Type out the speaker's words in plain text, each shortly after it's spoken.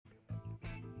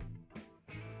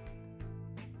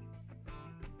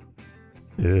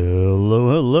Hello,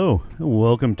 hello.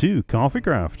 Welcome to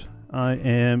CoffeeCraft. I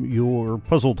am your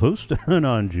puzzled host,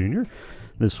 Anon Jr.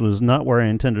 This was not where I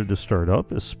intended to start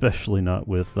up, especially not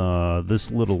with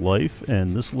this little life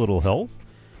and this little health.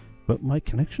 But my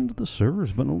connection to the server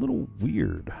has been a little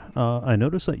weird. I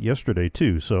noticed that yesterday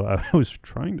too, so I was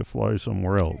trying to fly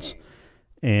somewhere else.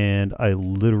 And I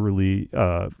literally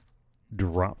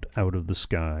dropped out of the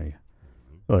sky.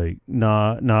 Like,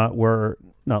 not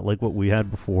like what we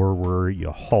had before where you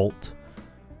halt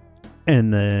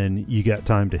and then you got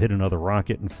time to hit another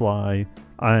rocket and fly.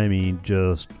 I mean,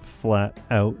 just flat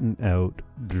out and out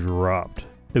dropped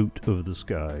out of the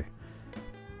sky.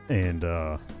 And,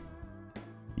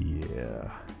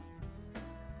 yeah.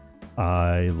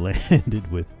 I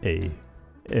landed with a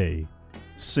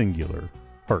singular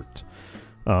heart.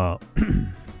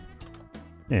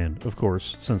 And, of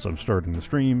course, since I'm starting the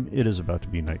stream, it is about to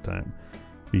be nighttime.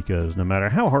 Because no matter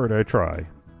how hard I try,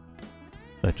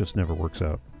 that just never works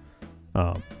out.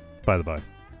 By the by,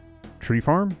 tree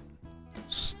farm,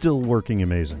 still working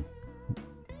amazing.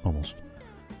 Almost.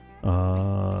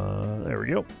 There we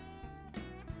go.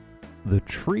 The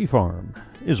tree farm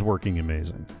is working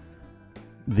amazing.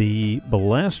 The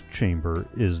blast chamber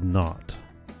is not.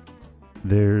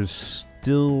 There's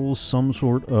still some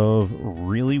sort of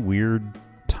really weird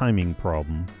timing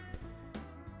problem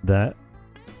that,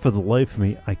 for the life of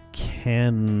me, I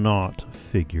cannot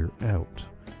figure out.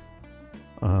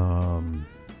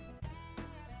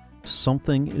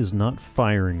 Something is not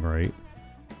firing right,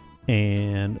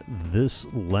 and this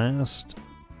last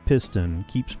piston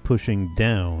keeps pushing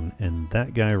down, and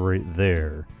that guy right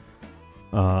there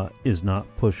is not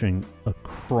pushing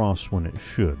across when it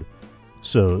should.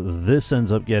 So this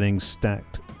ends up getting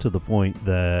stacked to the point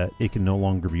that it can no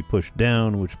longer be pushed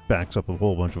down, which backs up a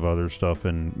whole bunch of other stuff,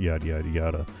 and yada yada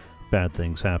yada. Bad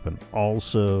things happen.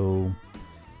 Also,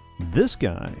 this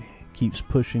guy keeps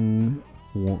pushing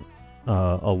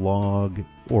a log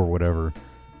or whatever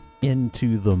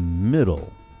into the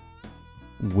middle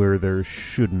where there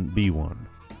shouldn't be one.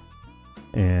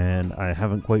 And I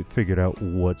haven't quite figured out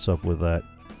what's up with that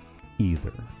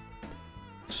either.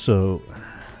 So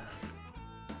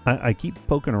I keep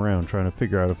poking around trying to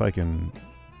figure out if I can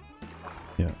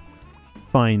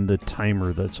find the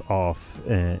timer that's off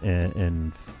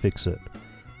and fix it.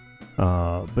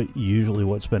 But usually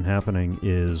what's been happening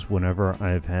is whenever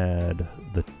I've had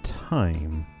the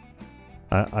time,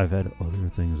 I've had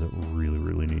other things that really,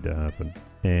 really need to happen.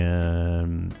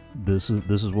 And this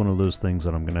is one of those things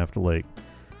that I'm going to have to, like,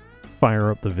 fire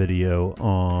up the video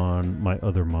on my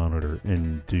other monitor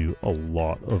and do a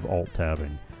lot of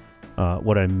alt-tabbing.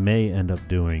 What I may end up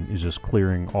doing is just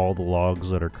clearing all the logs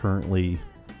that are currently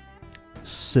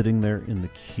sitting there in the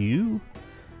queue,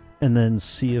 and then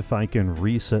see if I can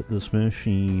reset this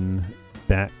machine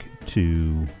back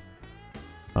to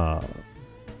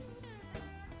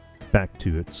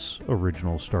its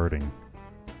original starting,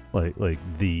 like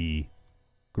the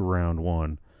ground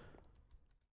one.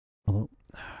 Although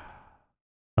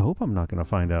I hope I'm not going to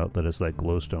find out that it's that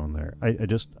glowstone there.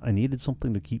 I needed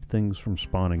something to keep things from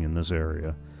spawning in this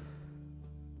area,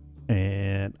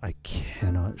 and I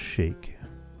cannot shake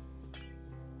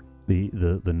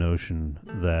the notion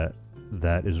that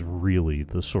that is really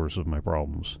the source of my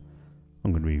problems.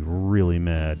 I'm going to be really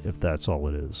mad if that's all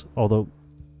it is. Although,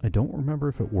 I don't remember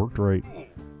if it worked right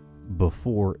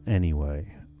before anyway.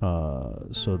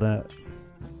 So that,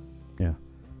 yeah.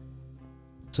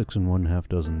 6 in one, half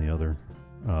dozen the other.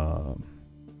 I'll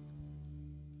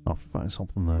find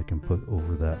something that I can put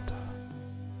over that.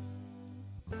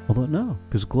 Although, no,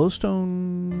 because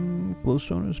glowstone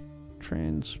is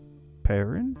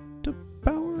transparent to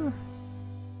power?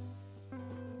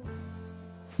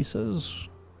 He says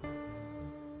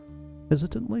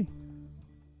hesitantly.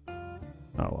 Oh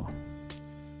well.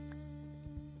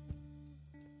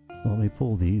 Let me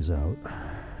pull these out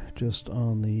just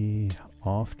on the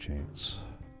off chance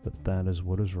that that is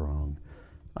what is wrong.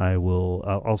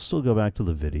 I'll still go back to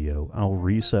the video. I'll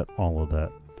reset all of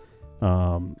that.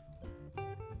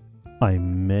 I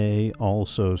may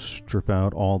also strip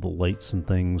out all the lights and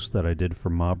things that I did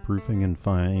for mob proofing and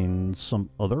find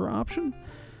some other option.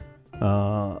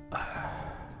 I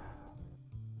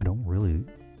don't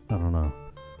know.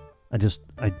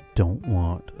 I don't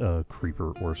want a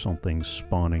creeper or something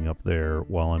spawning up there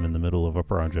while I'm in the middle of a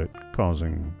project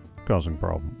causing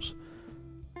problems.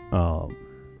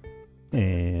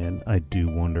 And I do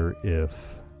wonder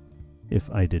if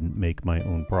I didn't make my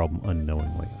own problem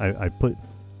unknowingly. I put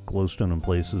glowstone in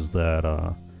places that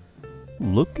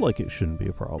looked like it shouldn't be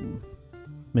a problem.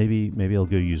 Maybe I'll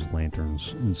go use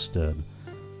lanterns instead.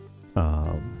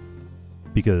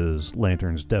 because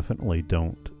lanterns definitely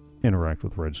don't interact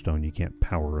with redstone. You can't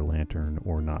power a lantern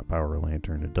or not power a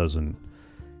lantern. It doesn't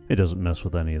mess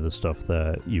with any of the stuff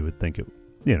that you would think it,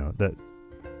 that...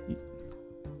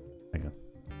 Hang on.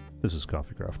 This is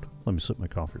CoffeeCraft. Let me sip my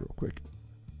coffee real quick.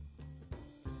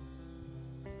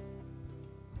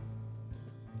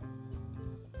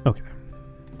 Okay.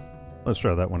 Let's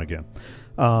try that one again.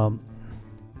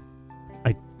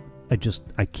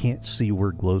 I can't see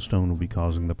where glowstone will be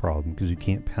causing the problem because you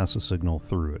can't pass a signal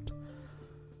through it.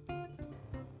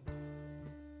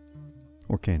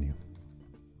 Or can you?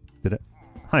 Did it?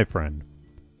 Hi, friend.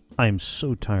 I am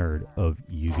so tired of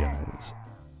you guys.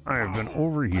 I have been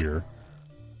over here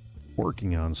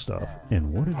working on stuff,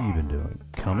 and what have you been doing?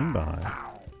 Coming by.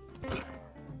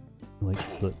 Like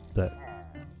that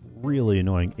really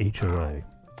annoying HOA.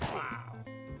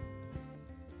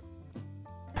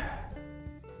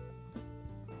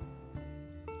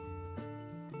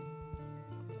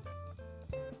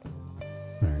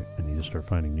 Alright, I need to start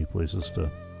finding new places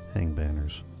to hang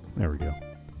banners. There we go.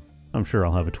 I'm sure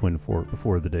I'll have a twin fort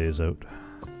before the day is out.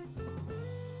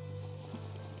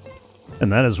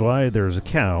 And that is why there's a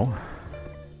cow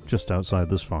just outside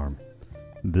this farm.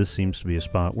 This seems to be a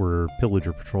spot where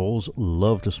pillager patrols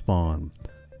love to spawn.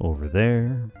 Over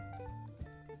there.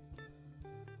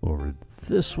 Over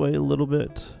this way a little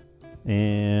bit.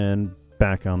 And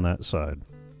back on that side.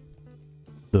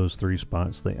 Those three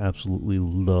spots, they absolutely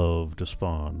love to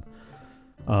spawn.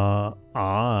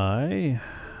 I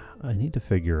need to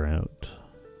figure out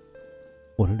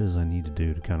what it is I need to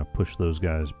do to kind of push those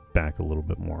guys back a little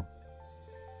bit more.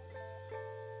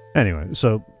 Anyway,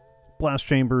 so blast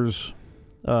chambers,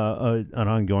 an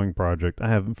ongoing project. I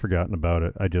haven't forgotten about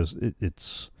it.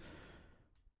 It's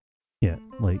yeah,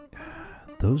 like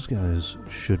those guys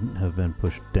shouldn't have been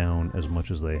pushed down as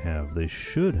much as they have. They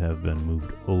should have been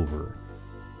moved over.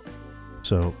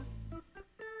 So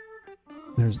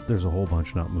there's a whole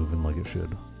bunch not moving like it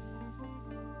should.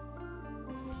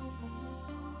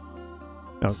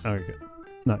 Oh, okay.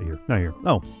 Not here. Not here.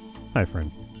 Oh, hi,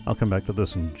 friend. I'll come back to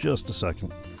this in just a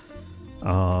second.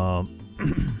 I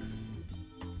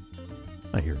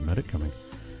hear a medic coming.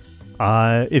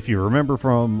 If you remember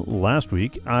from last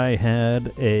week, I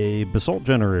had a basalt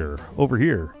generator over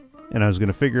here. And I was going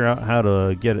to figure out how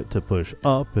to get it to push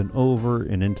up and over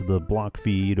and into the block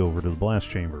feed over to the blast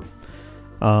chamber.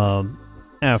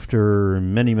 After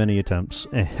many, many attempts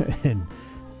and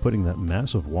putting that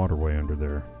massive waterway under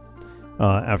there.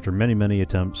 After many, many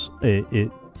attempts, it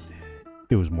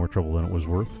was more trouble than it was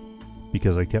worth.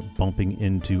 Because I kept bumping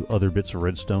into other bits of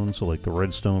redstone. So like the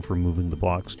redstone for moving the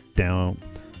blocks down.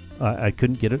 I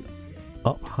couldn't get it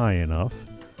up high enough.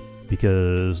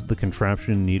 Because the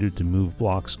contraption needed to move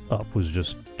blocks up was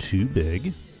just too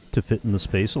big to fit in the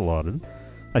space allotted.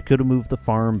 I could have moved the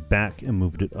farm back and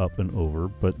moved it up and over,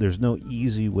 but there's no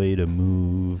easy way to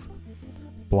move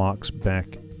blocks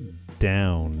back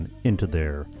down into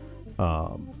there.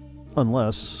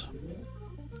 Unless,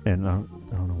 and I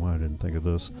don't know why I didn't think of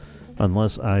this,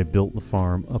 unless I built the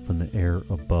farm up in the air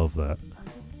above that.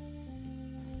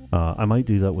 I might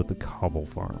do that with the cobble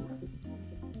farm.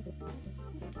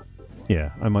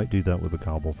 Yeah, I might do that with the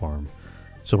cobble farm.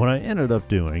 So what I ended up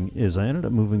doing is I ended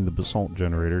up moving the basalt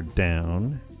generator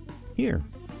down here.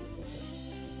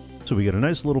 So we get a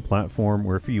nice little platform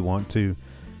where if you want to,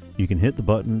 you can hit the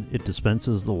button, it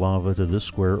dispenses the lava to this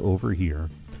square over here.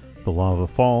 The lava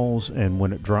falls, and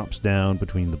when it drops down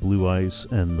between the blue ice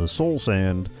and the soul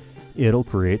sand, it'll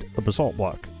create a basalt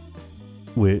block,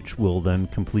 which will then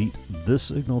complete this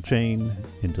signal chain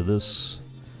into this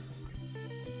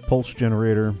pulse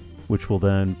generator, which will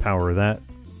then power that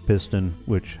piston,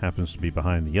 which happens to be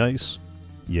behind the ice,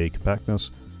 yay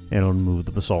compactness, and it'll move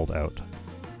the basalt out,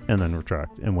 and then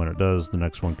retract. And when it does, the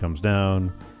next one comes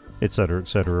down,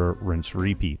 etc., rinse,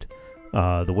 repeat.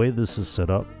 The way this is set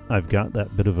up, I've got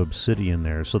that bit of obsidian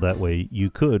there, so that way you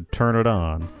could turn it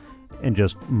on and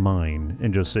just mine,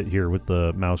 and just sit here with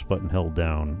the mouse button held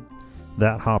down.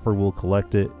 That hopper will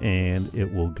collect it, and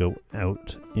it will go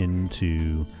out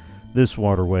into this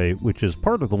waterway, which is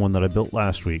part of the one that I built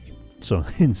last week. So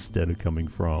instead of coming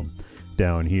from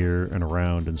down here and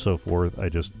around and so forth, I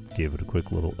just gave it a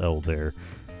quick little L there.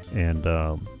 And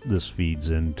this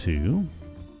feeds into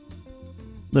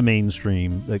the main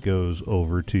stream that goes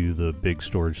over to the big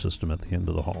storage system at the end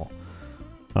of the hall.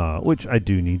 Which I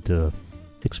do need to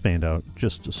expand out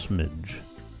just a smidge.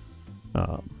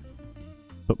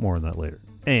 But more on that later.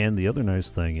 And the other nice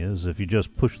thing is, if you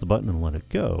just push the button and let it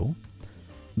go,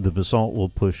 the basalt will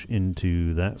push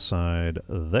into that side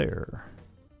there.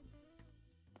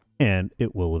 And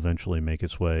it will eventually make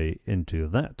its way into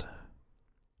that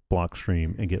block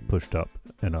stream and get pushed up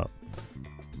and up.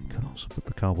 You could also put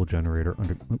the cobble generator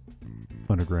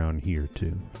underground here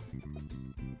too.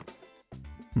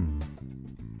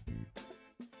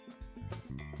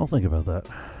 I'll think about that.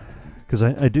 Because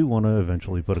I do want to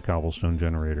eventually put a cobblestone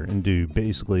generator and do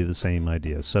basically the same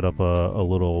idea. Set up a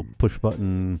little push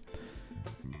button,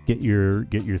 get your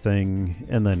thing,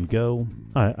 and then go.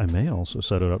 I may also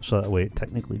set it up so that way it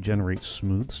technically generates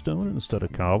smooth stone instead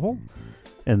of cobble.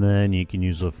 And then you can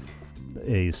use a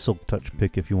silk touch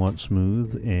pick if you want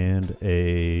smooth, and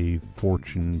a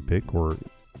fortune pick or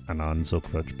a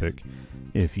non-silk touch pick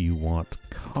if you want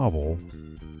cobble.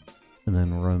 And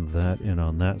then run that in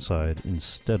on that side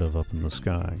instead of up in the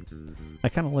sky. I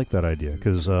kind of like that idea,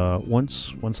 because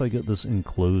once I get this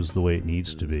enclosed the way it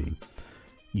needs to be,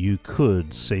 you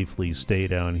could safely stay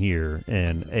down here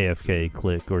and AFK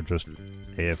click, or just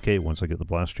AFK once I get the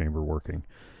blast chamber working.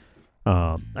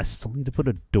 I still need to put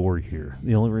a door here.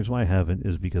 The only reason why I haven't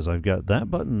is because I've got that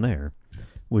button there,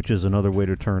 which is another way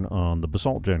to turn on the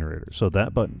basalt generator. So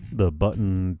that button, the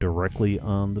button directly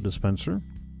on the dispenser,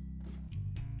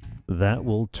 that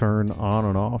will turn on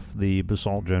and off the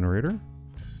basalt generator.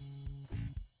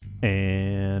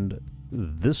 And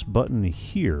this button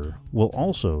here will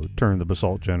also turn the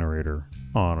basalt generator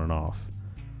on and off.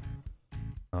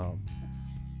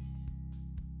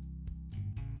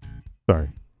 Sorry.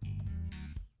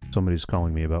 Somebody's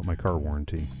calling me about my car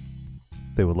warranty.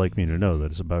 They would like me to know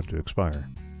that it's about to expire.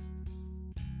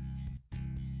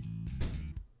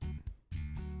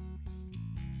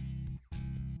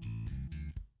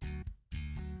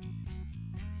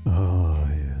 Oh,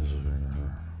 yes.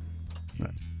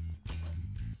 Right.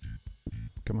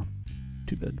 Come on.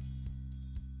 Too bad.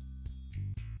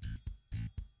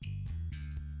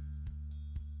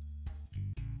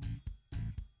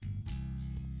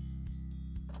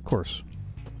 Of course.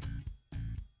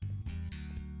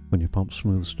 When you pump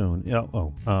smooth stone. Yeah,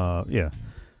 yeah.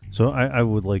 So I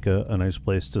would like a nice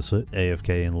place to sit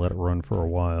AFK and let it run for a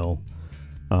while.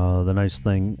 The nice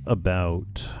thing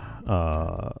about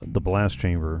the blast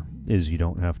chamber is you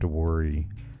don't have to worry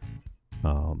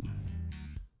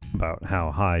about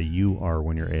how high you are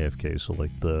when you're AFK. So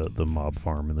like the mob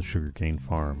farm and the sugarcane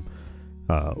farm,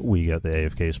 we got the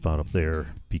AFK spot up there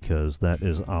because that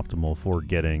is optimal for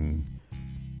getting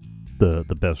the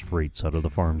best rates out of the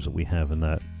farms that we have in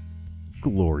that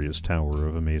glorious tower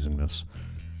of amazingness.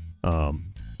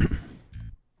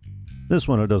 This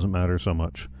one, it doesn't matter so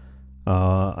much.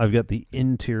 I've got the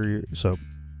interior, so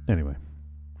anyway.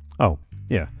 Oh,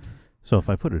 yeah. So if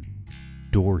I put a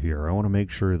door here, I want to make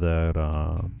sure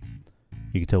that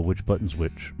you can tell which button's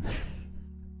which.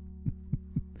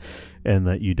 And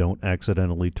that you don't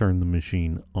accidentally turn the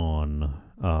machine on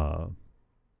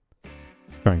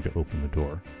trying to open the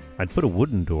door. I'd put a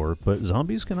wooden door, but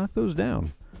zombies can knock those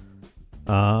down.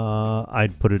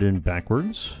 I'd put it in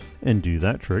backwards and do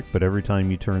that trick, but every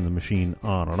time you turn the machine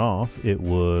on and off, it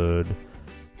would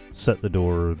set the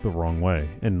door the wrong way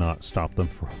and not stop them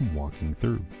from walking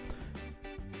through.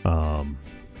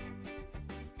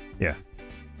 Yeah.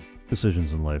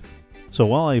 Decisions in life. So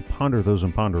while I ponder those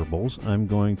imponderables, I'm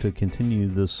going to continue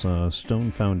this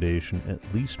stone foundation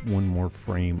at least one more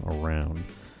frame around.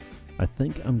 I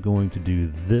think I'm going to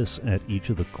do this at each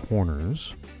of the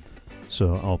corners.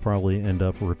 So I'll probably end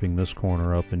up ripping this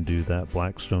corner up and do that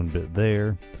black stone bit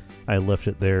there. I left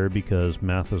it there because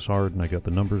math is hard and I got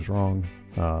the numbers wrong.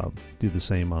 Do the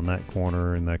same on that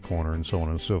corner and so on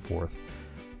and so forth.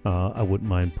 I wouldn't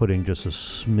mind putting just a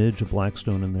smidge of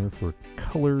blackstone in there for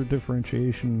color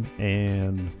differentiation,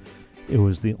 and it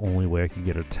was the only way I could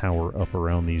get a tower up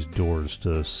around these doors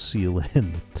to seal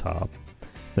in the top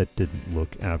that didn't look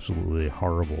absolutely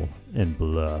horrible and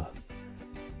blah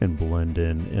and blend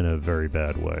in a very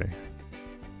bad way.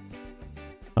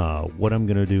 What I'm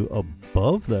going to do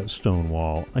above that stone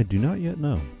wall, I do not yet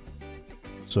know.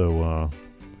 So,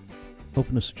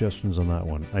 open to suggestions on that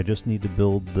one. I just need to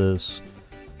build this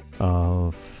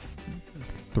 3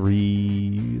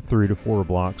 to 4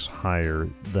 blocks higher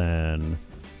than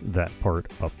that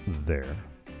part up there.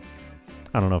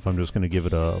 I don't know if I'm just going to give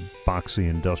it a boxy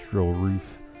industrial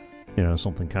roof, you know,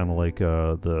 something kind of like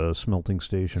the smelting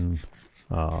station.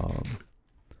 I'm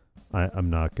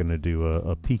not going to do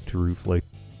a peaked roof like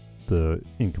the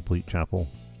incomplete chapel,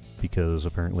 because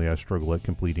apparently I struggle at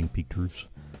completing peaked roofs.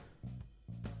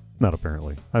 Not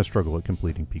apparently. I struggle at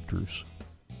completing peaked roofs.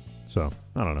 So,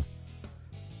 I don't know.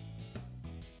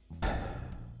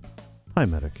 Hi,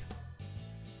 Medic.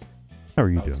 How are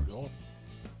you doing? How's it going?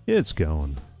 It's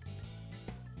going.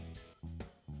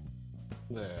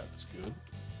 That's good.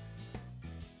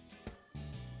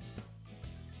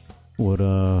 What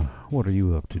are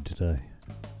you up to today?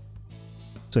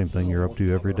 Same thing you're up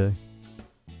to every day?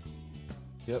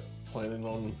 Yep, planning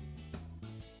on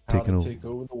how Taking to take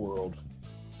over the world.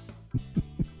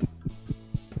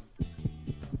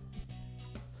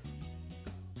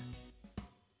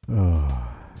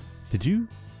 Did you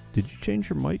change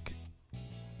your mic?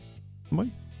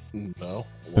 No.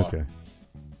 Why? Okay.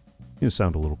 You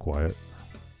sound a little quiet.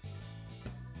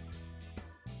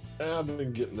 I've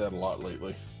been getting that a lot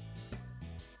lately.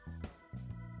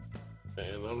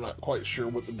 And I'm not quite sure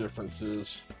what the difference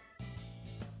is.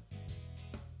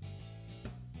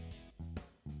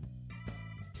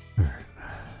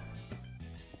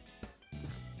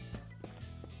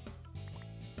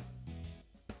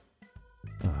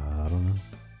 I don't know.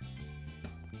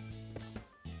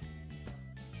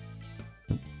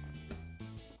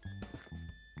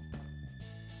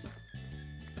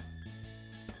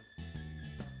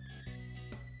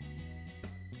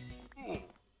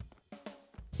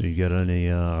 So you got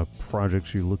any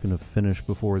projects you're looking to finish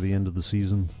before the end of the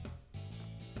season?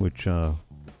 Which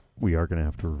we are going to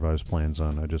have to revise plans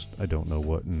on. I don't know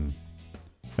what, and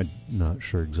I'm not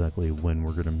sure exactly when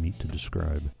we're going to meet to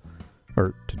try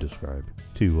to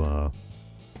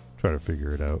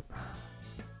figure it out.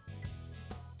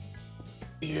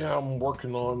 Yeah, I'm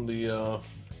working on the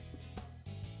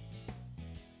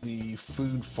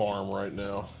food farm right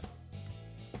now.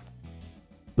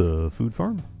 The food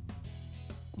farm?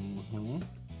 Mm-hmm.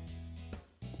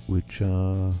 Which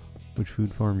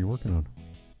food farm you working on?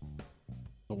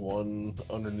 The one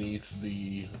underneath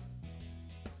the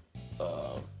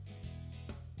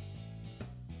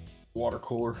water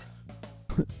cooler.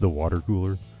 The water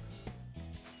cooler?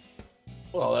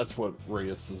 Well, that's what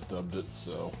Reyes has dubbed it,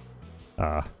 so.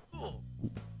 Ah.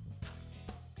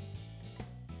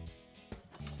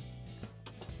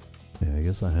 Yeah, I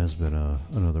guess that has been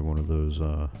another one of those,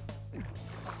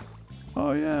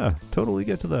 oh yeah, totally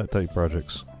get to that type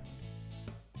projects.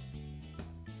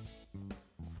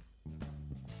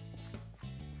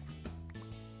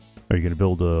 Are you going to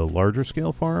build a larger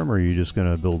scale farm, or are you just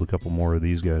going to build a couple more of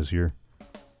these guys here?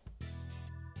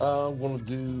 I'm going to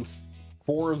do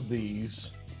 4 of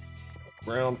these,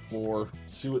 ground floor,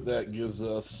 see what that gives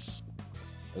us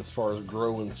as far as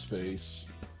growing space,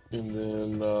 and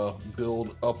then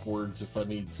build upwards if I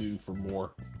need to for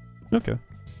more. Okay,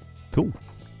 cool.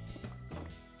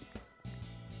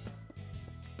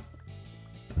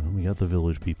 Well, we got the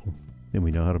village people, and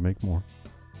we know how to make more.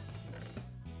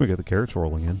 We got the carrots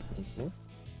rolling in. Mm-hmm.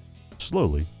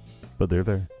 Slowly, but they're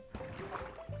there.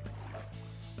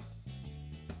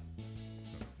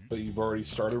 But you've already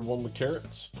started one with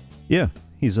carrots? Yeah,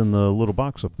 he's in the little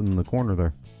box up in the corner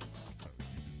there.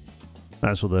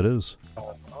 That's what that is.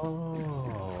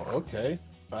 Oh, okay.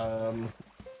 I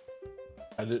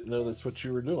didn't know that's what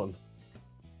you were doing.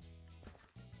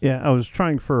 Yeah, I was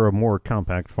trying for a more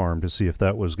compact farm to see if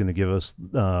that was going to give us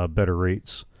better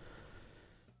rates.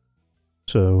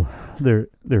 So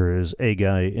there is a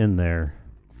guy in there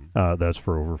that's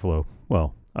for overflow.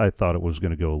 Well, I thought it was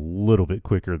going to go a little bit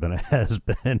quicker than it has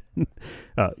been.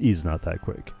 He's not that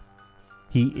quick.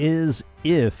 He is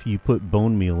if you put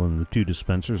bone meal in the 2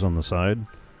 dispensers on the side.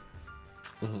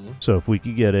 Mm-hmm. So if we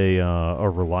could get a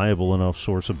reliable enough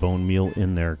source of bone meal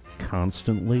in there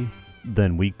constantly,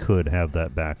 then we could have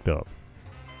that backed up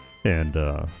and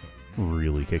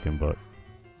really kicking butt.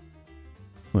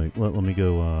 Like, let me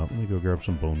go grab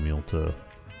some bone meal to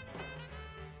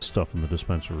stuff in the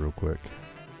dispenser real quick,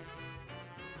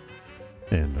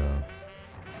 and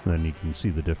then you can see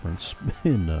the difference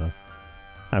in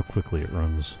how quickly it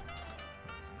runs.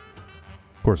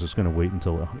 Of course, it's going to wait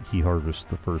until he harvests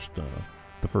the first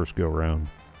go round.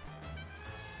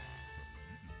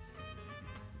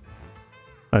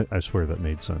 I swear that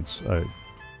made sense.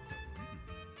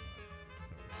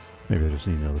 Maybe I just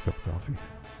need another cup of coffee.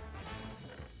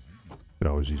 Could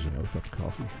always use another cup of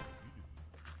coffee.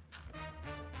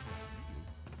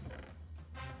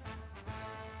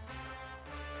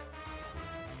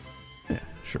 Yeah,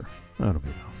 sure. That'll be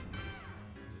enough.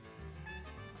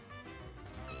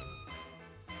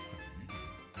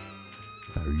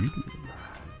 How are you doing?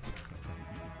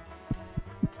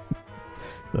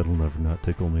 That'll never not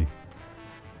tickle me.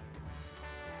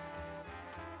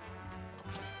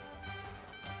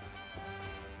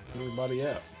 Everybody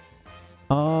at?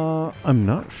 I'm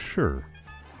not sure.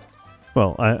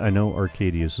 Well, I know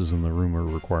Arcadius is in the rumor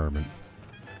requirement.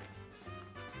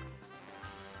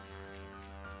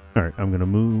 Alright, I'm going to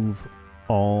move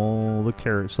all the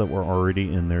carrots that were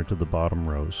already in there to the bottom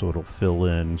row, so it'll fill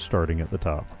in starting at the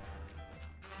top.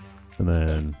 And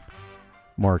then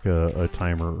mark a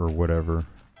timer or whatever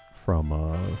from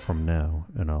now,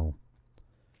 and I'll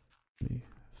let me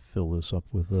fill this up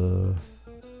with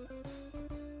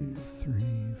 2, 3,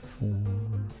 4.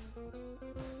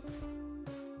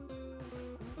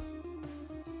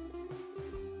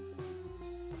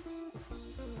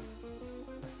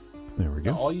 There we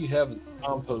Now, go. all you have is a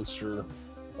composter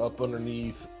up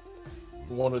underneath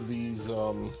one of these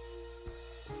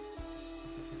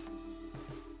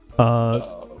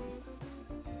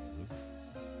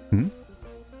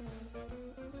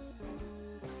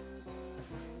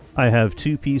I have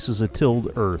 2 pieces of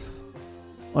tilled earth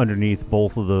underneath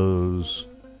both of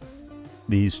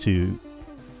these 2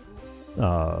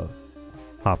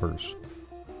 hoppers.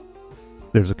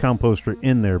 There's a composter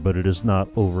in there, but it is not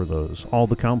over those. All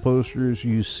the composters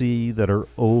you see that are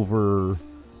over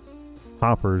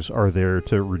hoppers are there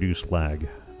to reduce lag.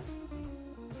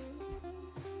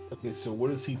 Okay, so what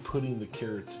is he putting the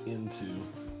carrots into?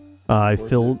 I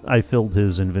filled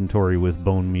his inventory with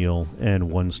bone meal and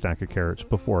 1 stack of carrots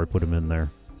before I put him in there.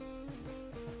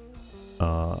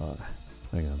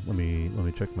 Hang on, let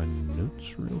me check my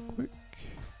notes real quick.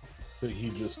 So he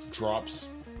just drops.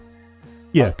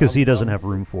 Yeah, because he doesn't have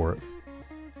room for it.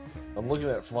 I'm looking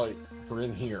at for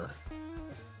in here.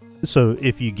 So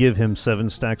if you give him 7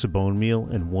 stacks of bone meal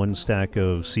and 1 stack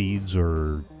of seeds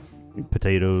or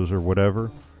potatoes or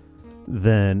whatever,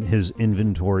 then his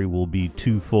inventory will be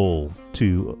too full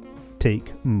to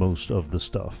take most of the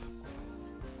stuff.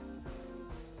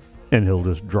 And he'll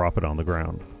just drop it on the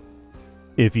ground.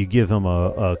 If you give him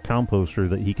a composter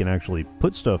that he can actually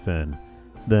put stuff in,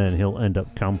 then he'll end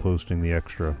up composting the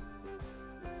extra.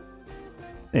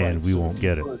 And Right, we so won't if you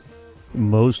get it. put-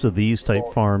 Most of these type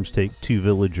farms take 2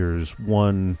 villagers.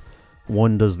 One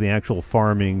does the actual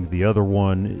farming. The other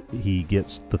one, he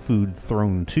gets the food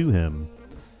thrown to him.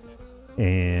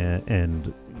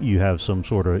 And you have some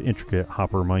sort of intricate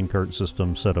hopper minecart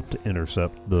system set up to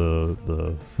intercept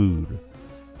the food.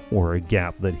 Or a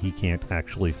gap that he can't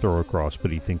actually throw across, but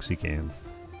he thinks he can.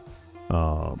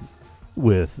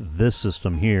 With this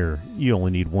system here, you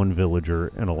only need 1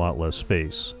 villager and a lot less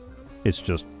space. It's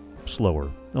just slower,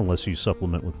 unless you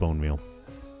supplement with bone meal.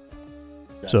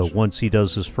 Gotcha. So once he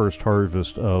does his first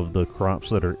harvest of the crops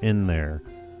that are in there,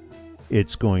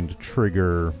 it's going to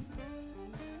trigger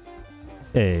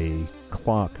a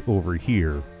clock over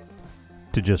here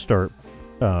to just start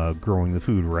growing the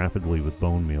food rapidly with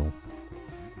bone meal.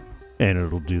 And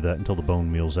it'll do that until the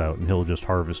bone meal's out, and he'll just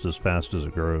harvest as fast as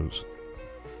it grows.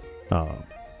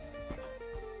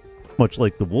 Much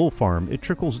like the wool farm, it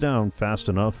trickles down fast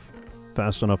enough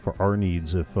for our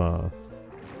needs if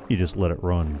you just let it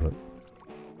run, but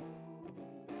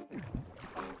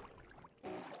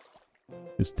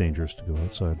it's dangerous to go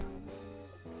outside.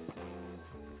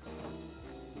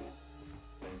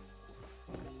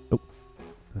 Oh,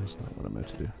 that's not what I meant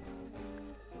to do.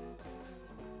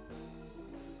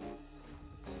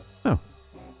 Oh,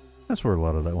 that's where a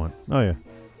lot of that went. Oh yeah,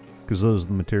 because those are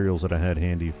the materials that I had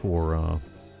handy for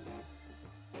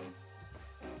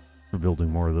building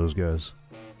more of those guys.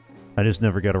 I just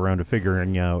never got around to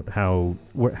figuring out how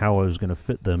I was going to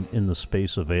fit them in the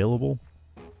space available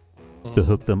to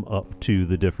hook them up to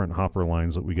the different hopper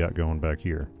lines that we got going back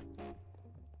here.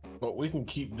 But we can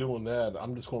keep doing that.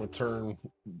 I'm just going to turn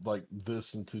like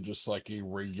this into just like a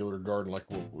regular garden like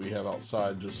what we have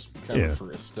outside, just kind of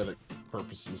for aesthetic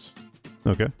purposes.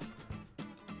 Okay.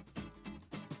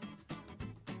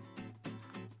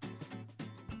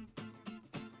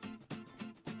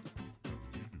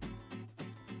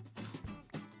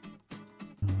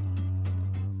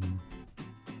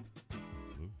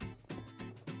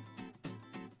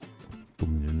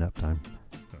 Nap time.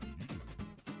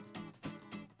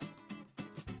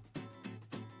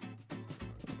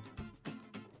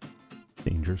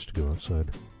 Dangerous to go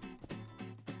outside.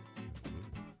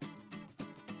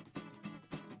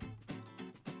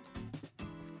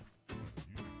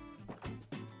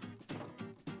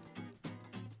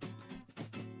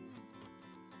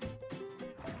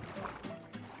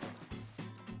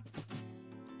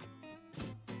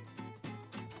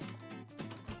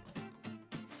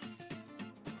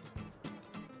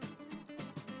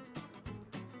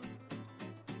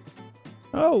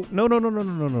 Oh,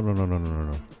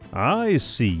 no. I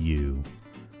see you.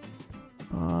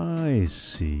 I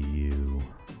see you.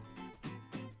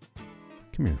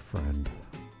 Come here, friend.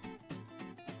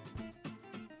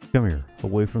 Come here,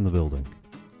 away from the building.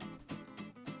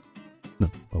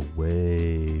 No,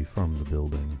 away from the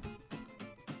building.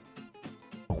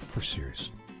 Oh, for serious.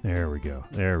 There we go.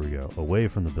 There we go. Away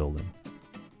from the building.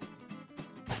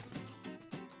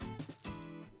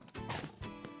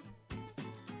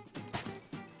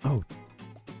 Oh.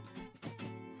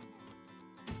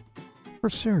 For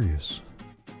serious.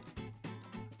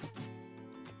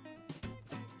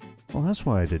 Well, that's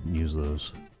why I didn't use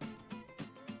those.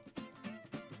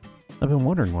 I've been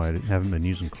wondering why I haven't been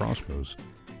using crossbows.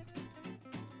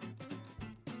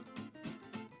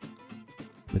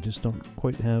 They just don't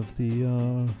quite have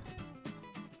the,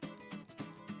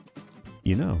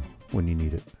 you know, when you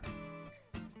need it.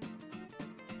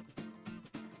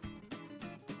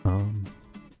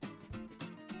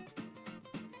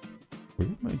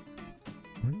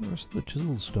 Where did the rest of the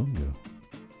chiseled stone go?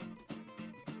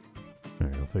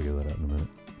 Alright, I'll figure that out in a minute.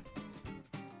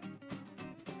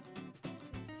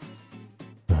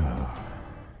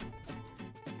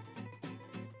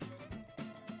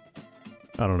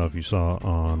 I don't know if you saw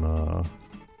on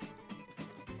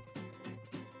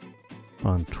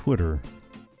Twitter,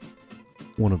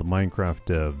 one of the Minecraft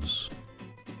devs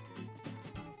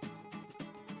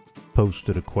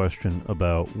posted a question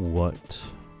about what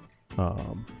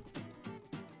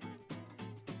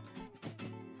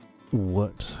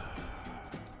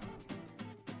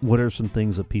are some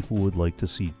things that people would like to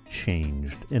see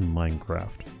changed in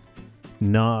Minecraft?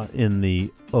 Not in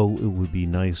the, oh, it would be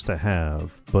nice to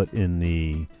have, but in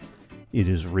the, it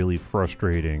is really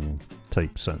frustrating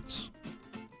type sense.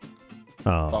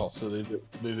 So they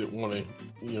didn't want to,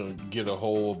 you know, get a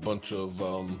whole bunch of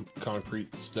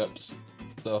concrete steps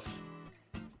stuff.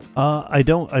 I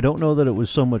don't know that it was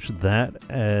so much that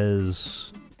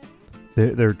as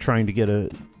they're trying to get a,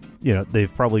 you know,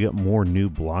 they've probably got more new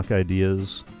block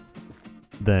ideas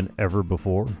than ever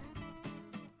before.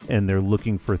 And they're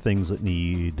looking for things that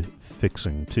need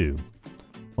fixing too.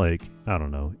 Like, I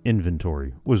don't know,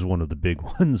 inventory was one of the big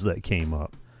ones that came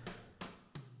up.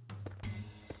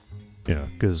 Yeah,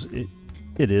 because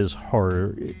it is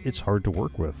hard, it's hard to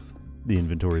work with the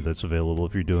inventory that's available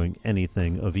if you're doing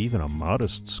anything of even a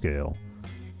modest scale.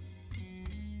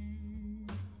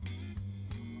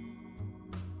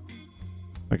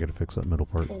 I gotta fix that middle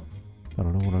part. I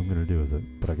don't know what I'm gonna do with it,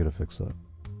 but I gotta fix that.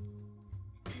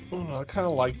 I kind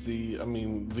of like the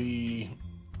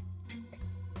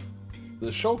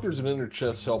shulkers and inner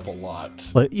chests help a lot.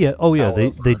 But yeah, oh yeah,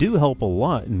 However, they do help a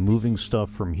lot in moving stuff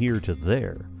from here to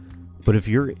there. But if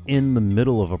you're in the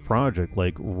middle of a project,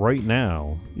 like right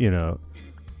now, you know,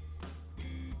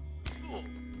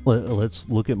 let's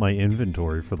look at my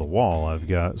inventory for the wall. I've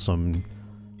got some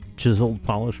chiseled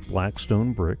polished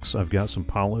blackstone bricks. I've got some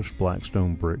polished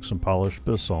blackstone bricks, some polished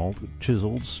basalt,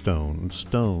 chiseled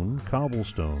stone,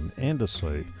 cobblestone,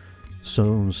 andesite,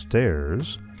 stone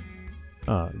stairs,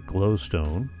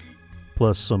 glowstone,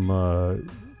 plus some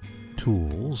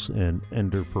tools and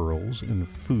ender pearls and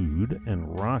food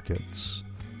and rockets.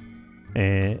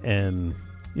 And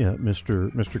yeah,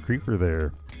 Mr. Creeper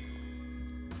there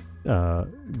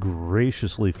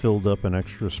graciously filled up an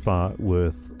extra spot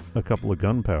with a couple of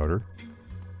gunpowder,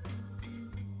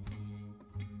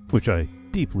 which I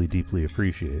deeply, deeply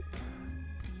appreciate.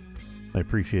 I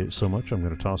appreciate it so much, I'm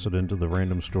going to toss it into the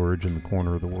random storage in the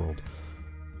corner of the world.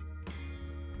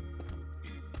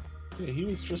 Yeah, he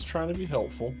was just trying to be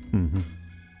helpful. Mm-hmm.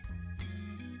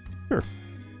 Sure.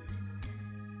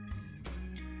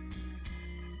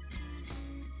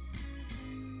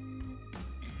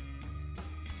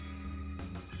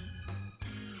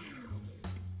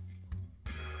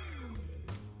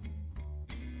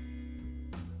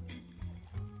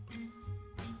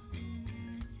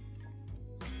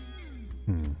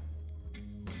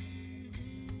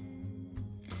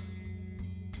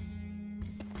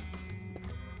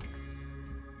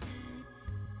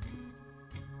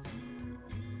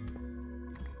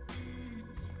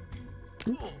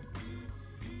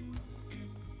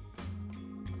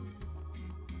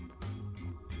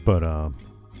 But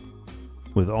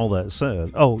with all that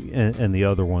said, oh, and the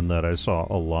other one that I saw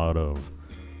a lot of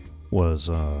was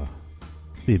the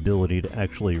ability to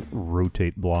actually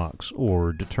rotate blocks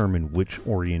or determine which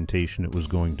orientation it was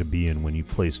going to be in when you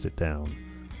placed it down.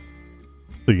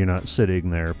 So you're not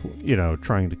sitting there, you know,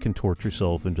 trying to contort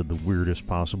yourself into the weirdest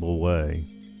possible way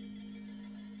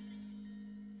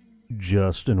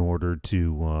just in order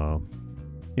to,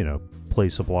 you know,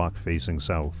 place a block facing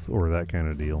south or that kind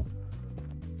of deal.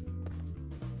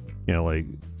 You know, like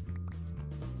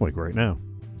right now,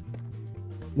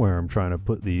 where I'm trying to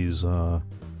put these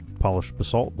polished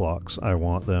basalt blocks, I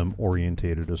want them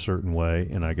orientated a certain way,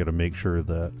 and I got to make sure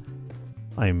that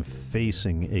I'm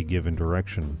facing a given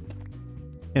direction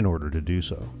in order to do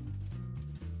so.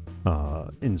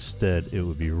 Instead, it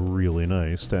would be really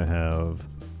nice to have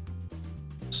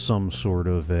some sort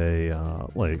of a,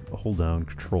 like, hold down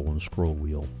control and scroll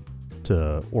wheel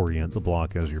to orient the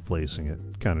block as you're placing it,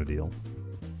 kind of deal.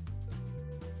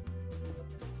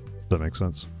 Does that make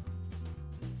sense?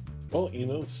 Well, you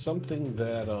know, something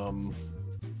that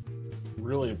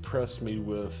really impressed me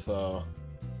with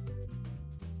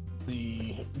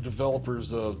the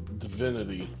developers of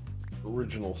Divinity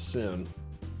Original Sin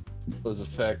was the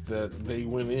fact that they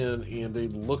went in and they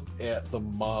looked at the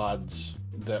mods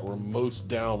that were most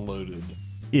downloaded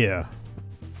Yeah.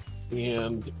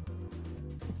 and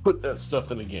put that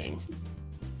stuff in a game.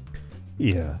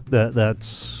 Yeah.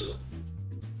 That's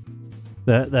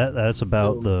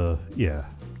about the yeah.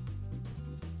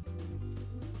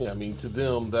 Yeah, I mean, to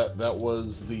them, that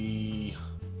was the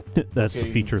That's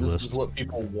the feature this list. is what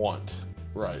people want,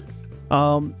 right?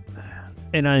 And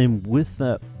I am with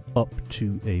that up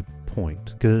to a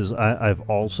point, because I've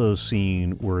also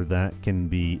seen where that can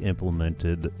be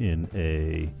implemented in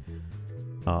a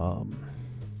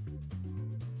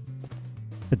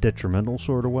detrimental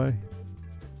sort of way,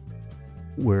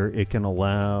 where it can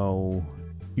allow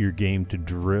your game to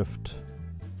drift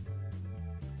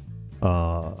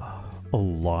a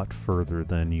lot further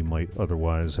than you might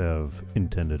otherwise have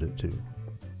intended it to. Does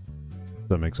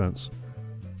that make sense?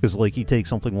 Because, like, you take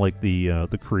something like the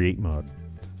create mod.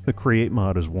 The create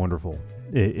mod is wonderful.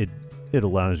 It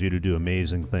allows you to do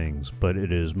amazing things, but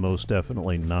it is most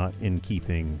definitely not in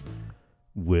keeping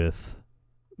with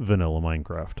vanilla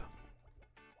Minecraft.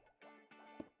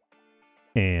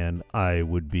 And I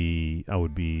would be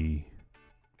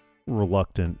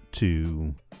reluctant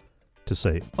to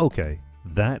say, okay,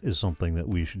 that is something that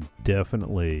we should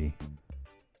definitely,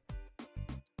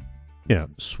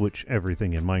 switch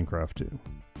everything in Minecraft to.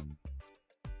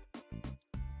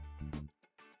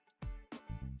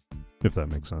 If that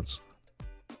makes sense.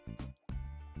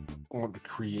 Or the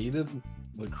creative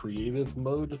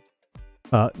mode?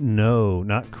 No,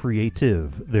 not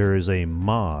creative. There is a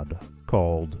mod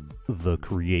called the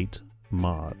Create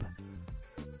mod.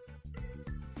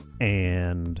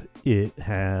 And it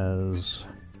has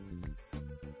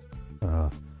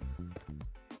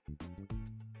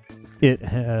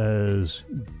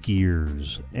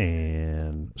gears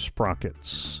and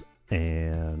sprockets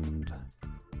and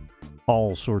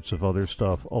all sorts of other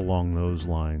stuff along those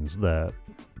lines that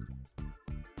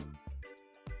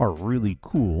are really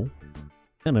cool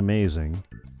and amazing,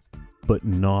 but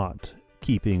not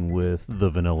keeping with the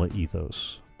vanilla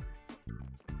ethos.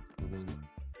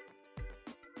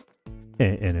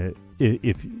 And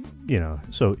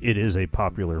so it is a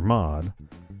popular mod.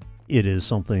 It is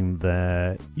something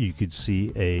that you could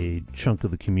see a chunk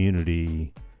of the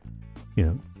community,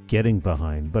 getting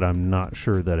behind, but I'm not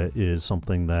sure that it is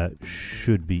something that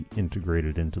should be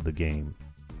integrated into the game.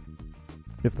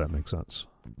 If that makes sense.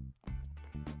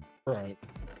 Right.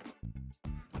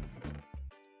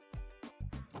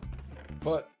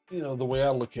 But, the way I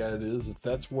look at it is, if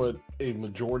that's what a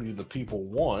majority of the people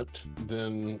want,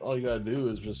 then all you gotta do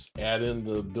is just add in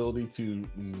the ability to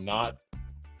not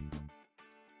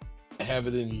have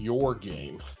it in your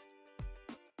game.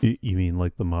 You mean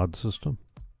like the mod system?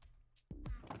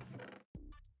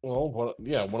 Well, what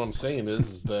I'm saying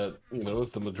is that,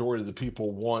 if the majority of the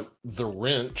people want the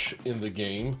wrench in the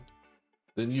game,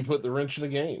 then you put the wrench in the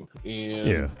game. And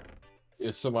yeah.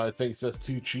 If somebody thinks that's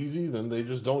too cheesy, then they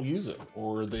just don't use it,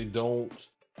 or they don't.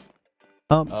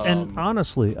 And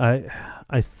honestly,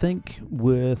 I think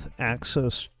with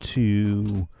access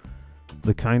to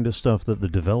the kind of stuff that the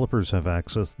developers have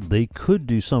access, they could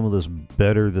do some of this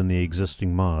better than the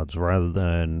existing mods, rather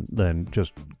than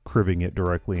just cribbing it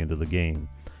directly into the game.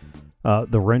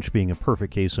 The wrench being a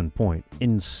perfect case in point.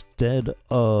 Instead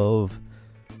of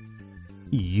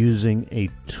using a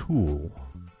tool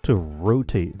to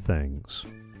rotate things,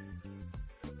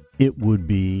 it would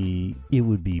be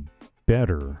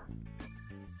better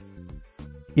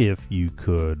if you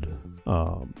could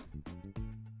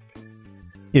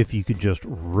just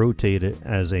rotate it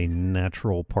as a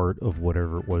natural part of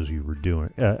whatever it was you were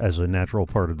doing, as a natural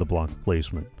part of the block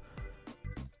placement.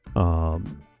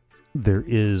 There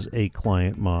is a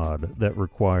client mod that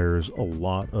requires a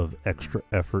lot of extra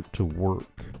effort to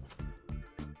work,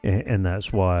 and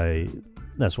that's why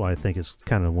I think it's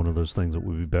kind of one of those things that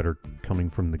would be better coming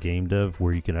from the game dev,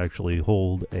 where you can actually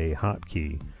hold a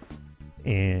hotkey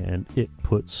and it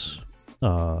puts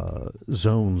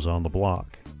zones on the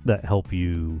block that help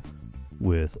you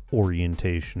with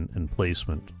orientation and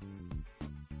placement.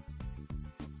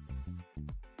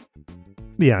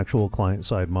 The actual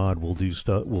client-side mod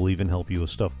will even help you with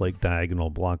stuff like diagonal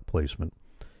block placement.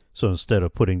 So instead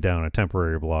of putting down a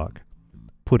temporary block,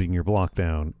 putting your block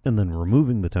down and then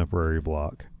removing the temporary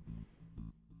block,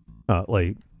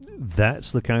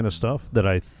 that's the kind of stuff that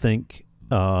I think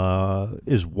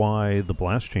is why the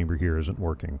blast chamber here isn't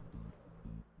working.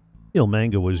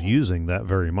 Ilmanga was using that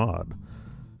very mod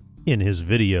in his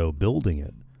video building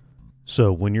it.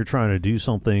 So when you're trying to do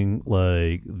something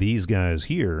like these guys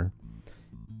here,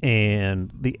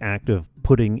 And the act of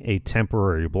putting a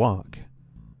temporary block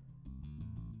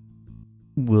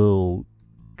will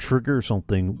trigger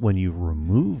something when you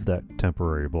remove that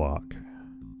temporary block.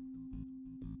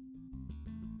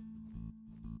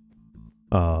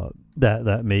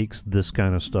 That makes this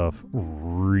kind of stuff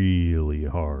really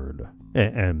hard.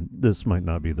 And this might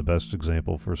not be the best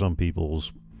example for some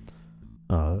people's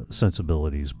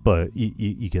sensibilities, but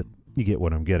you get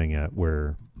what I'm getting at.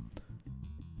 Where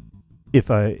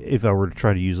if I were to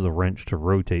try to use the wrench to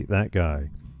rotate that guy,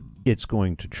 it's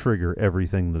going to trigger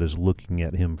everything that is looking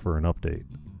at him for an update.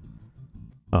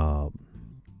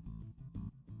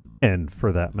 And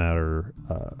for that matter,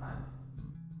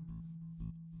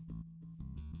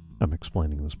 I'm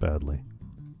explaining this badly.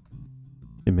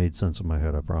 It made sense in my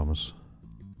head, I promise.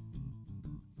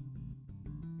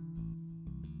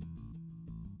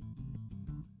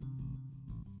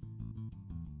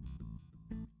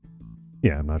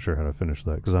 Yeah, I'm not sure how to finish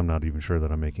that, because I'm not even sure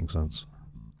that I'm making sense.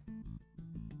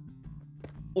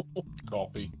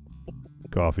 Coffee.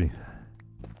 Coffee.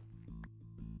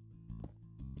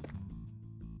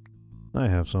 I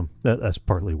have some. That's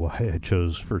partly why I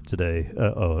chose for today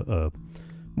a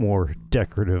more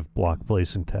decorative block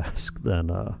placing task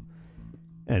than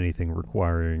anything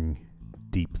requiring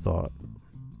deep thought,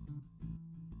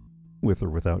 with or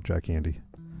without Jack Handy.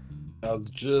 I was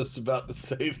just about to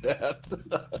say that.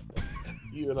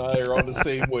 You and I are on the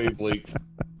same wavelength.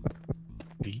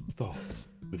 Deep thoughts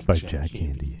with By Jack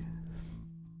Handy.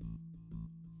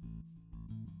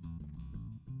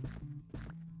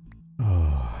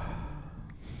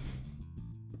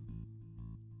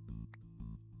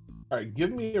 All right,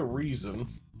 give me a reason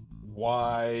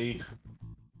why.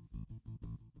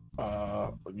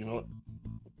 You know what?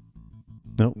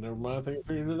 Nope. Never mind. I think I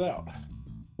figured it out.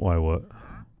 Why what?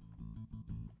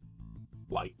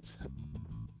 Light.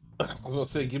 I was gonna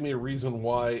say, give me a reason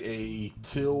why a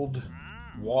tilled,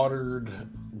 watered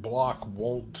block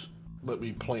won't let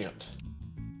me plant.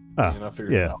 And I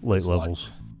figured it out. Late levels.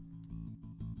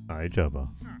 Alright, Jabba.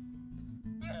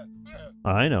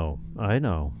 I know.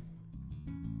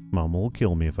 Mama will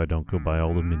kill me if I don't go buy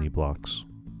all the mini blocks.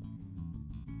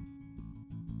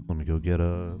 Let me go get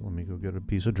a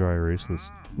piece of dry erase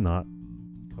that's not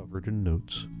covered in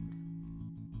notes.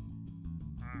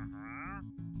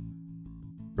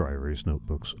 Dry erase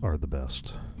notebooks are the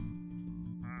best.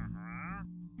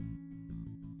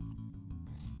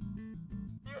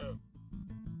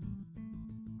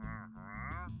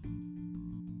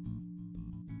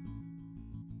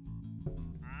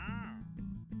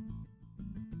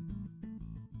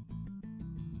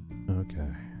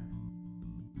 Okay.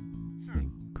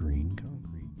 Green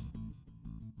concrete.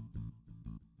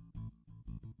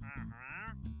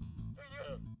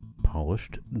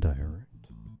 Polished diorite.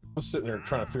 I was sitting there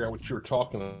trying to figure out what you were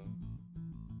talking about.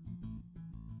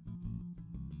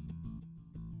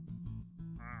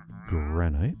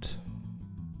 Granite.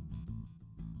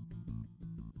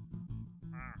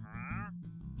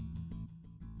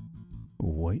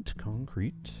 White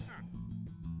concrete.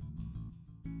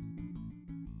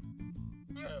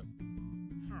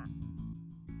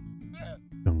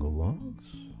 Jungle logs.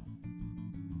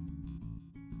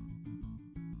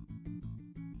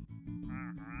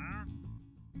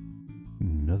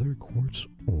 Another quartz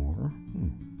ore.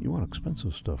 You want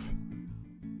expensive stuff.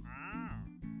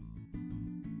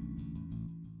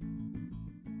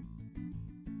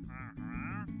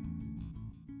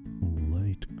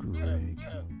 Light gray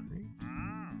concrete.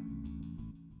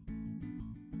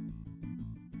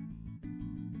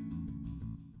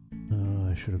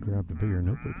 I should have grabbed a bigger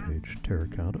notebook page.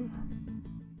 Terracotta.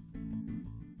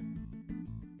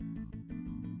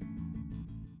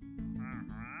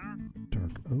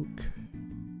 Dark oak.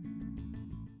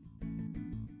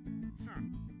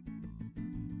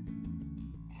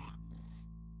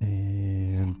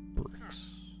 And bricks.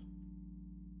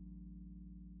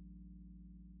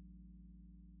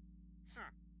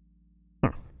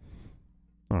 Huh.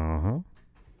 Uh-huh.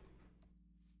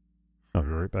 I'll be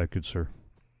right back, good sir.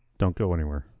 Don't go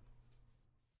anywhere.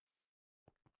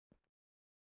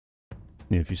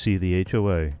 If you see the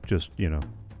HOA, just,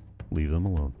 leave them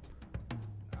alone.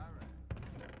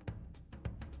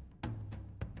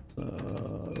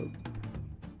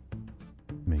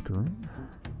 Make room.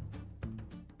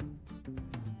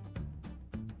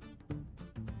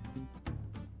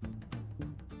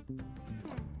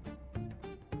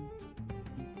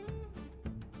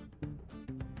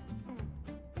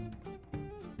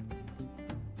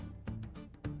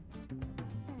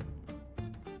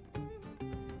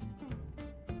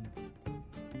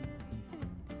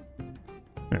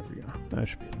 There we go. That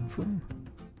should be enough room.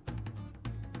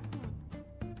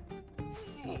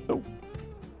 Oh.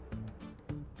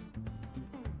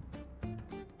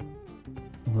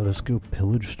 Let us go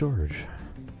pillage storage.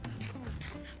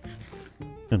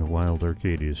 And a wild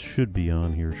Arcadius should be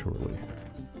on here shortly.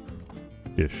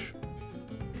 Ish.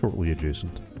 Shortly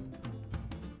adjacent.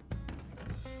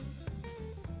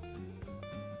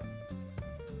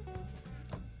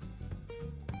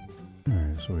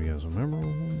 Alright, so we got some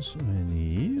emeralds. I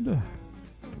need the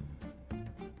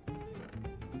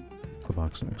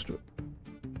box next to it.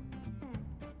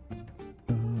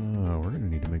 We're gonna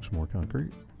need to make some more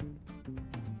concrete.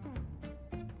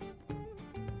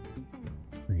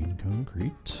 Green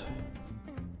concrete.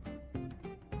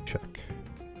 Check.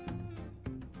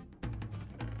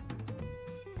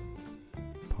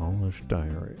 Polished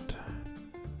diorite.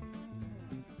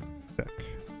 Check.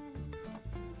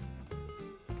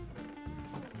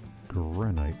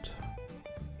 Granite.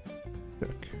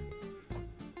 Check.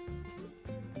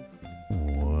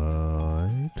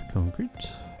 White concrete.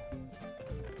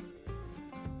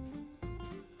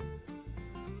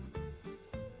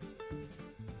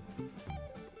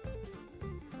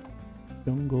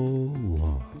 Jungle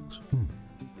logs.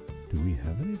 Do we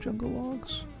have any jungle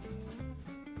logs?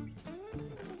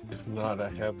 If not, I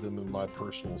have them in my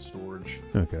personal storage.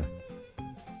 Okay.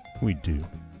 We do.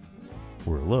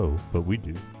 We're low, but we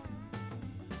do.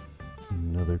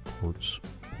 Another quartz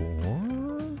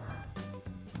ore.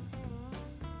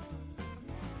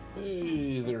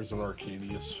 Hey, there's an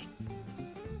Arcadius.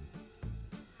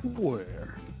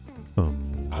 Where?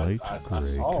 Light I gray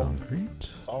saw him. concrete.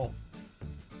 Oh,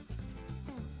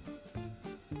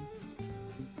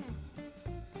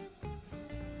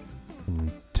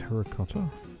 Terracotta.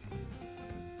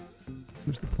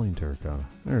 Where's the plain terracotta?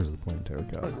 There's the plain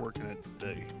terracotta. I'm working it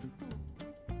today.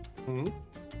 hmm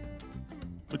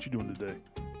What you doing today?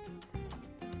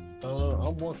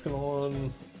 I'm working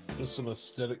on just some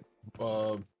aesthetic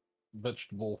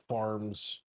vegetable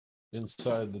farms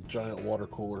inside the giant water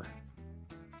cooler.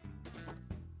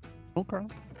 Okay.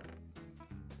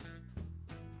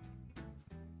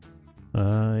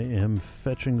 I am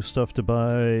fetching stuff to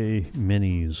buy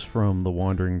minis from the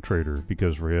Wandering Trader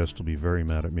because Reyes will be very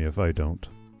mad at me if I don't.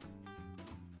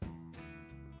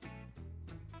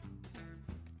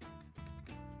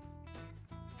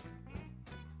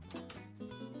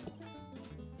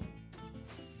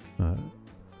 I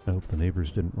hope the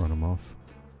neighbors didn't run him off.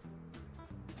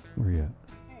 Where you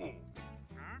at?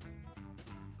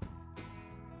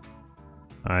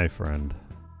 Hi, friend.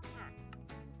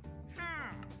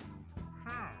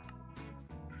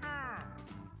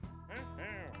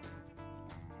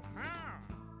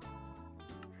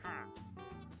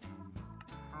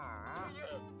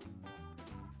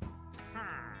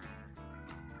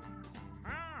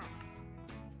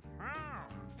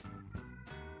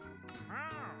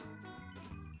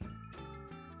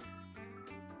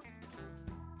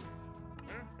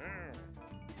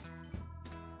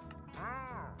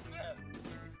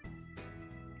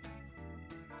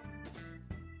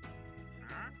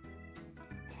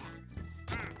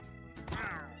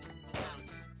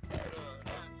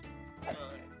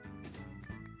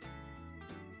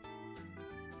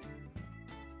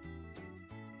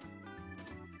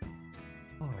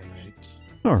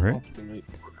 All right.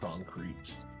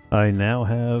 Concrete. I now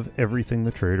have everything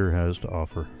the trader has to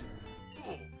offer.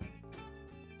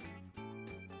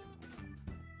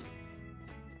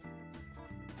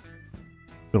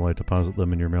 Would I like to deposit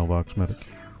them in your mailbox, medic?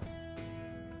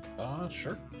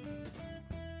 Sure.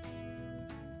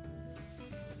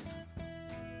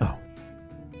 Oh,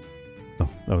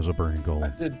 that was a burning goal.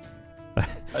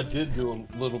 I did do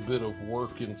a little bit of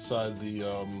work inside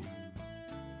the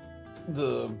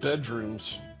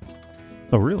bedrooms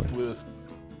Oh, really? with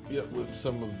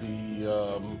some of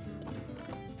the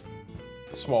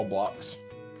small blocks.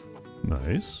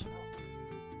 Nice.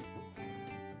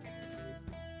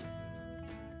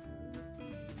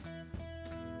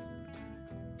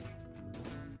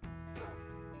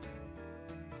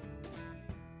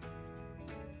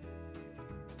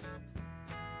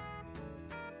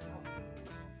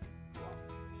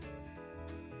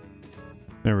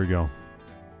 There we go.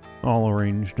 All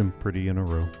arranged and pretty in a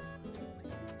row.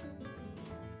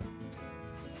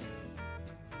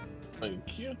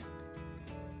 Thank you.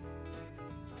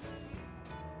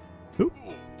 Oop.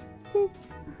 Oop.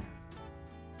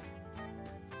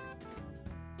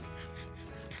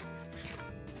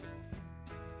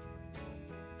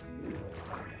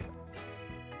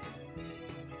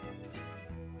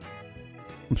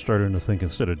 I'm starting to think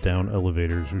instead of down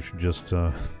elevators, we should just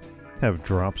have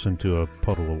drops into a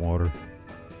puddle of water.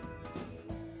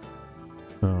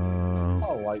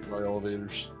 I like my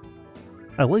elevators.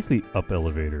 I like the up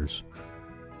elevators.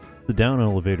 The down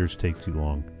elevators take too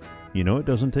long. You know it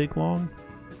doesn't take long?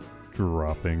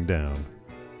 Dropping down.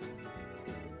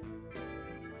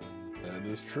 That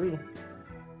is true.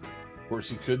 Of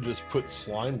course, you could just put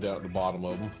slime down at the bottom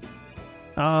of them.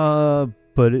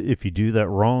 But if you do that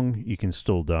wrong, you can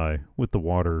still die. With the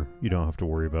water, you don't have to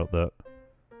worry about that.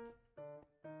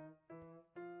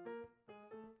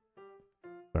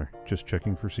 Sorry, just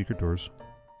checking for secret doors.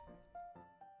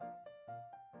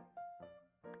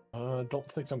 I don't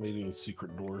think I made any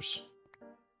secret doors.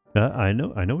 I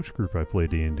know which group I play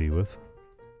D&D with.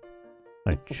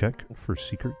 I check for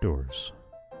secret doors.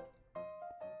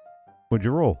 What'd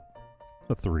you roll?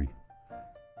 A 3.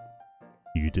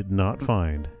 You did not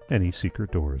find any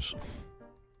secret doors.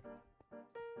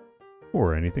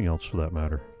 Or anything else for that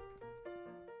matter.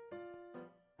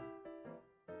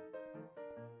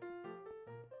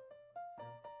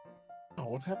 Oh,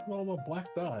 what happened to all my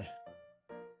black dye?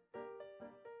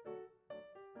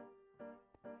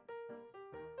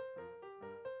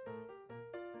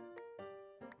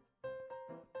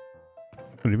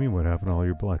 What do you mean, what happened to all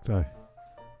your black dye?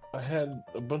 I had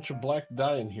a bunch of black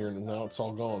dye in here, and now it's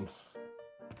all gone.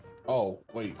 Oh,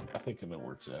 wait, I think I know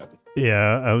where it's at.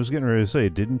 Yeah, I was getting ready to say,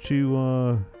 didn't you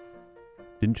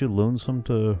loan some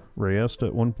to Reyest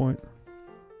at one point?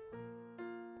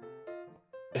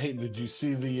 Hey, did you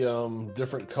see the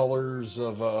different colors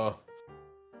of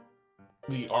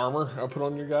the armor I put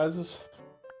on your guys's?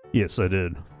 Yes, I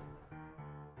did.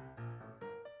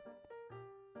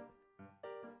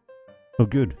 Oh,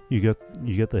 good. You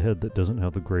got the head that doesn't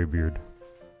have the gray beard.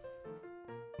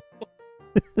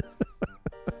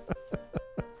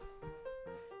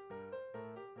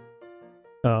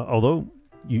 Although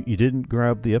you didn't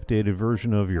grab the updated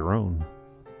version of your own,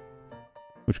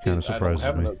 which kind of surprises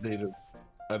me.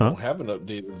 I don't have an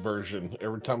updated version.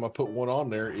 Every time I put one on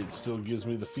there, it still gives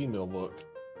me the female look.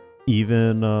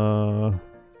 Even a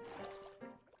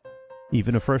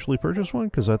freshly purchased one?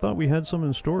 Because I thought we had some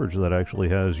in storage that actually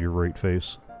has your right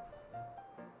face.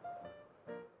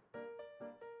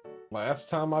 Last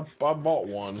time I bought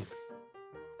one,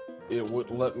 it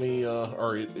wouldn't let me.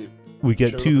 We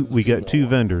got two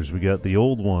vendors. We got the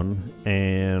old one,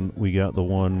 and we got the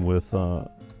one with.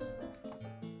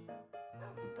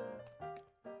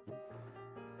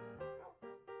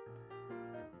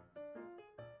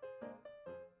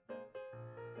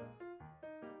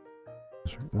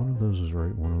 Sorry, one of those is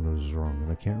right, one of those is wrong,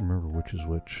 and I can't remember which is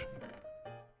which.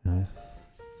 And I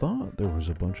thought there was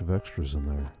a bunch of extras in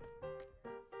there.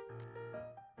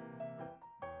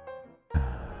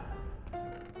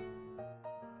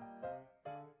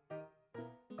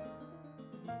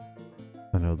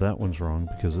 I know that one's wrong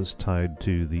because it's tied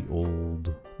to the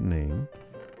old name,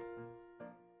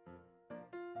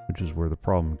 which is where the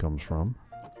problem comes from,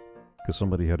 because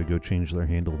somebody had to go change their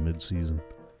handle mid-season.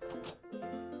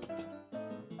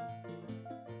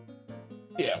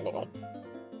 Yeah, well.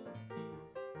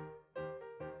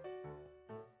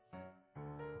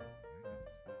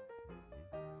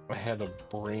 I had a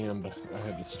brand I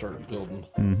had to start building.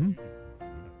 Mm-hmm.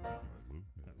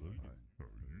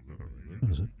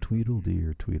 Was it Tweedledee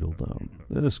or Tweedledum?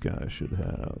 This guy should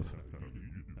have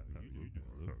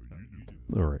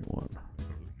the right one.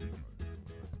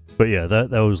 But yeah,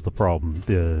 that was the problem.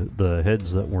 The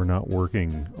heads that were not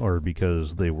working are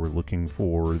because they were looking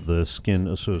for the skin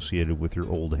associated with your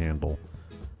old handle.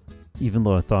 Even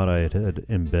though I thought I had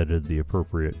embedded the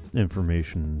appropriate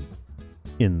information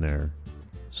in there,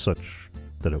 such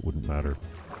that it wouldn't matter.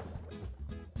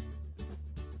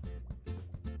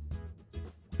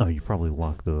 Oh, you probably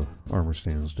locked the armor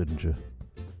stands, didn't you?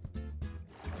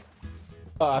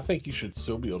 I think you should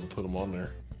still be able to put them on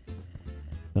there.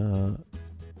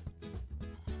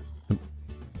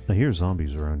 I hear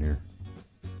zombies around here.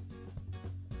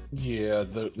 Yeah,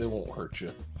 they won't hurt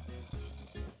you.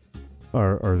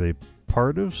 Are they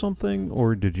part of something,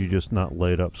 or did you just not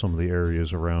light up some of the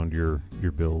areas around your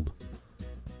build?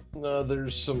 No,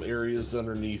 there's some areas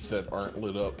underneath that aren't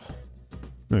lit up.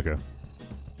 Okay.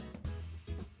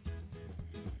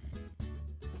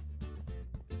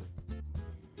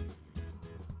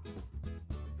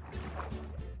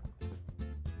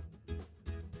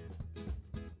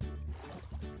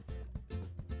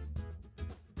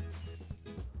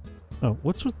 Oh,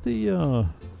 what's with the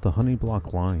honey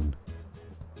block line?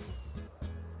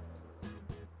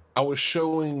 I was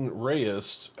showing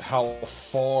Reyes how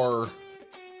far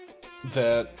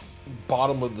that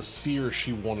bottom of the sphere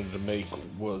she wanted to make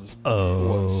was.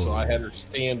 So I had her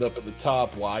stand up at the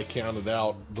top while I counted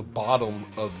out the bottom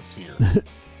of the sphere.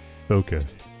 Okay.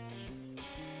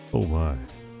 Oh my.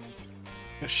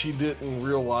 She didn't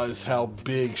realize how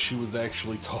big she was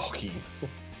actually talking.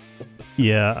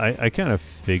 Yeah, I kind of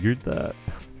figured that.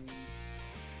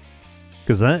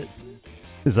 Because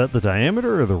is that the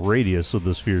diameter or the radius of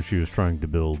the sphere she was trying to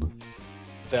build?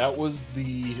 That was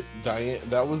the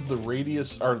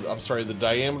radius, or I'm sorry, the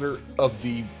diameter of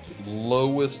the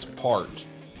lowest part.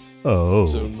 Oh.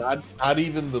 So not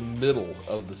even the middle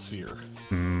of the sphere.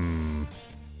 Hmm.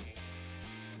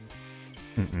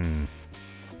 Mm-mm.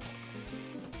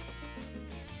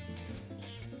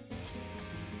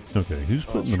 Okay, who's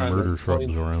putting the murder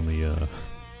shrubs around the,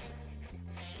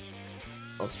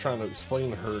 I was trying to explain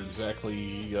to her exactly,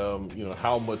 you know,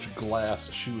 how much glass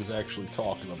she was actually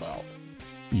talking about.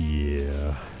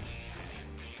 Yeah.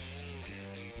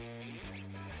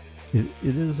 It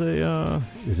is a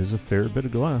fair bit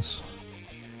of glass.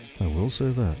 I will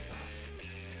say that.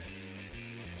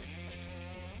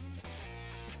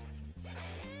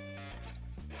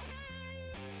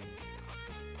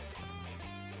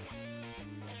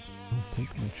 I'll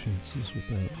take my chances with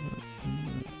that.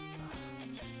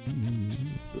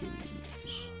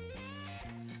 Those.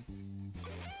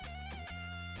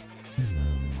 And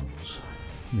those.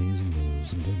 These and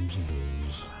those and those and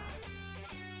those.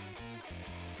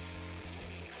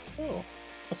 Oh,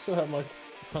 I still have my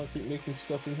concrete making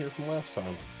stuff in here from last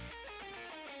time.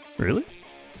 Really?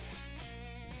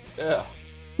 Yeah.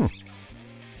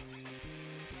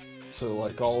 So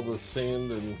like all the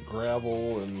sand and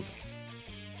gravel and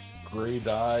gray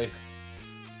dye.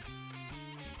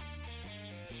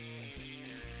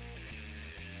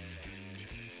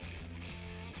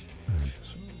 Alright,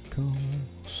 so coal,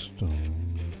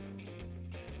 stone,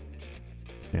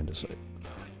 andesite.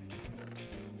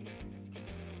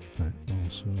 I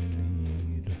also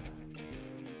need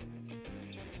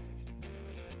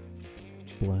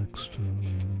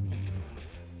blackstone.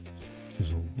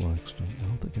 Is old blackstone. I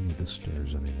don't think I need the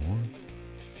stairs anymore.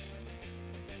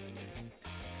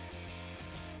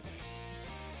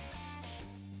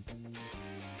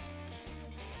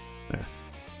 There.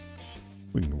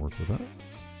 We can work with that.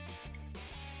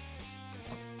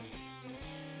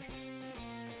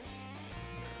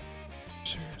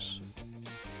 Serious.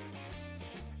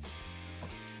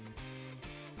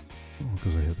 Oh,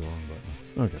 because I hit the wrong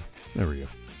button. Okay, there we go.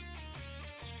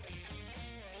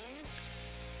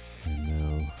 And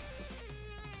now...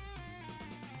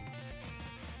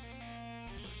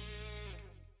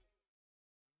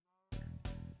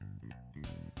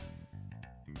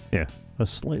 yeah, a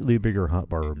slightly bigger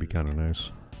hotbar would be kind of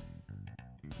nice.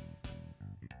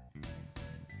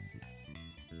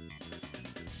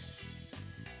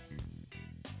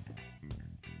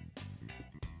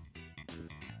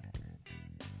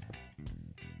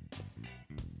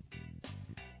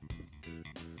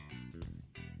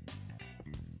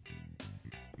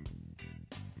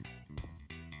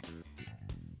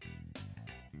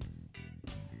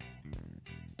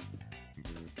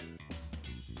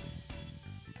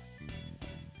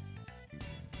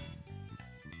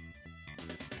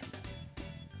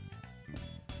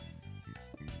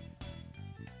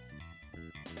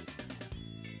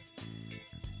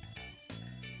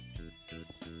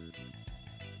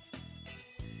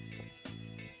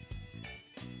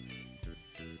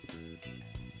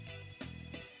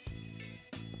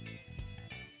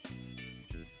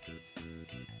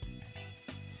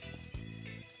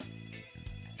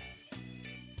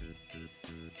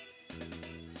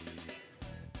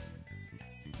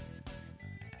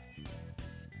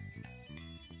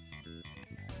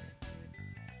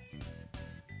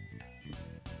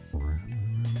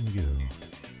 Around we go.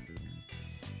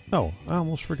 Oh, I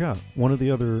almost forgot. One of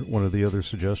the other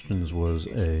suggestions was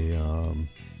a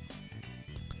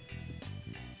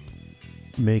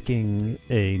making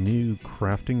a new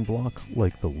crafting block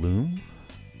like the loom,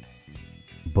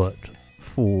 but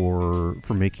for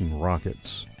making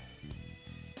rockets.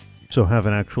 So have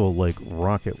an actual like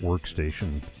rocket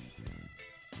workstation.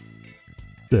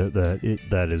 That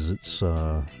is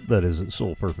its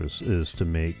sole purpose, is to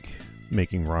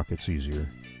making rockets easier.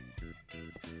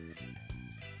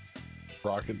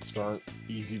 Rockets aren't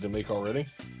easy to make already.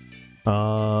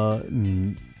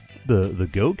 The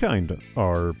Go kind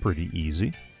are pretty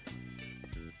easy,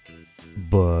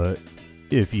 but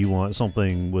if you want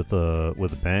something with a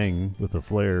bang, with a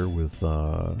flare, with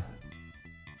a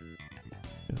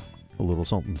little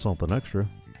something extra,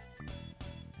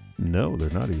 no, they're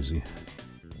not easy.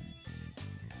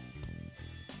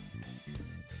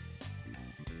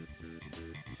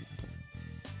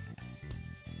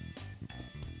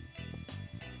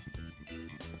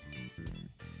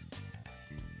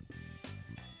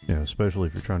 Yeah, especially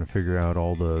if you're trying to figure out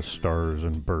all the stars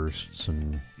and bursts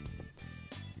and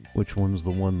which one's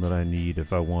the one that I need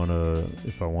if I wanna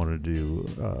do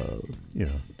you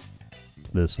know,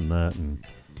 this and that, and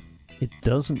it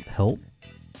doesn't help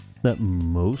that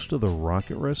most of the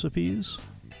rocket recipes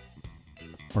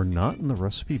are not in the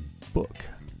recipe book.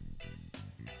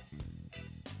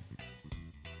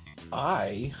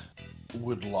 I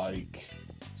would like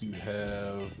to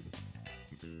have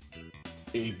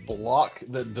a block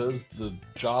that does the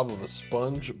job of a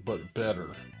sponge, but better.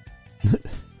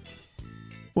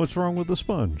 What's wrong with the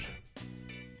sponge?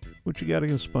 What you got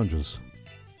against sponges?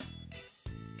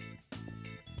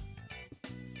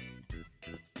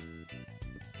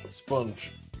 A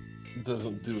sponge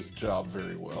doesn't do its job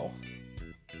very well.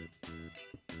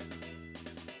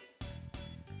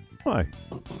 Why?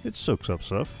 It soaks up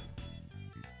stuff.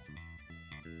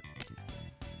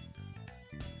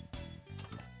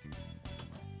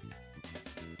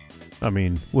 I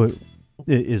mean, what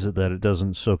is it that it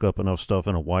doesn't soak up enough stuff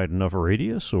in a wide enough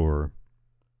radius, or?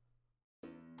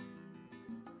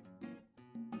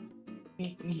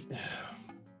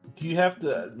 You have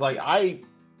to, like,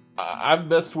 I've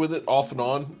messed with it off and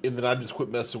on, and then I just quit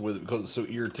messing with it because it's so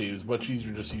irritating. It's much easier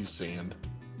to just use sand.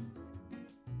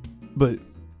 But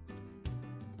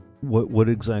what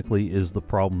exactly is the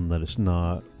problem that it's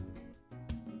not?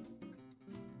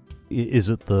 Is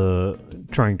it the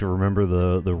trying to remember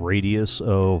the radius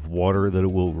of water that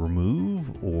it will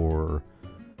remove, or?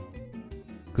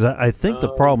 Because I think the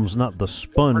problem's not the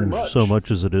sponge so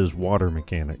much as it is water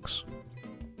mechanics.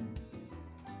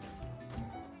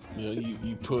 You know,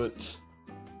 you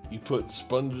put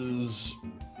sponges.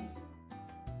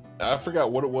 I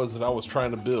forgot what it was that I was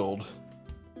trying to build,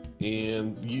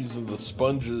 and using the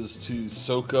sponges to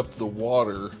soak up the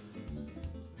water,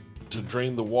 to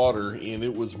drain the water, and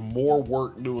it was more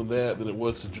work doing that than it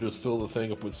was to just fill the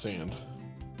thing up with sand.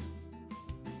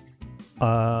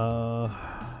 I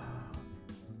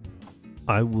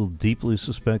will deeply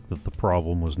suspect that the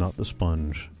problem was not the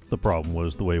sponge. The problem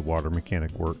was the way water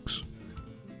mechanic works,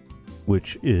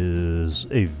 which is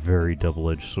a very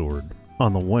double-edged sword.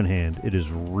 On the one hand, it is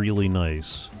really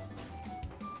nice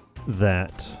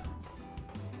that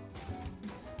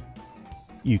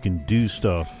you can do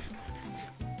stuff.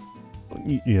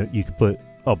 You can put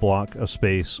a block, a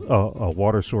space, a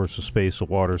water source, a space, a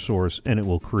water source, and it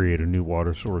will create a new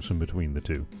water source in between the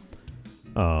two.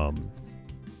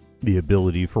 The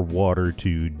ability for water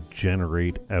to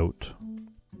generate out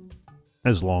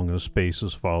as long as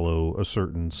spaces follow a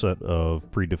certain set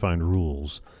of predefined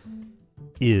rules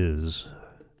is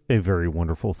a very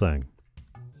wonderful thing.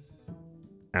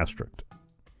 Asterisk.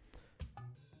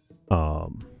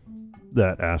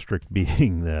 That asterisk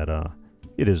being that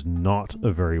it is not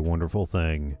a very wonderful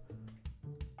thing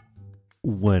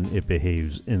when it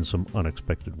behaves in some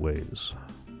unexpected ways.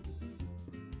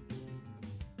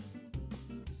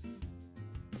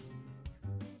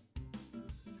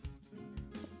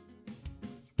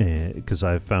 Because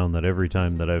I've found that every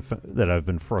time that I've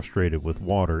been frustrated with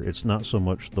water, it's not so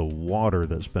much the water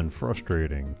that's been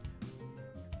frustrating,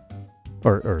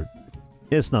 or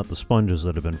it's not the sponges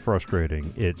that have been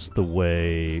frustrating. It's the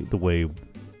way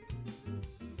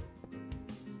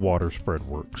water spread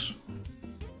works,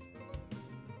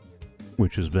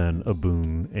 which has been a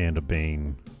boon and a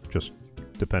bane, just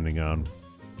depending on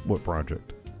what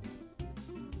project.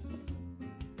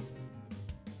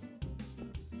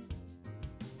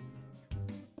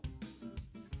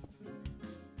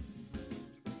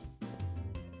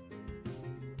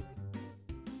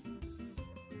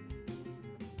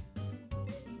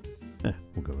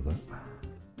 We'll go with that.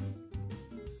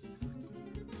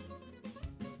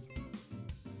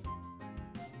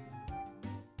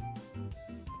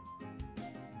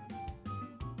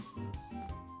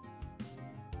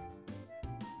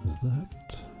 Is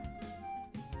that?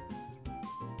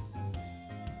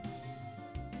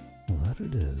 Well, that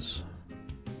it is.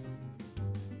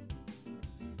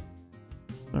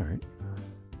 All right.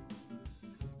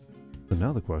 So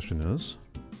now the question is,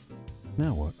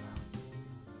 now what?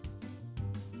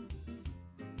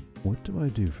 What do I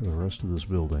do for the rest of this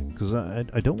building? Because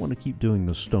I don't want to keep doing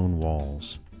the stone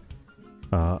walls.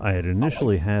 I had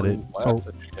initially had it.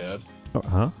 That you had.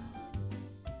 Huh?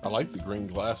 I like the green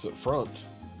glass up front.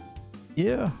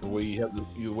 Yeah. The way you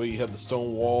have the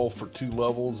stone wall for 2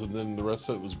 levels, and then the rest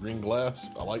of it was green glass.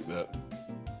 I like that.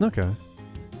 Okay.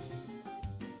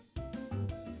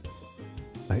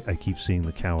 I keep seeing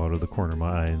the cow out of the corner of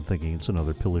my eye and thinking it's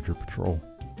another pillager patrol.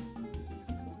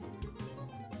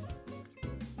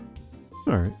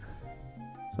 Alright.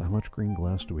 So how much green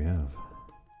glass do we have?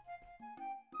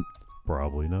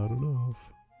 Probably not enough.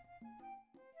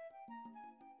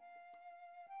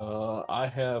 I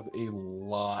have a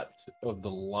lot of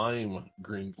the lime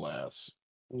green glass,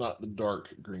 not the dark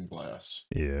green glass.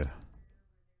 Yeah.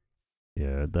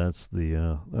 Yeah, that's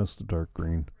the dark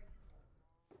green.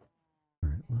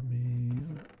 Alright, let me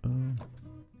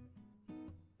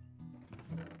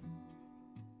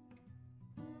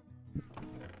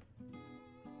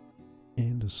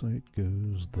andesite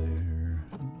goes there,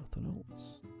 nothing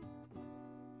else.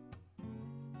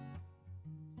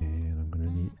 And I'm gonna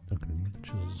need the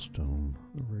chisel stone.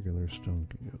 The regular stone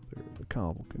can go there. The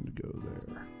cobble can go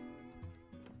there.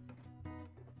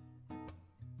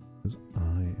 Because I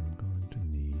am going to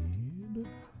need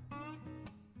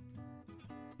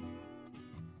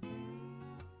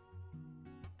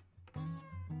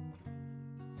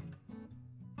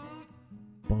a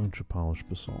bunch of polished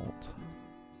basalt.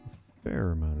 A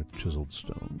fair amount of chiseled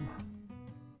stone.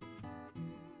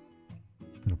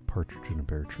 And a partridge in a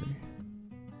pear tree.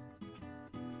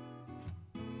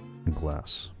 And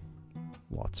glass.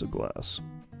 Lots of glass.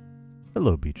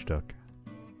 Hello, beach duck.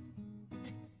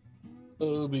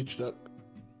 Oh, beach duck.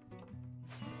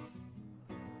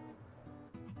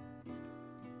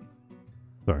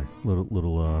 Sorry,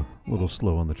 little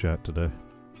slow on the chat today.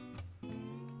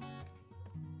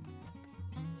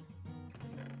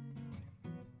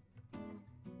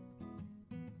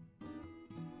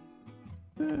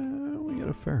 We got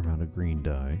a fair amount of green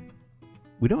dye.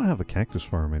 We don't have a cactus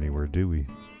farm anywhere, do we?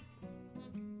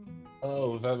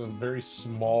 Oh, we have a very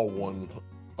small one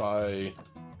by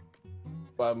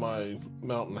my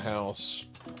mountain house.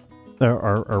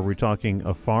 Are we talking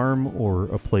a farm or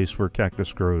a place where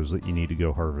cactus grows that you need to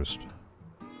go harvest?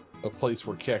 A place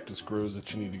where cactus grows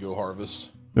that you need to go harvest.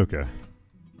 Okay.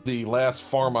 The last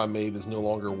farm I made is no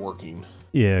longer working.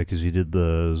 Yeah, because you did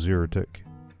the zero tick.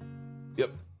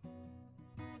 Yep.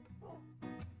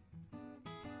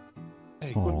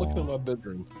 Hey, quit looking at my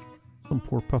bedroom. Some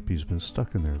poor puppy's been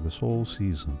stuck in there this whole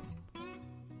season.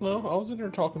 No, I was in there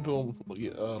talking to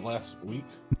him last week.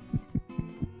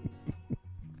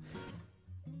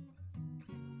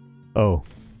 Oh.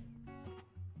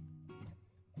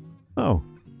 Oh.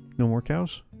 No more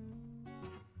cows?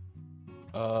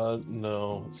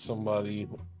 No. Somebody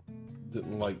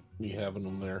didn't like me having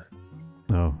them there.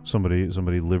 No. Somebody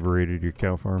liberated your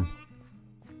cow farm?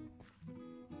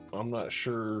 I'm not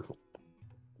sure.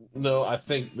 No, I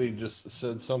think they just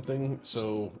said something,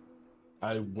 so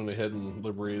I went ahead and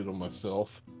liberated them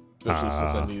myself. Especially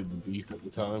since I needed the beef at the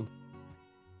time.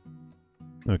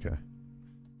 Okay.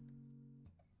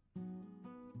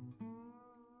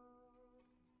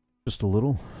 Just a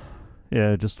little?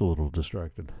 Yeah, just a little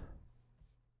distracted.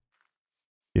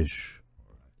 Ish.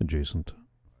 Adjacent.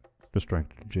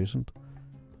 Distracted adjacent.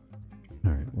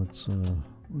 Alright,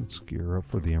 let's gear up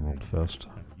for the Emerald Fest.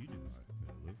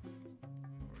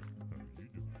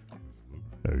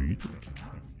 How you doing?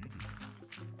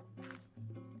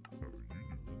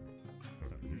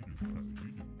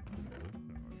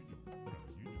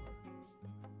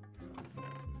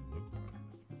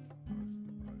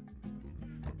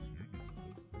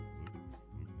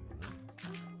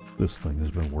 This thing has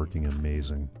been working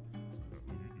amazing.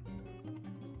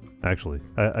 Actually,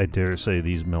 I dare say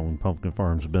these melon pumpkin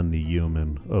farms have been the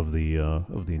yeoman of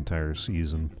the entire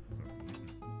season.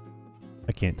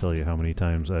 I can't tell you how many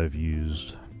times I've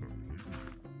used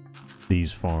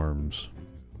these farms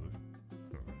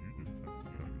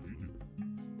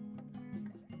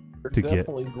They're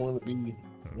definitely going to be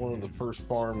one of the first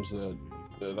farms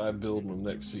that I build in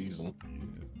the next season.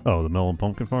 Oh, the melon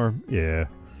pumpkin farm? Yeah.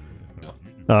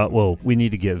 Yeah. Well, we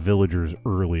need to get villagers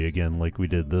early again like we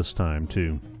did this time,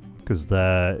 too. Because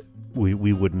that... We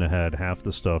wouldn't have had half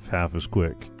the stuff half as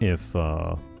quick if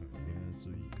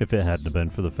it hadn't have been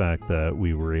for the fact that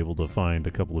we were able to find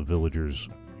a couple of villagers,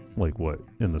 like, what,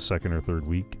 in the second or third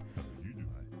week?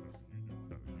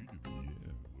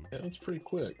 Yeah, it's pretty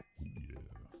quick.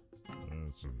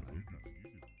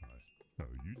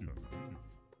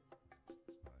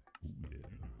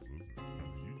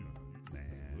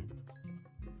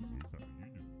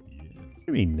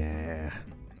 What do you mean, nah?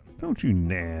 Don't you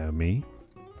nah me.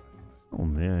 I'll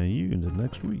nah you into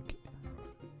next week.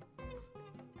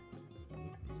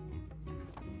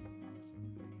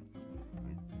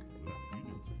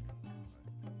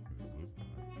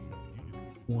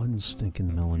 One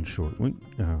stinking melon short.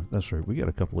 That's right, we got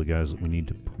a couple of guys that we need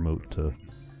to promote to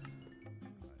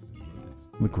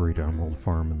the Great Emerald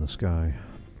Farm in the sky.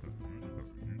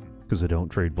 Because they don't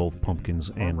trade both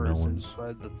pumpkins and melons.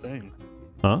 Inside the thing.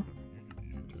 Huh?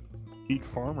 Eat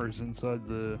farmers inside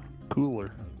the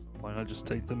cooler. Why not just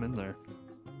take them in there?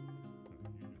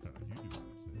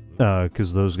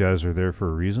 Because those guys are there for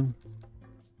a reason?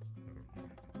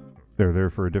 They're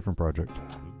there for a different project.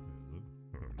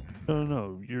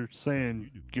 No, you're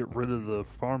saying get rid of the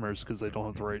farmers because they don't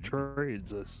have the right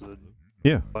trades. I said,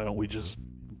 Yeah. why don't we just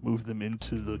move them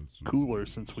into the cooler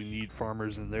since we need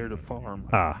farmers in there to farm?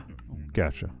 Ah,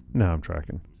 gotcha. Now I'm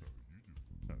tracking.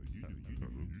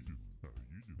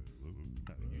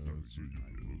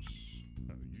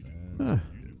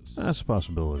 That's a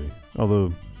possibility.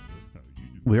 Although,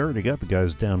 we already got the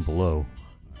guys down below,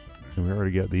 and we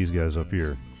already got these guys up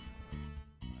here.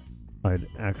 I'd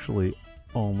actually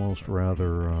almost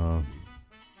rather, do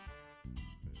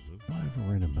I have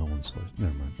a random melon slice?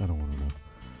 Never mind, I don't want to know.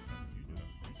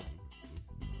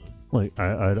 Like,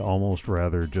 I'd almost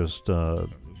rather just,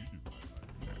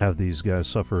 have these guys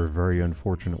suffer a very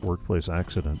unfortunate workplace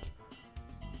accident.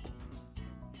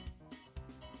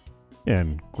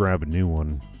 And grab a new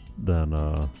one, then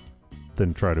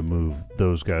try to move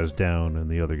those guys down and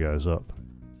the other guys up.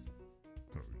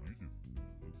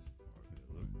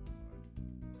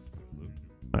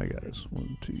 Hi guys,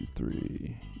 1, 2,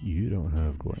 3. You don't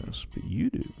have glass, but you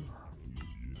do.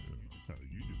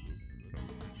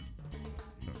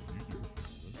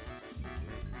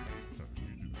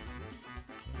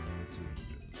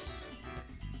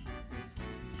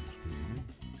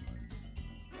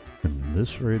 And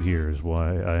this right here is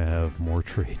why I have more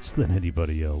trades than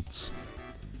anybody else.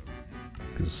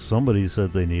 Because somebody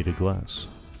said they needed glass.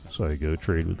 So I go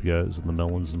trade with the guys in the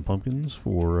melons and pumpkins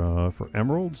for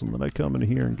emeralds, and then I come in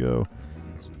here and go,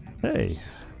 hey,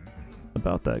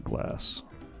 about that glass.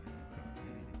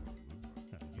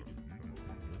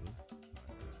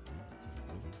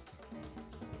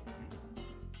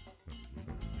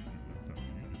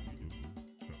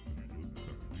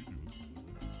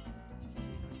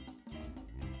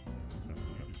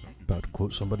 About to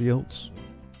quote somebody else.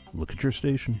 Look at your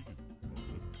station.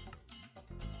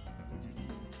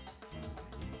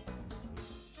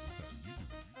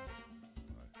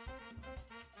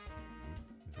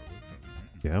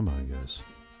 Come on, guys.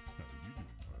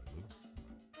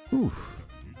 Oof.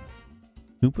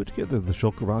 Who put together the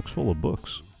shulker box full of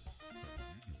books?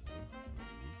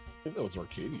 I think that was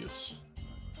Arcadius.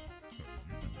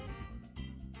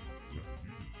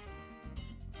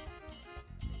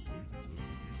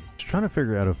 Just trying to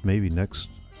figure out if maybe next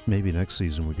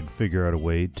season we could figure out a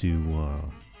way to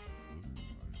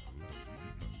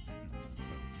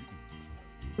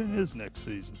When is next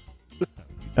season?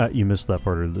 you missed that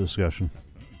part of the discussion.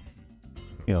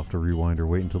 You'll have to rewind or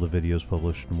wait until the video's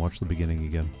published and watch the beginning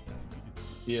again.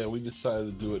 Yeah, we decided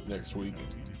to do it next week.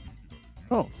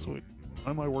 Oh, sweet.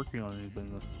 Why am I working on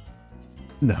anything then?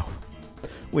 No.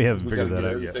 We haven't figured gotta that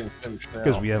get out yet. everything finished now.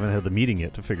 Because we haven't had the meeting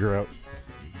yet to figure out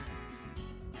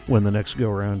when the next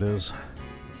go-around is.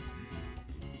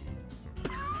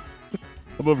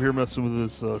 I'm over here messing with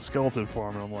this skeleton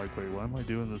farm, and I'm like, wait, why am I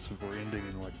doing this if we're ending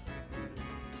in like...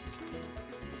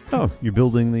 Oh, you're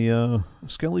building the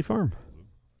Skelly farm.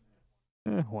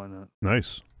 why not?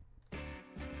 Nice.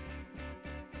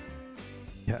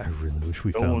 Yeah, I really wish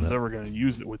we No found one's that. ever going to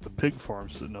use it with the pig farm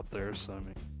sitting up there, so I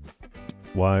mean...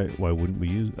 Why wouldn't we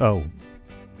use... Oh.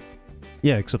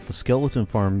 Yeah, except the skeleton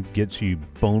farm gets you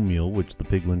bone meal, which the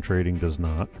piglin trading does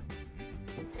not.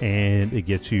 And it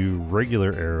gets you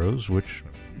regular arrows, which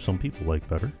some people like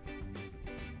better.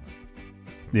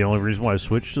 The only reason why I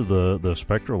switched to the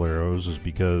spectral arrows is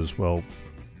because, well,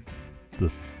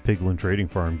 the piglin trading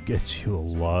farm gets you a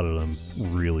lot of them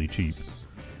really cheap.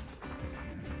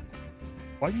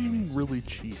 Why do you mean really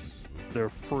cheap? They're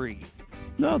free.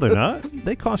 No, they're not.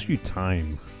 They cost you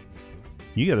time.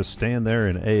 You gotta stand there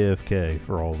in AFK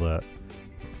for all that.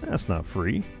 That's not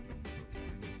free.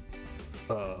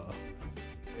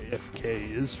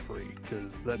 AFK is free,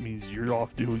 because that means you're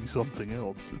off doing something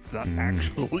else. It's not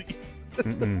actually...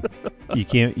 You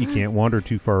can't wander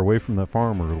too far away from that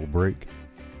farm or it'll break.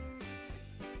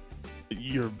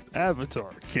 Your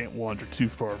avatar can't wander too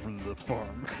far from the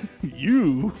farm.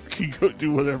 You can go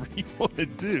do whatever you want to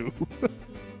do.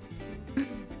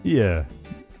 Yeah,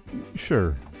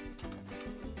 sure.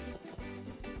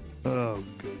 Oh,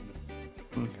 goodness.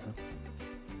 Okay.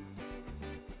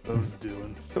 What I was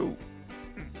doing. Oh.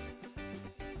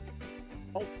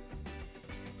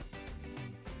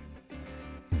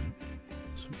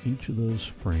 So each of those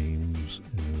frames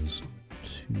is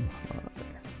too high.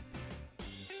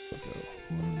 So go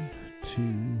 1,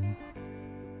 2.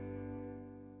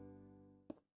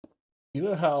 You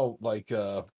know how, like,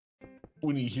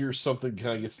 when you hear something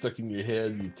kind of get stuck in your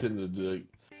head, you tend to like,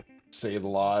 say it a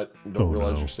lot and don't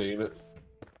realize you're saying it?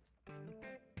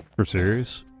 For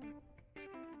serious?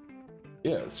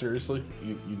 Yeah, seriously?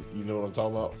 You know what I'm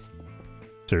talking about?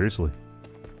 Seriously.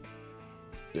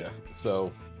 Yeah,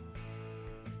 so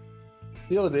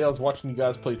The other day I was watching you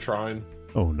guys play Trine.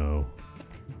 Oh no.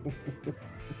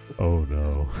 Oh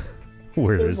no.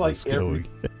 Where It is was like this going?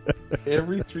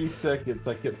 every 3 seconds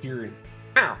I kept hearing,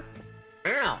 ow,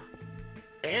 ow,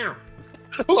 ow.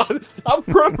 I'm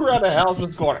running around the house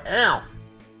just going, ow,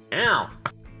 ow.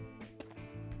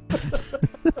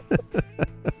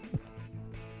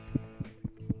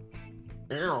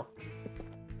 Ow.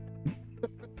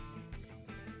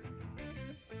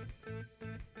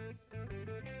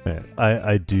 Man,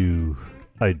 I do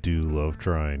love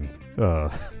trying.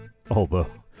 Although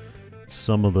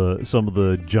some of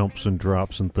the jumps and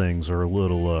drops and things are a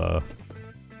little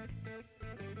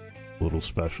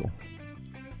special,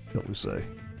 shall we say.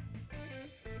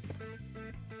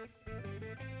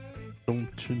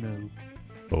 Don't you know?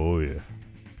 Oh yeah.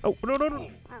 Oh no.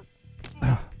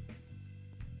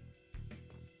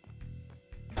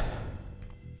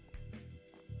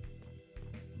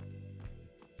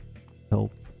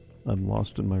 Help. I'm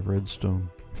lost in my redstone.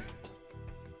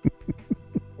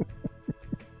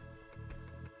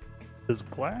 Does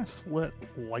glass let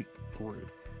light through?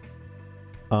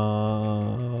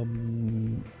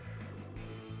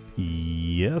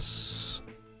 Yes.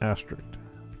 Asterisk.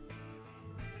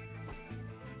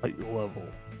 Light level,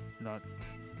 not.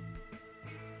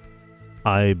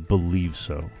 I believe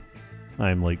so.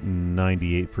 I'm like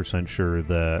 98% sure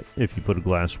that if you put a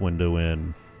glass window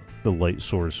in, the light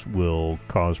source will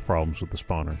cause problems with the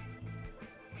spawner.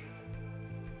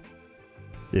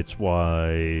 It's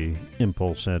why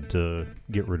Impulse had to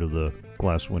get rid of the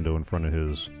glass window in front of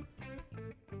his,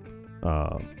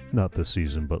 not this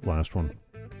season, but last one.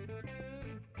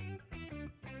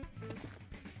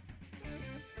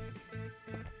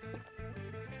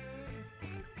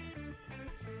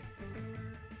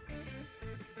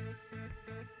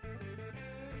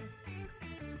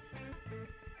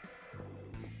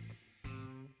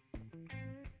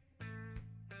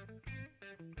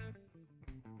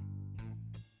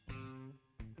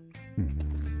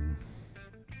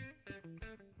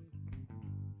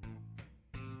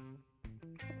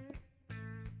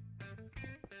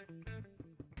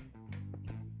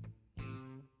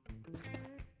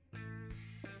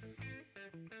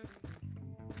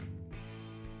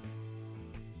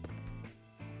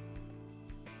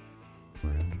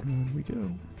 Round and round we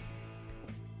go.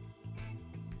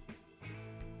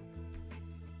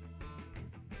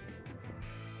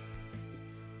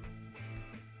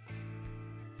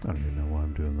 I don't even know why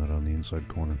I'm doing that on the inside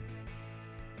corner.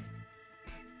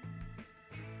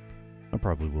 I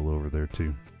probably will over there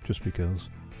too, just because.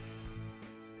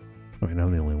 I mean,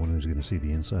 I'm the only one who's going to see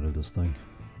the inside of this thing.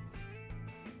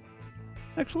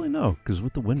 Actually, no, because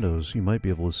with the windows, you might be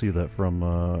able to see that from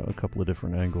a couple of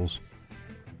different angles.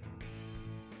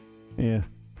 Yeah,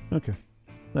 okay.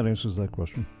 That answers that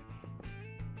question.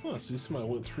 Oh, see, somebody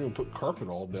went through and put carpet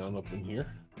all down up in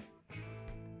here.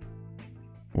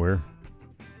 Where?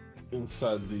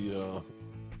 Inside the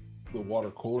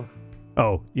water cooler.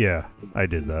 Oh, yeah, I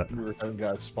did that. We were having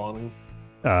guys spawning.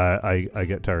 I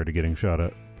get tired of getting shot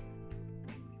at.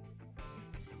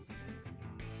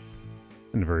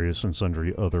 And various and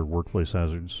sundry other workplace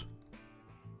hazards.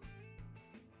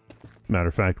 Matter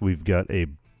of fact, we've got a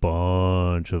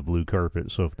bunch of blue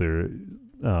carpet, so if they're,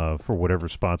 for whatever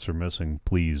spots are missing,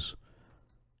 please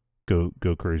go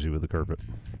crazy with the carpet.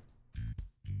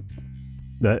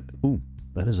 That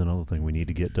is another thing we need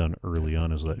to get done early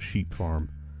on, is that sheep farm.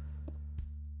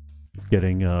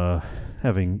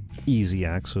 Having easy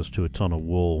access to a ton of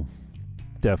wool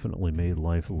definitely made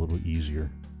life a little easier.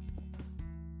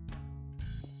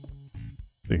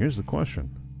 So here's the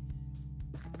question.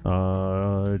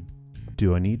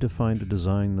 Do I need to find a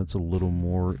design that's a little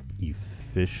more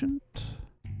efficient?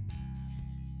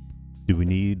 Do we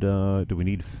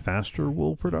need faster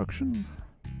wool production?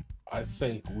 I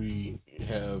think we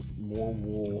have more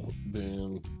wool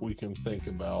than we can think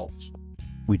about.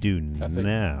 We do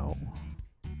now.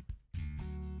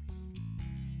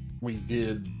 We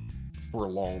did for a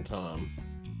long time.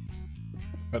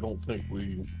 I don't think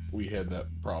we had that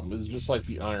problem. It's just like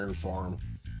the iron farm.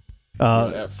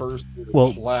 At first, it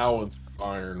was plow and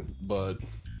iron, but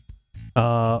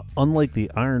unlike the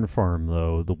iron farm,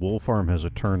 though, the wool farm has a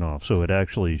turn off, so it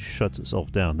actually shuts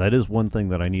itself down. That is one thing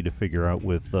that I need to figure out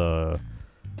with the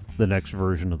next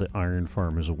version of the iron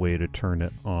farm, is a way to turn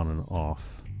it on and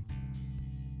off.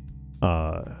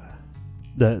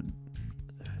 That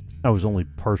I was only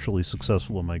partially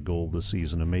successful in my goal this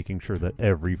season of making sure that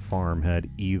every farm had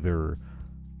either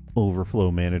overflow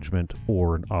management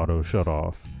or an auto shut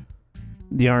off.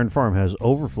 The iron farm has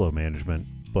overflow management,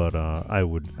 but I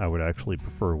would actually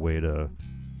prefer a way to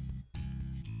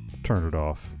turn it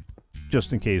off,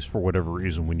 just in case for whatever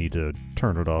reason we need to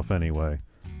turn it off anyway.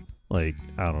 Like,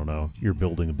 I don't know, you're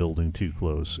building a building too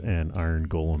close and iron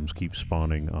golems keep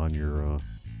spawning on your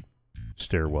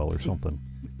stairwell or something.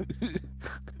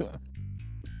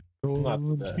 Not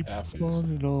that keep happens.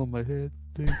 spawning on my head.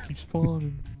 They keep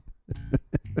spawning.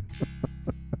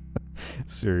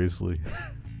 Seriously.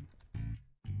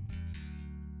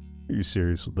 Are you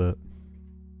serious with that?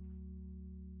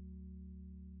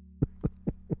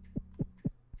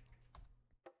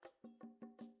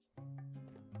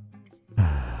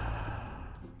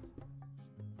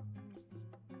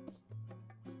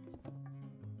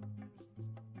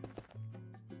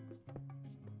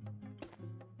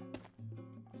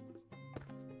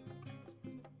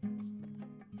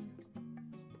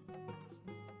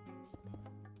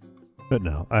 But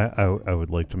no, I would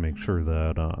like to make sure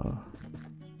that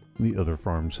the other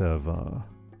farms have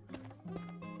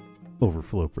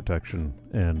overflow protection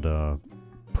and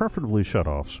preferably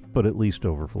shutoffs, but at least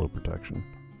overflow protection.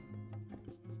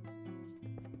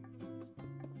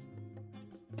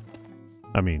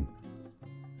 I mean,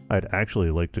 I'd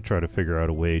actually like to try to figure out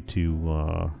a way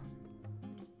to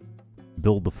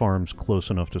build the farms close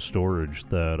enough to storage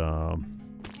that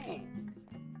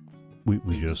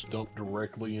we just dump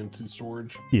directly into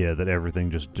storage. Yeah, that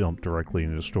everything just dumped directly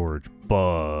into storage.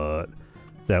 But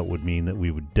that would mean that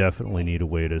we would definitely need a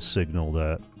way to signal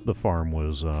that the farm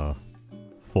was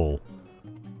full.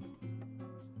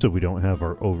 So we don't have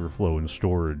our overflow and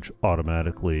storage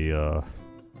automatically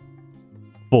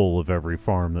full of every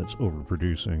farm that's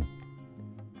overproducing.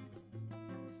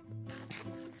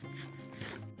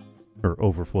 Or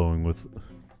overflowing with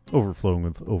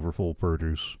overfull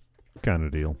produce kind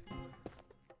of deal.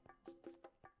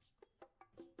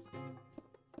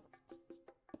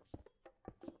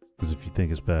 Because if you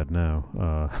think it's bad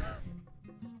now,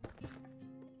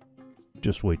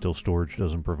 just wait till storage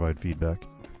doesn't provide feedback.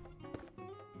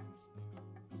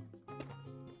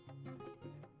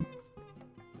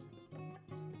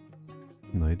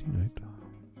 Nighty night.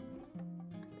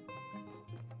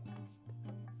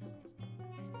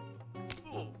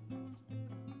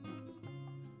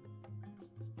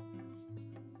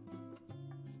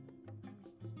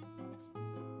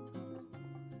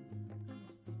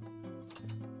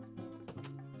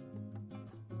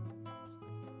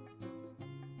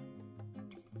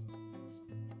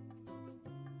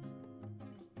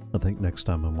 I think next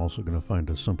time I'm also going to find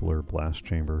a simpler blast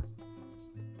chamber.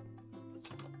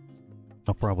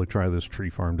 I'll probably try this tree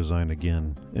farm design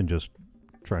again and just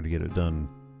try to get it done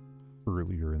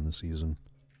earlier in the season.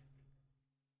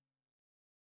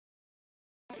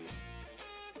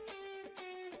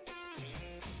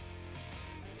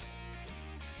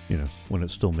 You know, when it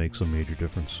still makes a major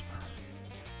difference.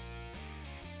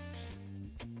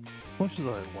 As much as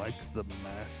I liked the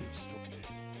massive story,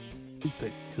 I think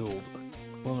they killed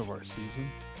one of our season.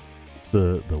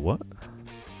 The what?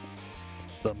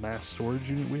 The mass storage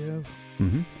unit we have.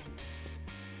 Mm-hmm.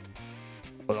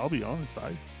 But I'll be honest,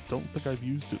 I don't think I've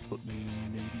used it, but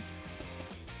maybe.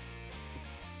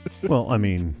 Well, I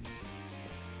mean,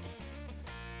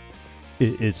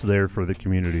 it's there for the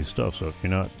community stuff, so if you're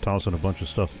not tossing a bunch of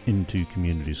stuff into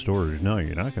community storage, no,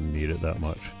 you're not going to need it that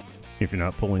much. If you're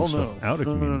not pulling stuff out of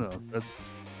community. No.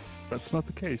 That's not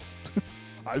the case.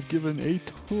 I've given a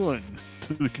ton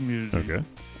to the community. Okay.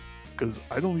 Because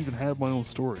I don't even have my own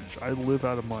storage. I live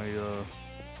out of my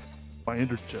my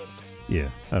ender chest. Yeah,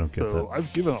 I don't get that. So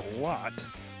I've given a lot.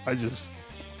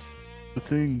 The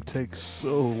thing takes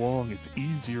so long. It's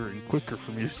easier and quicker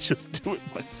for me to just do it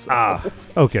myself.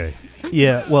 Okay.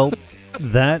 Yeah, well,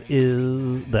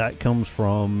 that comes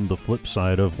from the flip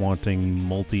side of wanting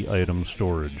multi-item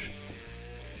storage.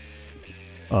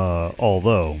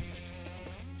 Although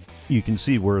you can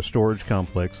see we're a storage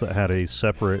complex that had a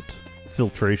separate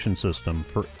filtration system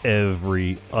for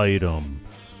every item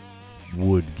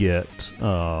would get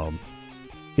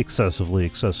excessive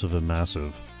and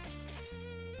massive.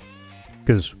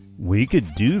 Because we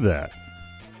could do that,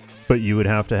 but you would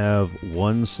have to have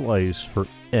one slice for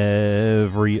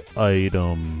every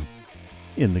item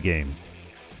in the game.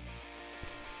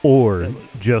 Or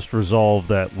just resolve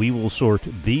that we will sort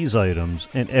these items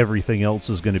and everything else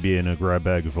is going to be in a grab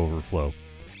bag of overflow.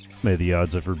 May the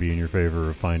odds ever be in your favor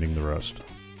of finding the rest.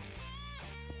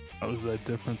 How is that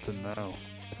different than now?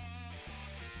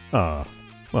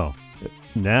 Well,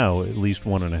 now at least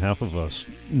 1.5 of us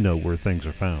know where things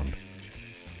are found.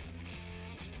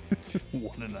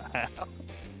 1.5?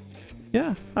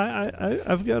 Yeah,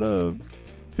 I've got a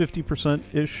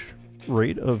 50%-ish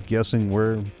rate of guessing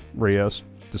where Reyes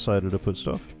decided to put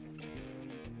stuff.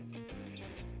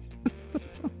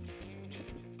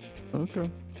 Okay.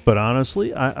 But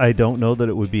honestly, I don't know that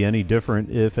it would be any different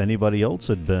if anybody else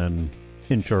had been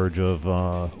in charge of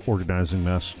organizing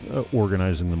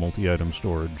the multi-item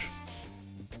storage.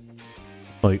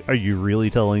 Like, are you really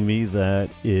telling me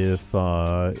that if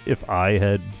I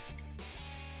had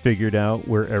figured out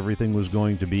where everything was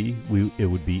going to be, it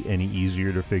would be any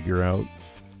easier to figure out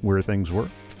where things were?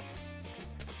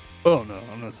 Oh no,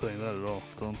 I'm not saying that at all.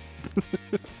 Don't.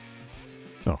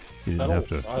 Oh, you didn't have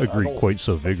to I agree don't- quite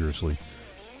so vigorously.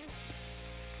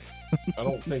 I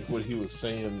don't think what he was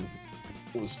saying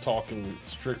was talking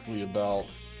strictly about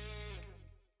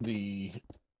the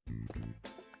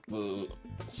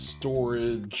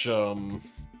storage. I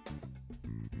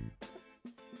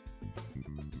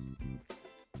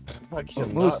Well,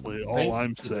 cannot mostly, all think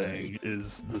I'm today. saying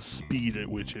is the speed at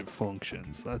which it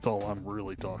functions. That's all I'm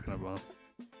really talking about.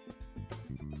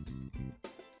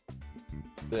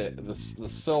 The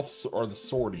self or the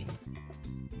sorting.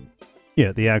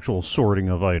 Yeah, the actual sorting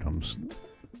of items.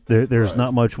 There's Right.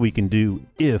 not much we can do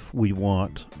if we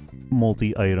want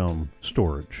multi-item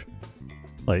storage.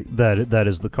 Like that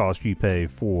is the cost you pay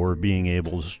for being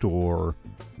able to store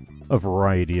a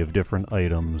variety of different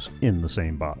items in the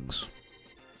same box.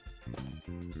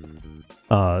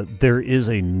 There is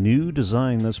a new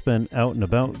design that's been out and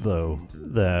about, though,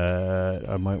 that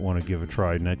I might want to give a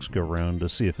try next go round to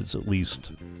see if it's at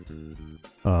least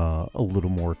a little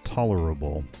more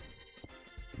tolerable.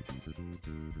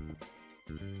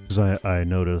 Because I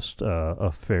noticed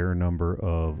a fair number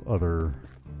of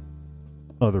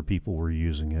other people were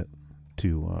using it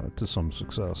to some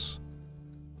success.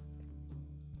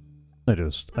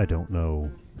 I don't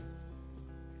know.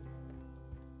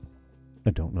 I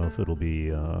don't know if it'll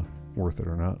be worth it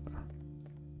or not,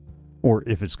 or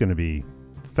if it's going to be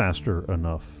faster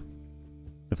enough,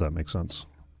 if that makes sense.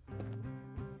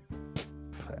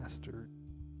 Faster.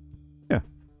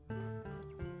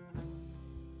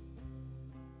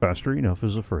 Faster enough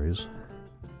is a phrase.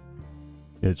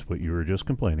 It's what you were just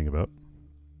complaining about.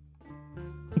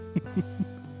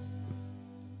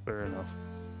 Fair enough.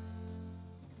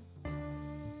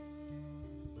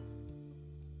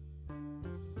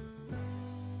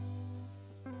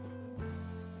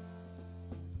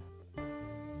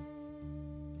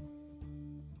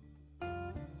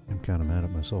 I'm kind of mad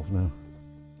at myself now.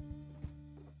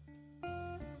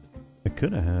 I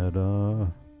could have had,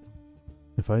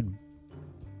 if I'd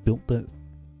built that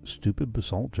stupid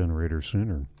basalt generator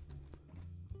sooner,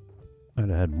 I'd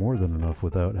have had more than enough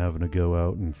without having to go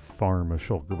out and farm a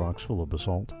shulker box full of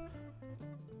basalt.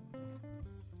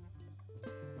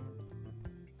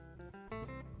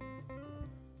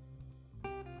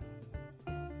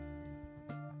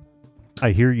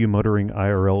 I hear you muttering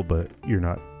IRL, but you're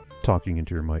not talking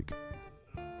into your mic.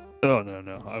 Oh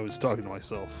no, I was talking to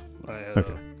myself. I had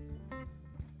Okay.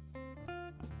 a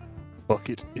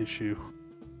bucket issue.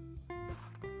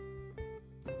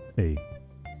 A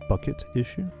bucket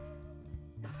issue?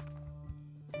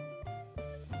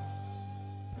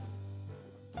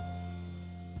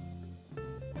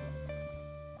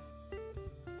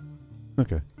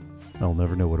 Okay. I'll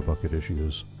never know what a bucket issue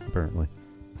is, apparently.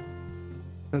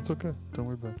 That's okay. Don't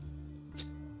worry about it.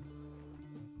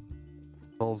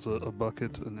 Involves a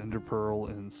bucket, an ender pearl,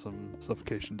 and some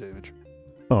suffocation damage.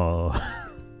 Oh.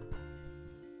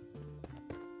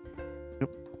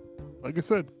 Like I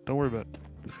said, don't worry about it.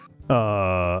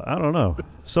 I don't know.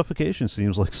 Suffocation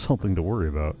seems like something to worry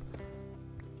about.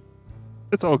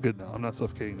 It's all good now. I'm not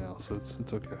suffocating now, so it's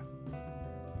okay.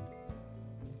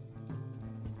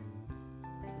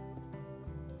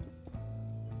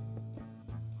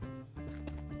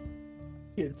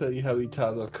 Can't tell you how many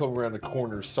times I've come around the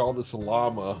corner, saw this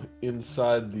llama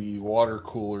inside the water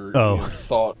cooler, Oh. and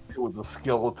thought it was a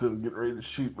skeleton getting ready to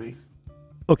shoot me.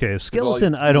 Okay, a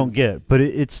skeleton you've I don't seen. get, but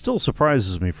it still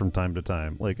surprises me from time to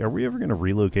time. Like, are we ever going to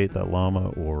relocate that llama,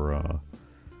 or,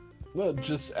 No,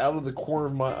 just out of the corner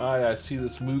of my eye, I see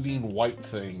this moving white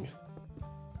thing,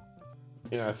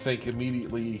 and I think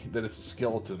immediately that it's a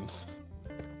skeleton.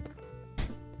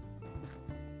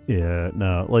 Yeah,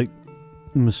 no, like,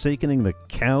 mistaking the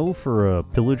cow for a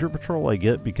pillager patrol I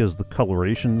get because the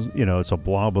colorations, it's a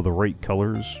blob of the right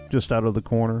colors just out of the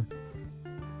corner.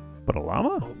 But a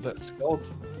llama? Oh, that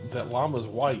skeleton, that llama's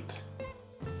white.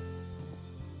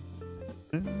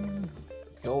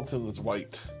 Skeleton is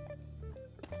white.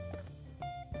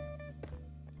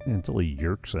 Until he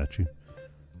yerks at you.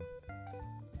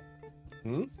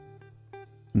 Hmm?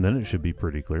 And then it should be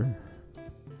pretty clear.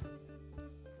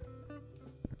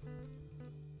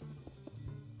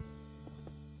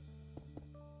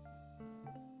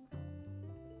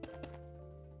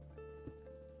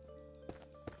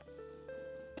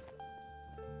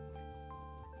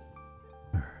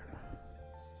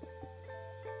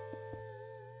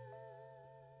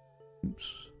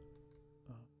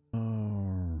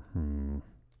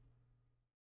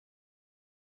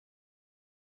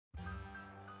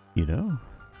 You know,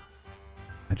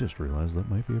 I just realized that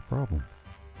might be a problem.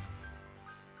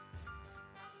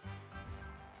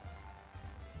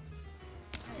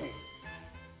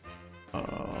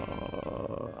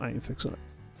 I ain't fixing it.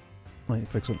 I ain't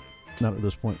fixing it. Not at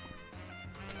this point.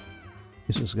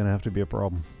 It's just gonna have to be a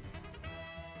problem.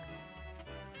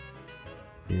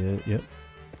 Yeah, yep.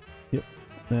 Yep.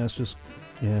 That's just...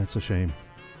 Yeah, it's a shame.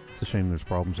 It's a shame there's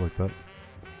problems like that.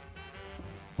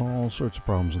 All sorts of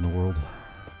problems in the world.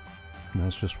 And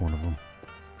that's just one of them.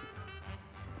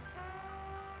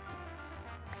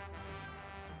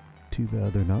 Too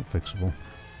bad they're not fixable.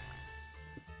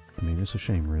 I mean, it's a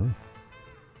shame, really.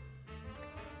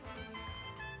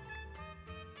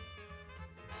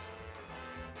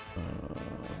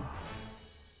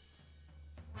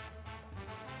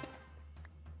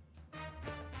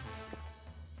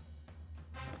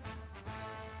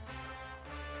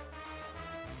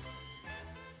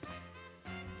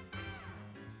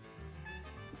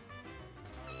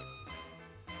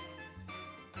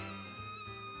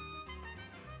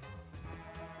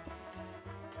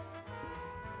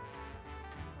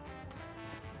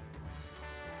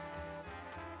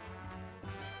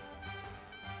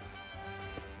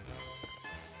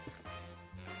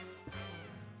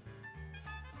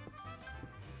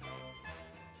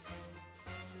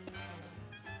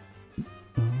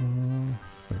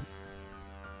 Wait.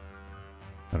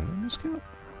 How did I miscount?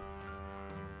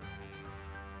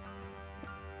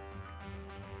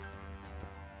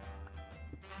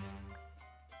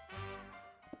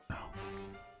 Oh.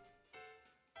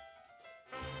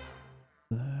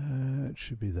 That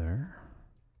should be there.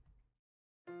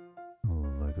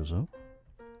 That goes up.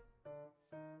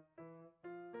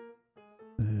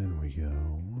 Then we go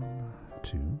 1,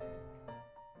 2.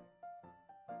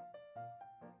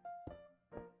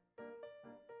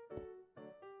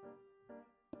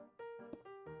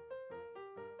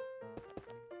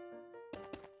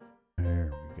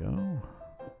 There we go.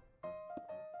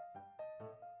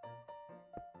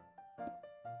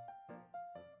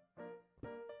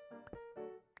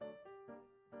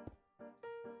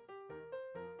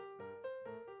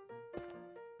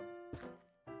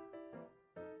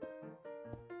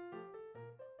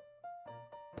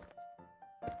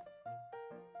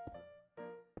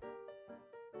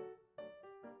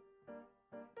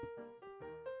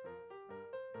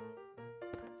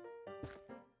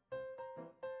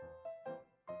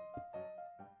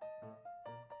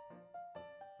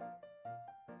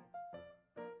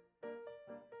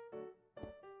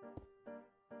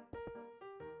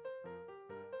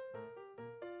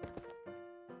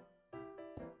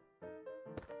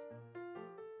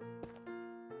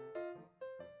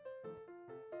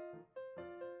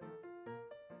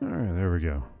 Alright, there we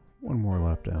go. One more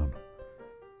lap down.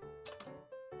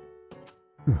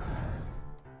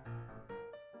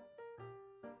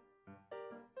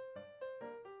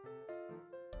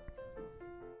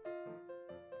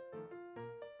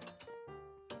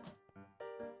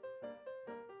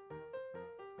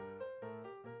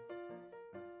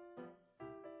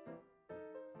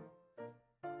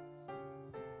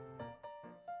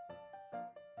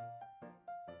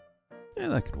 Yeah,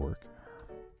 that could work.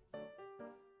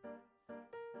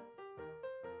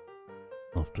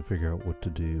 I'll have to figure out what to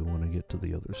do when I get to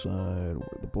the other side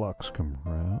where the blocks come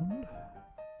around.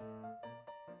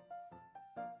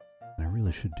 I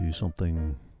really should do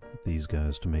something with these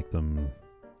guys to make them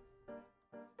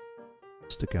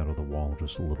stick out of the wall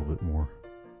just a little bit more.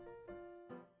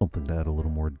 Something to add a little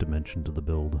more dimension to the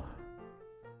build.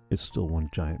 It's still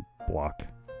one giant block.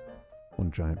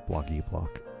 One giant blocky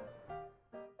block.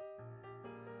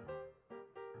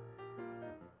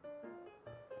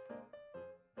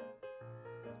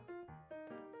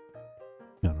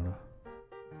 I don't know.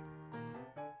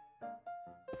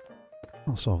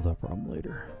 I'll solve that problem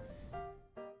later.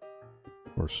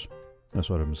 Of course, that's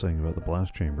what I've been saying about the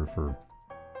blast chamber for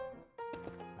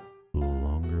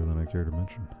longer than I care to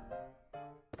mention.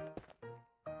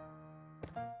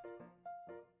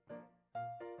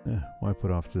 Yeah, why put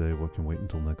off today what can wait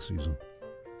until next season?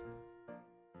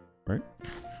 Right?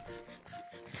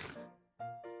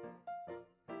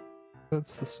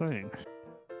 That's the saying.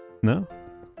 No?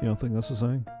 You don't think that's the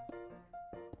saying?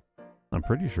 I'm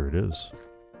pretty sure it is.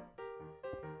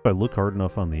 If I look hard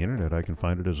enough on the internet, I can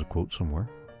find it as a quote somewhere.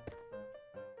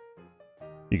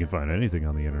 You can find anything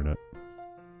on the internet.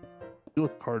 If you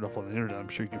look hard enough on the internet, I'm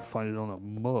sure you can find it on a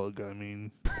mug. I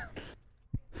mean...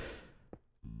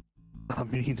 I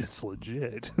mean, it's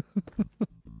legit.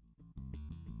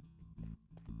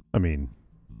 I mean,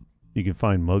 you can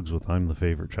find mugs with "I'm the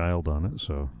favorite child" on it,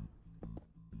 so...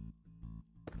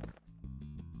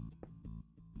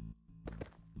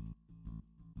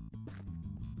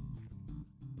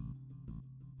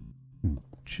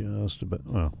 just about,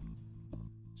 well,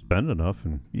 spend enough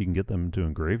and you can get them to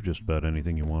engrave just about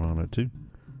anything you want on it too.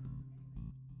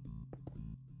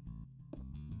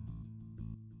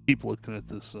 Keep looking at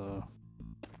this,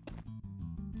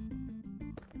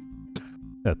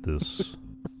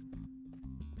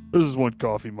 This is one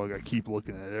coffee mug I keep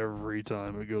looking at every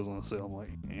time it goes on sale. I'm like,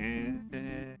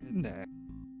 nah.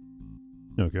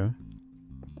 Okay.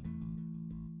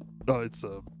 Oh, it's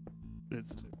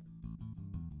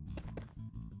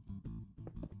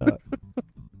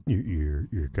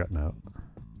You're cutting out.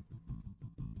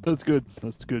 That's good.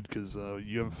 That's good because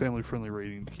you have a family-friendly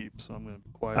rating to keep, so I'm gonna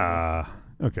be quiet.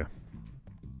 Okay.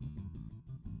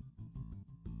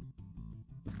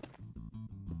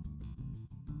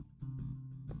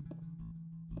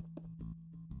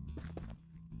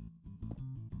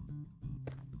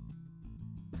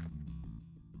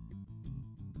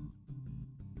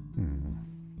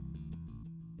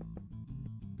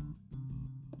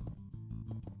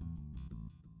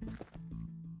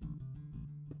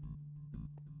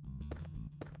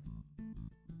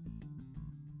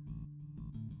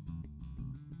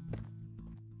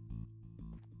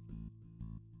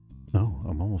 No,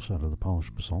 I'm almost out of the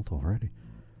polished basalt already.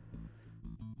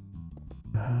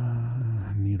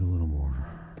 Need a little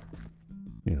more.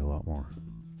 Need a lot more.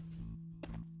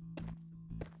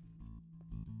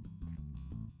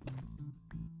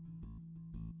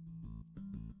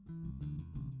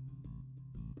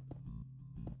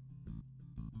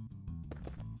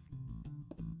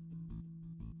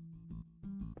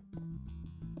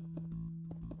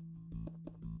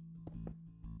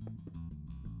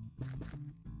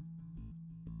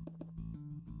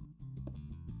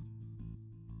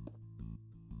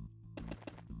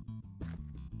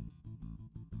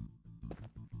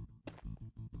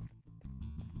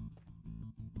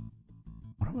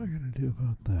 What am I going to do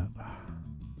about that?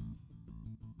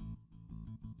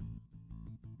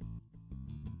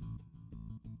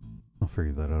 I'll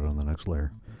figure that out on the next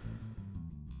layer.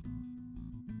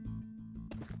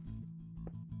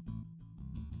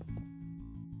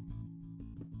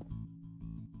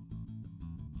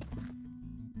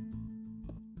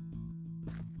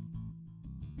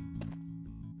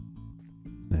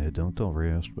 Yeah, don't tell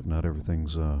Reyes, but not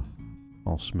everything's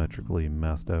all symmetrically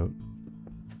mathed out.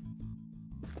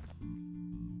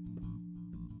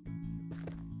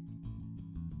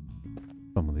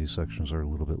 Some of these sections are a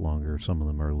little bit longer, some of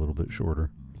them are a little bit shorter.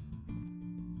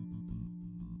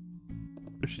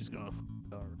 She's gonna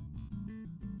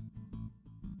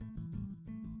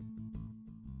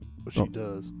what she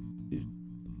does.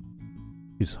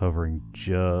 She's hovering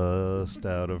just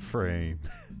out of frame.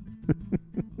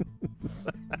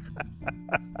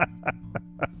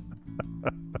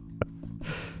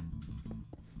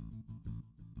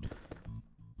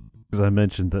 Because I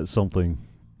mentioned that something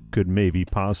could maybe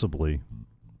possibly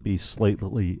be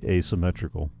slightly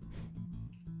asymmetrical.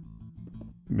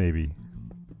 Maybe.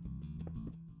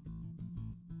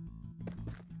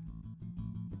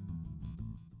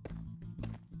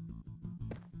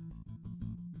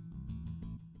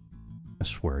 I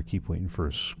swear I keep waiting for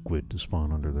a squid to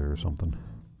spawn under there or something.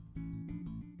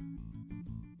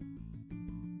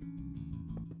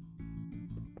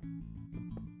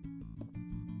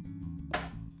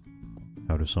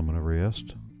 How does someone ever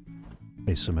asked?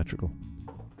 Asymmetrical.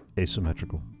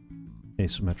 Asymmetrical.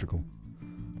 Asymmetrical.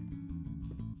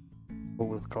 But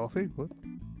with coffee? What?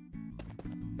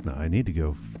 No, I need to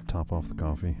go top off the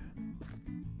coffee.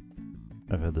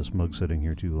 I've had this mug sitting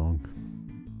here too long.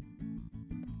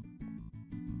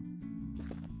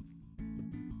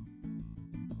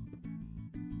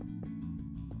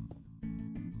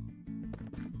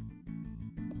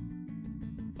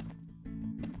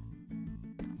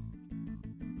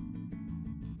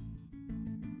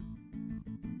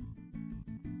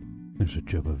 There's a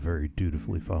Jubba very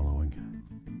dutifully following.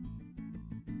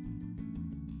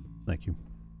 Thank you.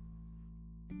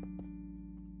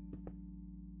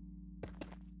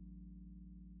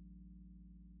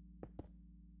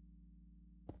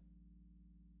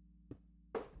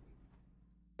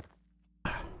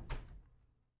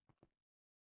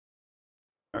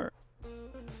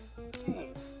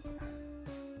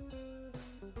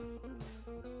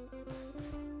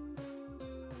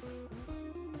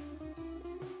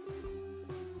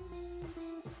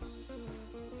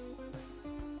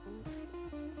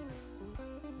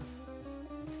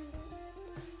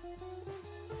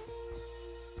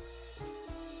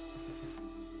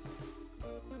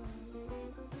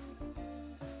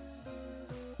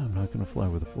 I'm not gonna fly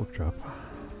with a pork chop.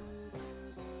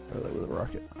 Try that with a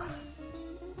rocket.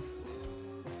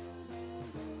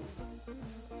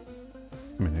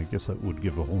 I mean, I guess that would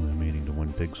give a whole new meaning to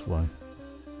when pigs fly.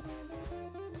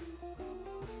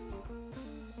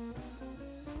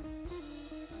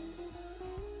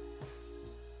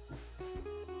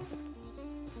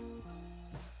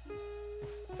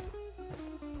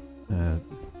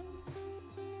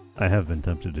 I have been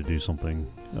tempted to do something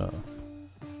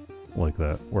like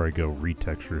that, where I go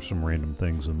retexture some random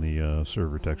things in the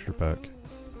server texture pack.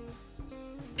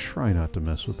 Try not to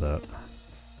mess with that.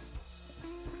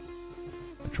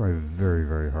 I try very,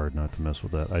 very hard not to mess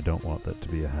with that. I don't want that to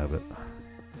be a habit.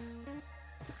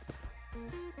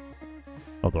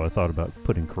 Although I thought about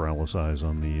putting Corrales eyes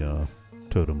on the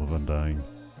Totem of Undying.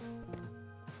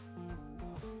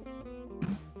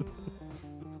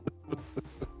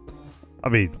 I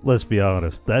mean, let's be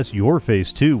honest, that's your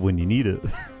face too when you need it.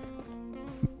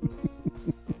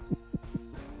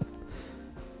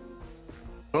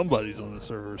 Somebody's on the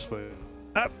server's face.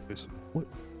 Ah, what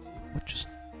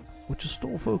just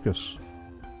stole focus?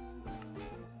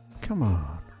 Come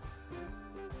on.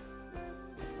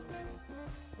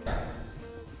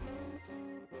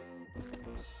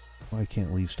 Why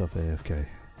can't leave stuff AFK?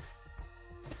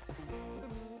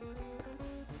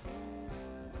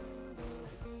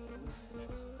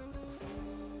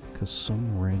 Because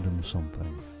some random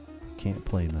something can't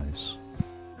play nice.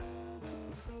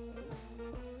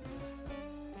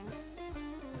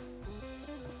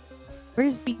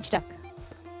 Where's Beach Duck?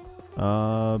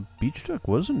 Beach Duck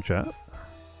was in chat.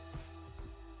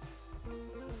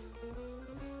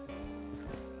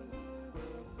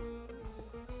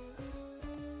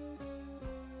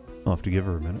 I'll have to give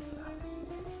her a minute.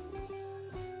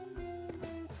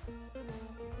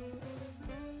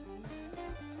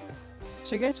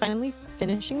 So you guys finally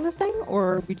finishing this thing,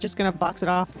 or are we just gonna box it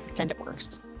off and pretend it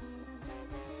works?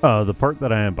 The part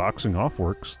that I am boxing off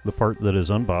works. The part that is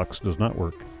unboxed does not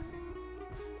work.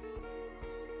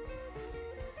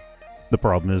 The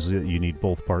problem is that you need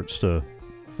both parts to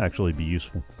actually be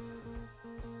useful.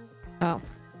 Oh.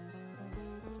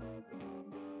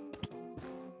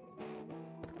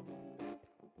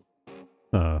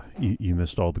 You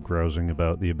missed all the grousing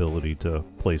about the ability to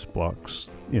place blocks,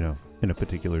 you know, in a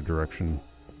particular direction,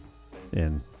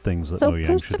 and things that So Mojang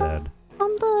post should it add.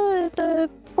 On the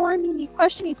forum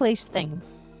question place thing.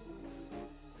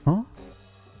 Huh?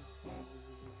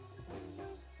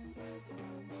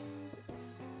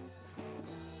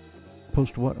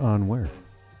 Post what on where?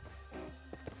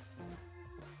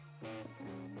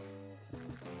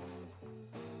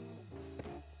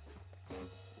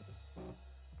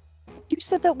 You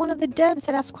said that one of the devs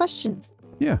had asked questions.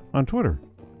 Yeah, on Twitter.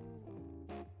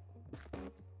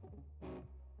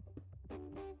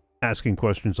 Asking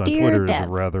questions on Dear Twitter is Dev.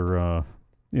 a rather,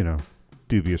 you know,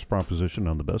 dubious proposition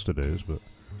on the best of days, but...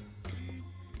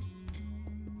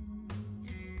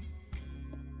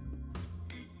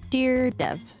 Dear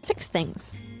Dev, fix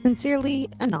things. Sincerely,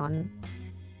 Anon.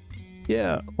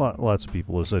 Yeah, lots of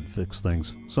people have said fix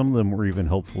things. Some of them were even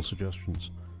helpful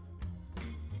suggestions.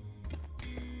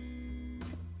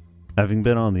 Having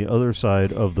been on the other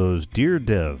side of those, Dear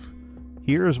Dev,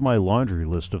 here is my laundry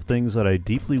list of things that I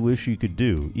deeply wish you could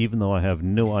do, even though I have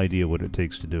no idea what it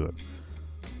takes to do it.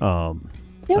 Yeah,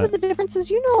 but the difference is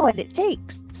you know what it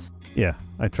takes. Yeah,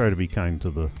 I try to be kind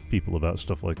to the people about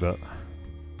stuff like that.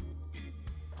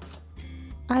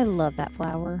 I love that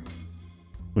flower.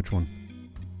 Which one?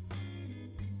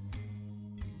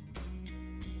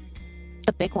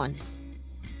 The big one.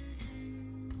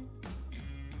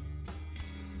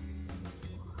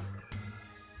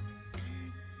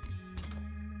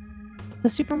 The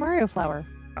Super Mario flower.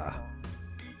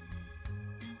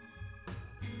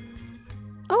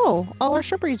 Oh, all our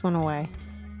shrubberies went away.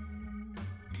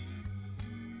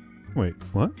 Wait,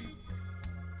 what?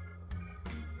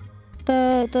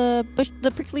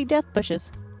 The prickly death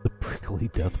bushes. The prickly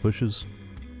death bushes?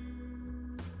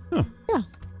 Huh. Yeah.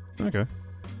 Okay.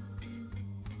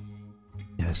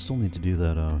 Yeah, I still need to do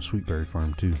that sweetberry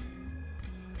farm too.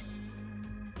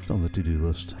 It's on the to-do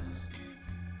list.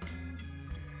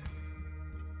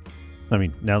 I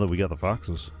mean, now that we got the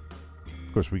foxes.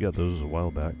 Of course, we got those a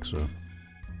while back, so...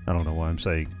 I don't know why I'm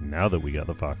saying now that we got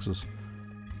the foxes.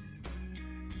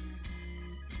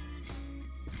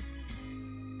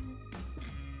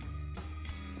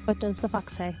 What does the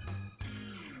fox say?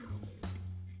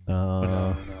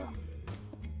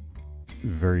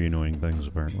 Very annoying things,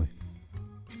 apparently.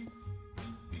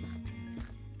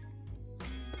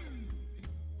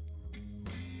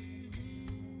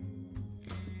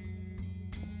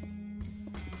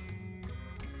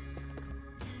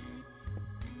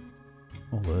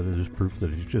 All that is proof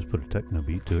that if you just put a techno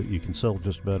beat to it, you can sell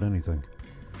just about anything.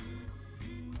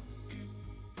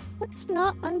 That's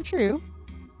not untrue.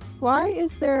 Why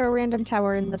is there a random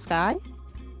tower in the sky?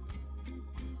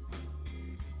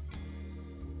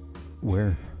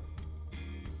 Where?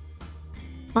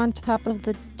 On top of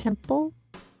the temple?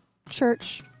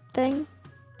 Church thing?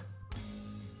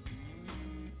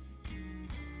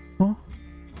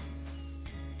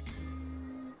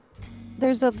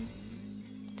 There's a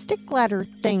stick ladder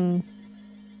thing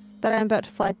that I'm about to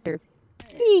fly through.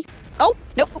 Eee. Oh,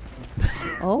 nope.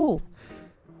 Oh.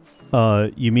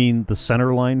 You mean the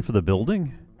center line for the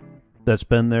building? That's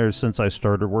been there since I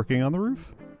started working on the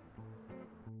roof?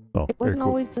 Oh, It very wasn't cool.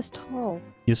 always this tall.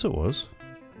 Yes, it was.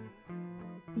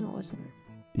 No, it wasn't.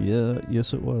 Yeah,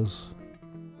 yes, it was.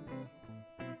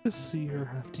 Does Seer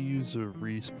have to use a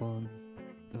respawn?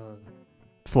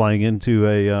 Flying into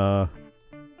a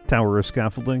tower of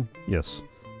scaffolding? Yes.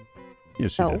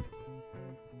 Yes, you No. did.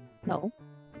 No.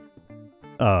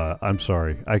 I'm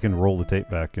sorry. I can roll the tape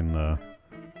back and,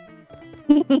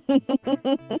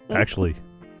 actually,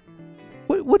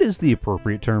 what is the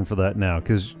appropriate term for that now?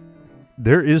 Because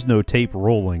there is no tape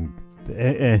rolling.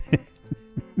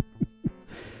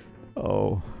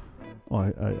 Oh,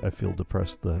 I feel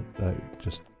depressed that I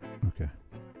just... Okay.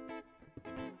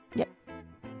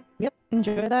 Yep,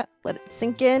 enjoy that. Let it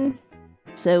sink in.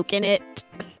 Soak in it.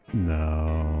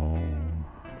 No.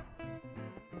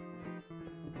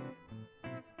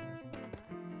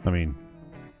 I mean...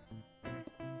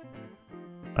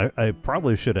 I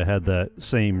probably should have had that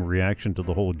same reaction to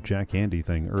the whole Jack Andy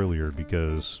thing earlier,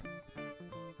 because...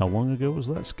 How long ago was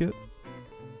that skit?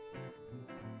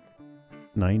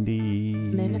 90...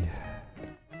 Minute.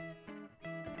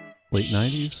 Late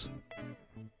 90s?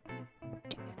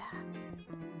 Do that.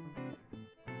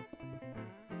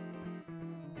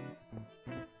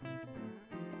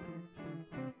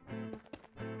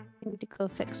 I need to go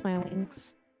fix my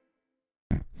wings.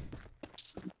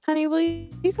 Honey, will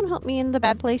you come help me in the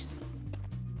bad place?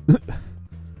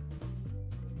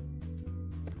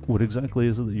 What exactly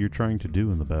is it that you're trying to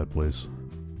do in the bad place?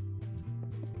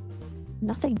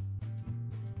 Nothing.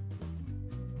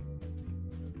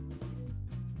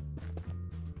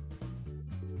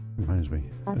 Reminds me,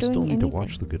 Not I still doing need to anything.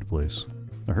 watch The Good Place.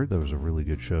 I heard that was a really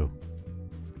good show.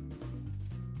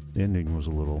 The ending was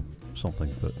a little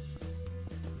something, but...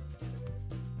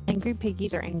 Angry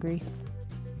piggies are angry.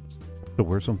 So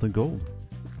wear something gold.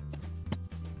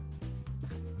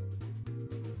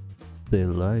 They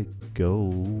like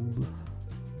gold.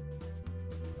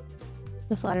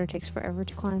 This ladder takes forever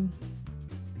to climb.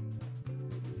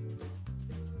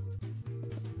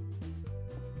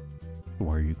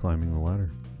 Why are you climbing the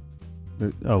ladder?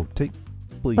 Oh,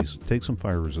 please, take some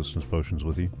fire resistance potions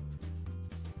with you.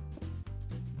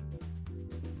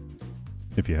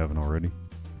 If you haven't already.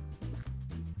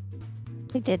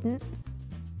 I didn't.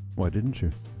 Why didn't you?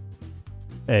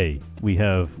 A, we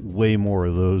have way more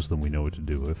of those than we know what to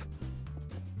do with.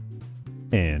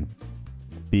 And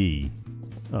B,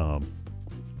 you're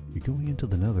going into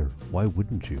the nether. Why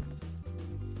wouldn't you?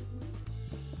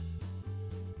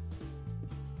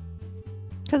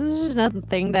 Because this is another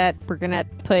thing that we're going to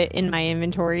put in my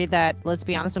inventory that, let's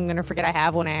be honest, I'm going to forget I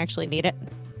have when I actually need it.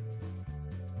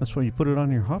 That's why you put it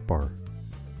on your hotbar.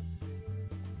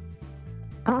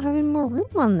 I don't have any more room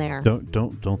on there.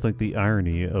 Don't think the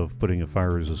irony of putting a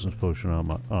fire resistance potion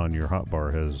on your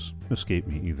hotbar has escaped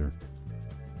me either.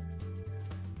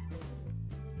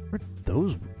 Where did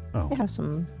those? Oh, I have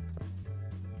some.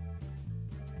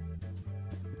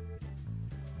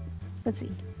 Let's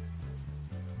see.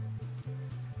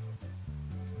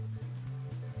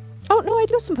 Oh, no, I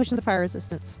do have some potions of fire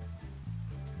resistance.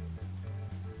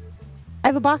 I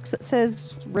have a box that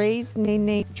says raise,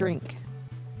 nay, drink.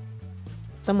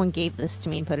 Someone gave this to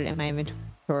me and put it in my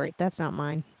inventory. That's not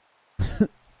mine.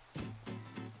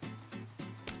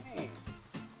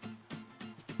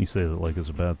 you say that like it's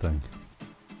a bad thing.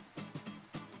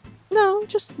 No,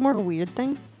 just more of a weird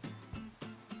thing.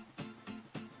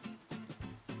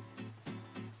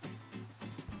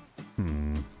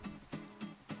 Hmm.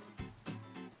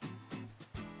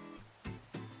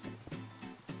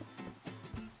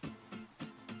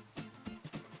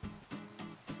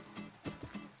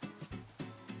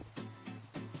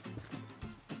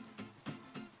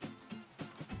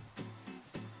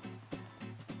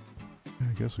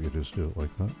 I guess we could just do it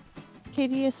like that.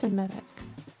 Cadius and Medic.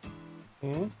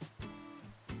 Hmm?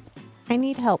 I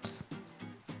need helps.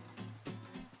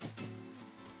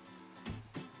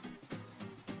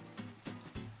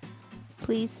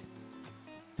 Please.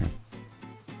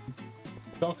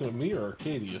 Talking to me or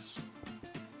Arcadius?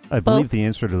 I believe Both. the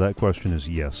answer to that question is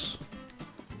yes.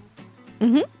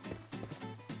 Mm-hmm.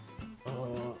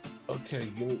 Okay,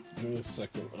 give me a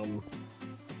second. I'm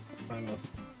trying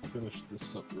to finish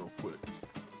this up real quick.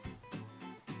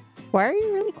 Why are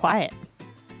you really quiet?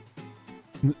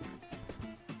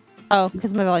 Oh,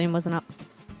 because my volume wasn't up.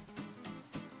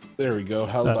 There we go.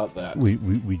 How about that?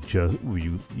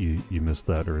 You missed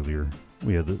that earlier.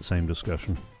 We had the same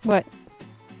discussion What?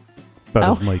 about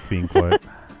Oh. his mic being quiet.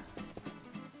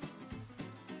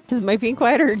 His mic being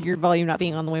quiet or your volume not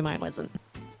being on the way mine wasn't?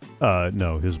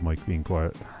 No, his mic being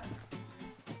quiet.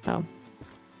 Oh.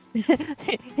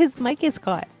 His mic is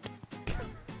quiet.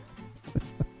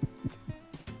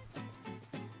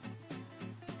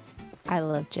 I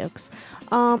love jokes.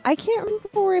 I can't remember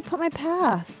where I put my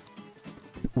path.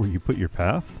 Where you put your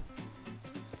path?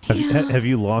 Yeah, Have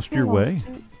you lost your way?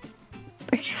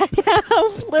 I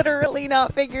have, literally,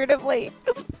 not figuratively.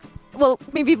 Well,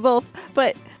 maybe both,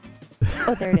 but...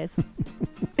 Oh, there it is.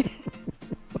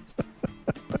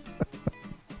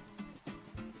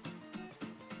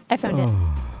 I found it.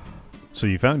 So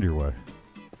you found your way.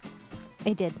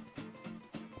 I did.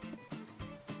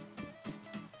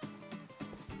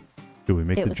 Do we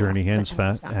make It the was journey lost, hands but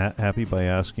I was found. happy by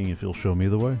asking if you'll show me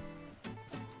the way?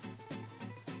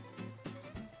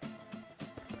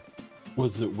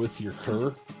 Was it with your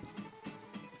cur?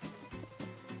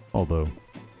 Although,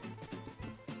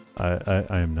 I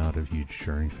am not a huge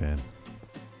Journey fan.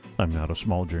 I'm not a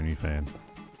small Journey fan.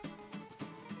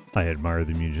 I admire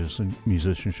the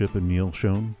musicianship of Neil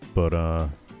Schon, but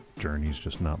Journey's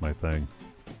just not my thing.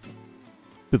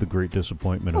 To the great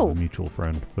disappointment of a mutual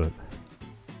friend, but...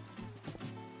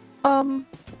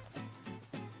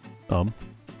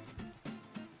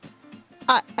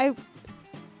 I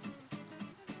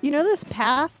you know this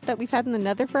path that we've had in the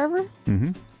Nether forever?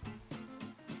 Mm-hmm.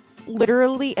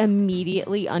 Literally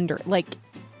immediately under, like,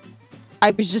 I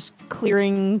was just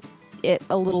clearing it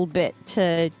a little bit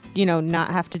to, you know, not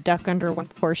have to duck under one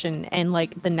portion, and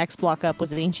like the next block up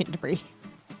was ancient debris.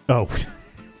 Oh.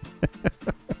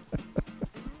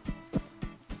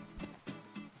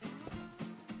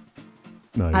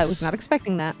 Nice. I was not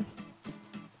expecting that.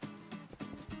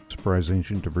 Surprise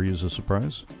ancient debris is a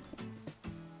surprise?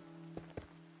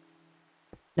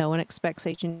 No one expects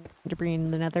ancient debris in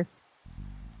the Nether.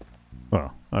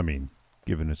 Well, I mean,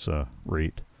 given its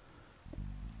rate.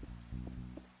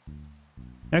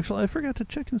 Actually, I forgot to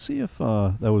check and see if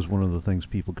that was one of the things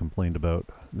people complained about.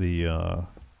 The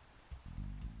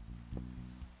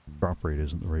drop rate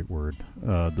isn't the right word.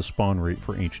 The spawn rate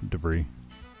for ancient debris.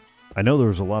 I know there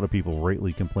was a lot of people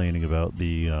rightly complaining about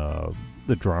the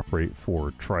drop rate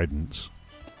for tridents.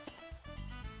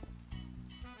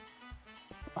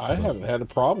 I haven't had a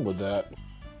problem with that.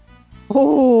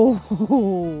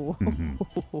 Oh,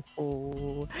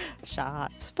 Mm-hmm.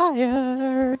 Shots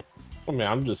fired. I mean,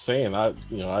 I'm just saying.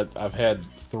 I've had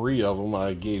 3 of them.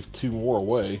 I gave 2 more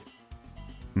away.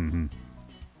 Mm-hmm.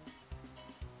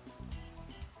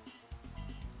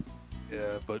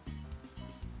 Yeah, but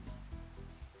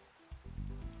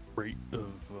rate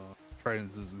of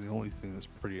tridents is the only thing that's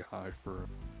pretty high for.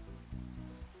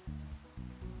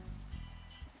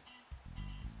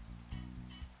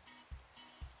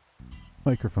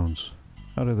 Microphones.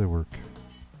 How do they work?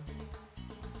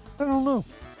 I don't know.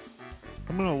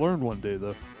 I'm gonna learn one day,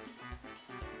 though.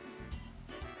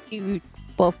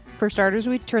 Well, for starters,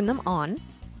 we turn them on.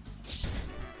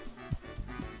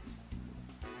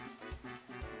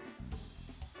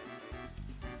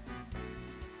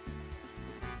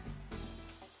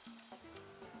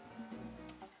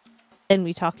 Then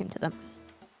we talk into them.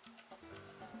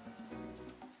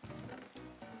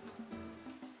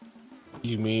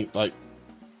 You mean like?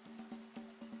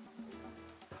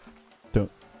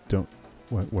 Don't.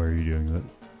 Why are you doing that?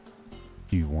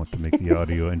 Do you want to make the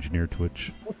audio engineer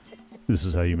twitch? This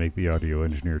is how you make the audio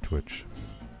engineer twitch.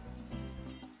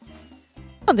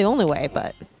 Not the only way,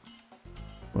 but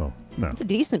Well, no. it's a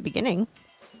decent beginning.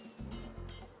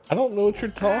 I don't know what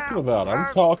you're talking about.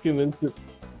 I'm talking into.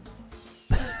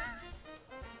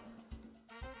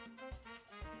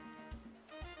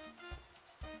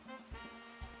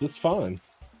 It's fine.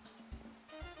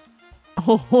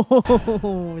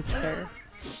 Oh, sir.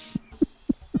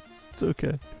 It's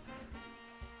okay.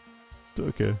 It's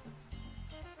okay.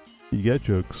 You got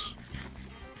jokes.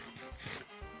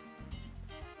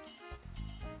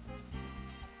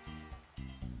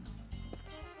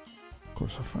 Of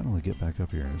course, I'll finally get back up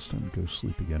here and it's time to go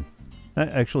sleep again.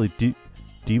 Actually, do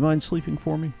you mind sleeping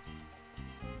for me?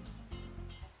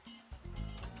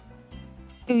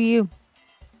 Who are you?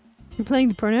 You're playing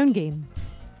the pronoun game.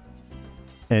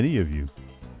 Any of you?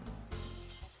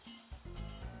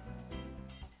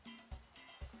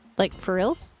 Like, for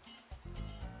reals?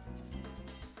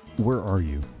 Where are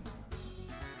you?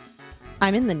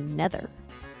 I'm in the Nether.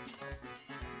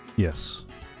 Yes.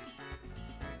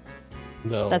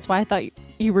 No. That's why I thought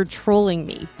you were trolling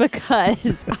me,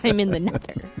 because I'm in the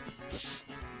Nether.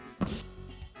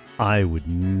 I would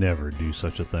never do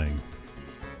such a thing.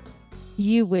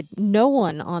 You would. No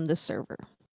one on the server.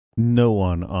 No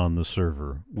one on the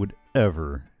server would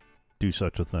ever do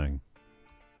such a thing.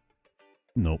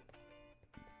 Nope.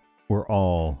 We're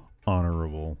all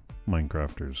honorable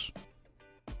Minecrafters.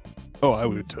 Oh, I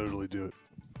would totally do it.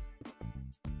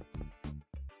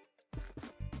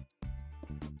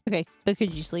 Okay, but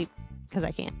could you sleep? Because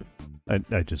I can't.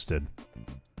 I just did.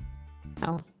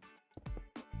 Oh.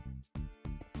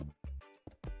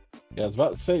 Yeah, I was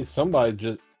about to say, somebody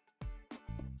just...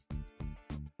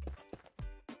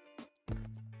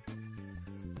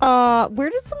 Where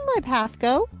did some of my path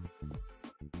go?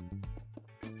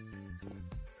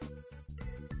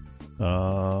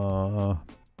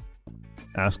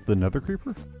 Ask the Nether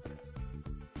Creeper?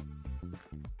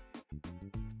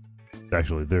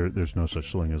 Actually, there's no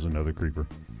such thing as a Nether Creeper.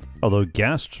 Although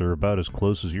ghasts are about as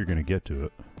close as you're going to get to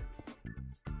it.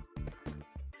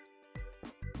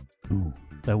 Ooh,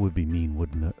 that would be mean,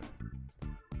 wouldn't it?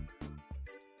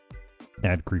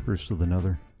 Add creepers to the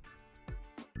Nether.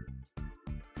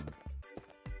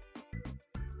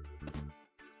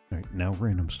 Alright, now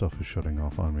random stuff is shutting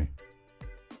off on me.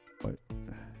 What?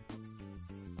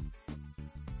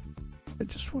 I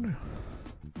just want a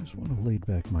laid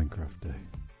back Minecraft day.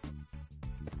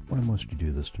 Why must you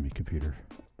do this to me, computer?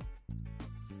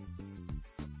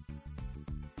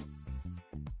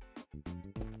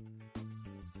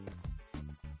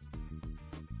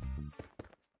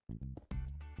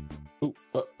 Oh,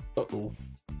 uh-oh.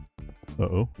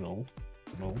 Uh-oh. No.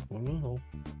 No, no, no, no.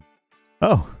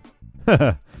 Oh!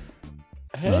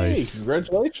 Hey, Nice.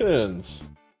 congratulations!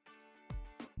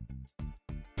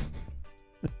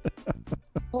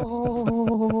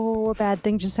 Oh, a bad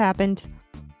thing just happened.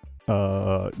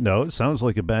 No, it sounds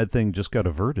like a bad thing just got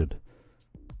averted.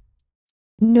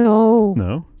 No.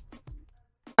 No?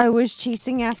 I was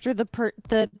chasing after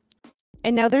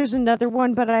and now there's another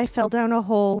one, but I fell down a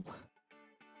hole.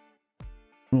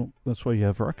 Well, that's why you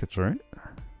have rockets, right?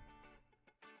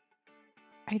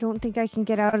 I don't think I can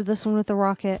get out of this one with a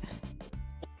rocket.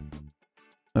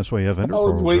 That's why you have ender I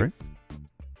was pearls, wait- right?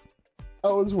 I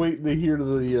was waiting to hear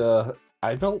the,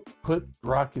 I don't put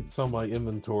rockets on my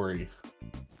inventory.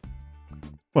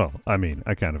 Well, I mean,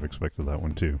 I kind of expected that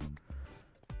one too.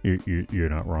 You're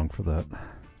not wrong for that.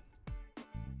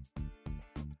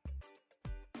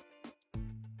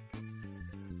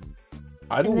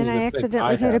 I don't And then I even think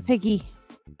accidentally hit a have... piggy.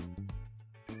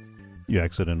 You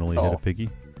accidentally hit Oh. a piggy?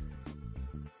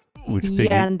 Which piggy?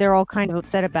 Yeah, and they're all kind of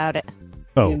upset about it.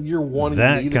 Oh, and you're wanting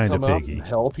that me to kind of come out piggy. and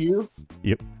help you?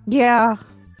 Yeah.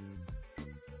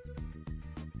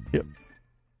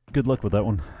 Good luck with that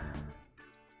one.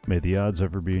 May the odds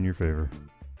ever be in your favor.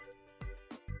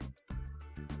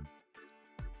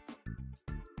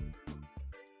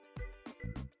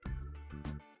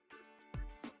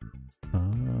 Do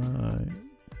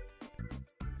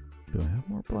I have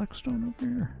more blackstone over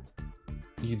here?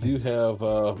 You do have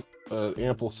an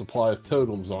ample supply of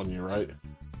totems on you, right?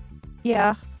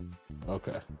 Yeah.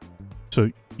 Okay. So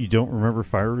you don't remember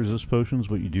fire resist potions,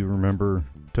 but you do remember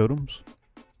totems?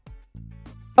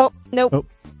 Oh, nope.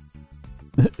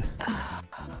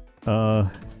 Oh.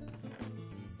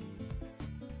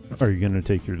 Are you gonna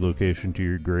take your location to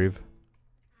your grave?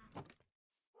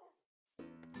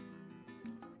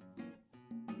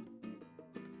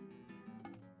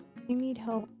 I need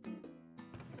help.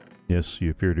 Yes, you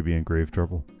appear to be in grave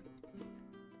trouble.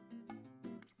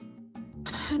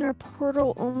 And our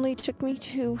portal only took me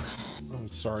to... I'm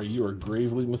sorry, you are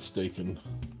gravely mistaken.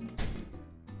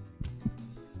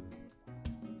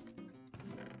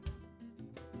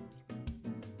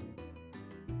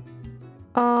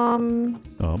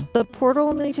 The portal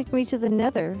only took me to the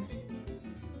Nether.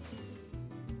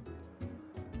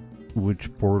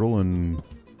 Which portal and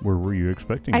where were you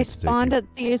expecting I it to take spawned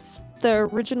you? at the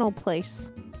original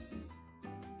place.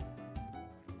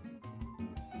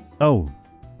 Oh,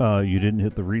 you didn't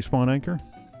hit the respawn anchor?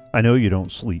 I know you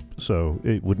don't sleep, so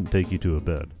it wouldn't take you to a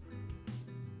bed.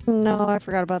 No, I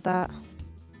forgot about that.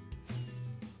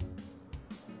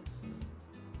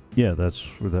 Yeah, that's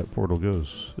where that portal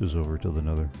goes, is over to the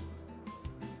Nether.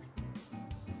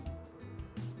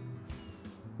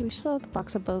 We still have the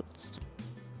box of boats.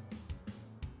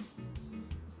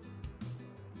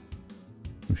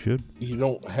 We should. You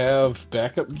don't have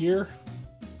backup gear?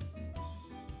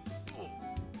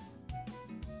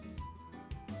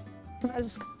 I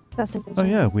was discussing this Oh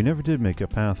one. yeah, we never did make a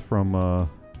path from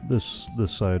this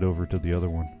side over to the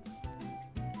other one.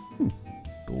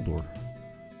 Gold ore.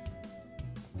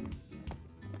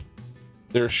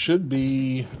 There should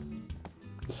be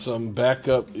some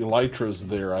backup elytras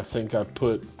there. I think I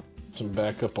put some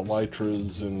backup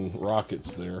elytras and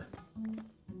rockets there.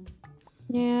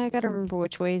 Yeah, I gotta remember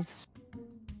which way's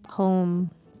home.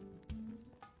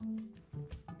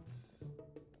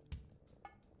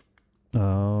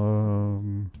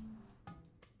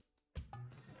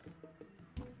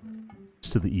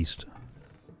 to the east.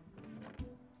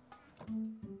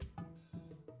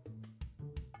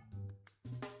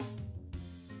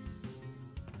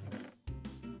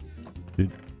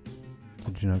 Did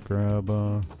you not grab,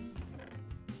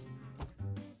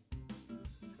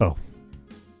 Oh.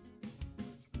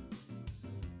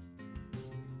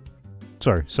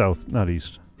 Sorry, south, not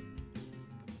east.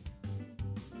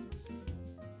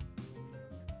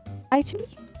 Hi to me.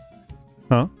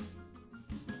 Huh?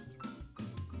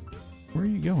 Where are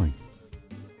you going?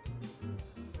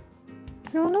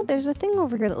 I don't know. There's a thing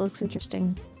over here that looks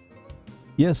interesting.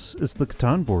 Yes, it's the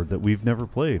Catan board that we've never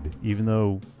played, even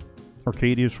though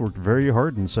Arcadius worked very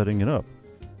hard in setting it up.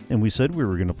 And we said we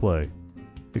were going to play.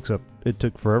 Except it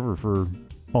took forever for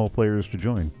all players to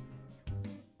join.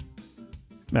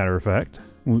 Matter of fact,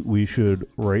 we should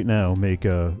right now make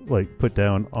a, put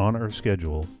down on our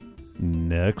schedule.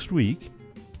 Next week,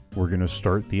 we're going to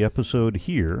start the episode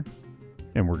here,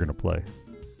 and we're going to play.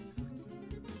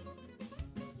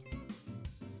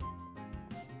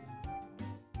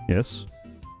 Yes?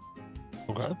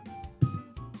 Okay.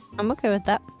 I'm okay with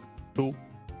that. Cool.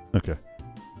 Okay.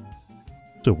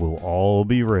 So we'll all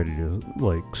be ready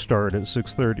to, start at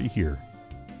 6:30 here.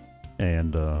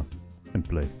 And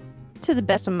play. To the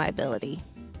best of my ability.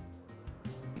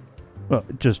 Well,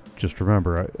 just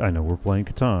remember, I know we're playing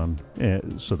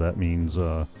Catan, so that means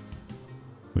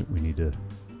we need to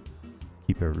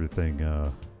keep everything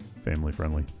family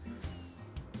friendly.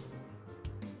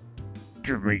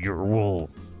 Give me your wool.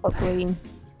 Hopefully.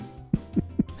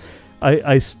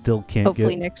 I still can't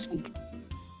Hopefully get. next week.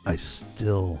 I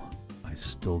still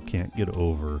can't get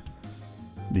over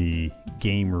the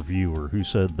game reviewer who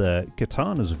said that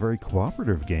Catan is a very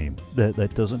cooperative game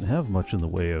that doesn't have much in the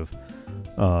way of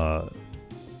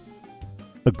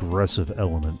aggressive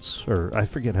elements, or I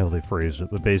forget how they phrased it,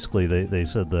 but basically they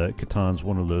said that Catan's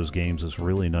one of those games that's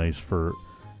really nice for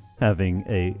having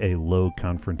a low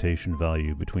confrontation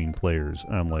value between players.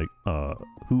 And I'm like,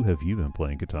 who have you been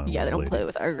playing Catan Yeah, with they don't lately? play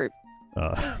with our group.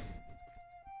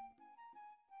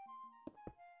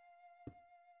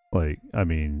 I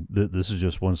mean, this is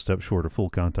just one step short of full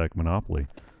contact Monopoly.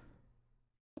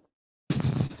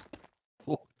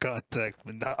 Full contact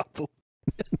Monopoly.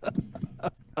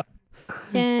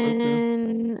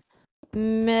 Can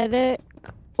medic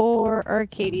or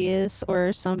Arcadius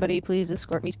or somebody please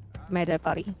escort me to my dead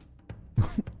body?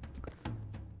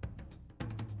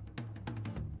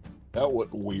 That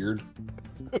went weird.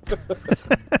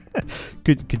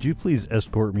 Could you please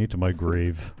escort me to my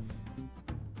grave?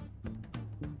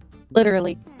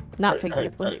 Literally, not All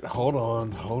figuratively. right, hold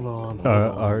on.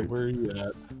 all right. Where are you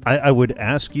at? I would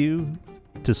ask you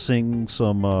to sing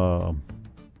some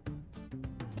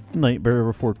Nightmare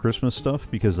Before Christmas stuff,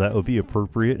 because that would be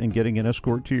appropriate in getting an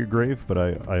escort to your grave, but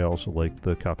I also like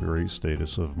the copyright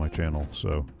status of my channel,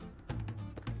 so...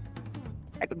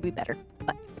 That would be better,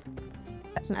 but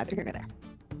that's neither here nor there.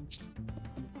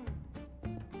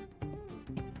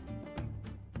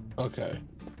 Okay.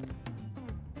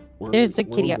 There's a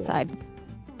Where kitty we outside.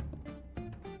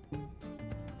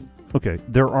 Okay,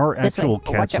 there are This way. actual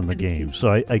Oh, watch cats out in the for the game, kitty.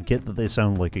 so I get that they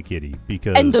sound like a kitty,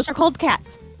 because... And those are called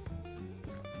cats.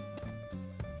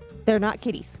 They're not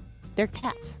kitties. They're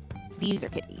cats. These are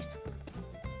kitties.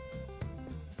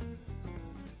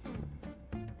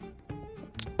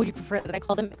 Would you prefer that I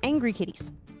call them angry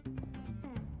kitties?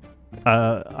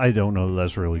 I don't know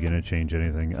that's really going to change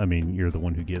anything. I mean, you're the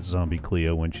one who gets Zombie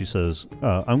Cleo when she says,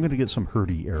 I'm going to get some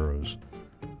Hurdy arrows.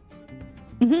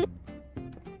 Mm-hmm.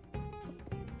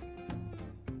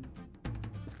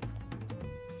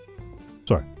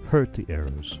 Sorry, Hurdy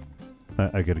arrows.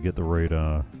 I got to get the right,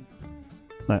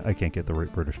 I can't get the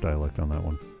right British dialect on that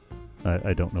one.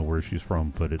 I don't know where she's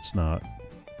from, but it's not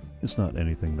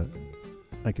anything that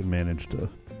I can manage to...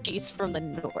 She's from the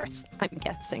north, I'm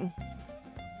guessing.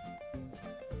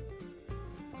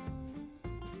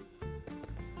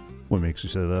 What makes you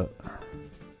say that?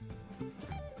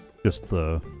 Just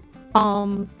the...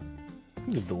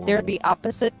 They're the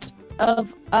opposite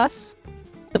of us.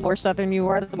 The more southern you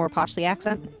are, the more posh the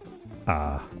accent.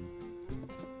 Ah.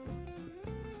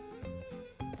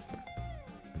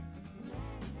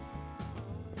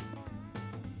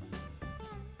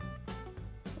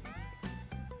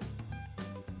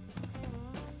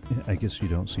 I guess you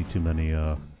don't see too many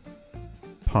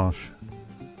posh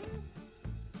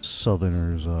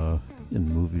Southerners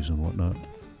in movies and whatnot.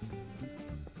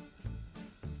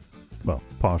 Well,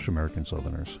 posh American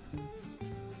Southerners.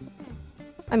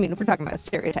 I mean, we're talking about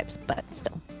stereotypes, but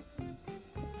still.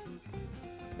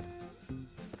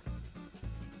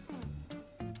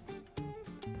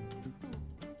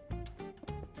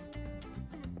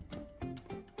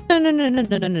 No, no, no, no,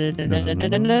 no, no, no, no, no, no,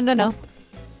 no, no, no, no.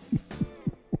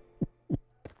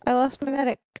 I lost my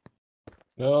medic.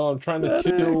 No, I'm trying to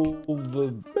kill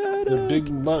the big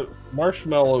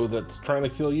marshmallow that's trying to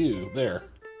kill you. There.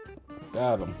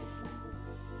 Got him.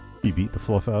 You beat the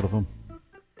fluff out of him.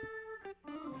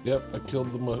 Yep, I killed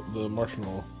the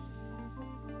marshmallow.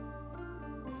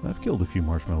 I've killed a few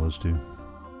marshmallows too.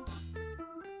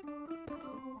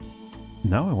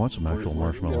 Now I want some actual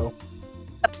Where'd you marshmallow. go?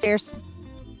 Upstairs.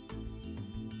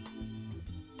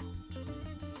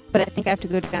 But I think I have to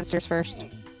go downstairs first.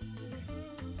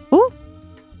 Ooh.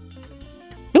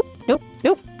 Nope, nope,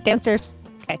 nope. Downstairs.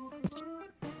 Okay.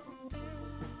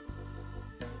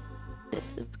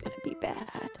 This is gonna be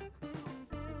bad.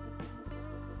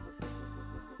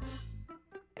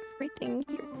 Everything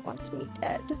here wants me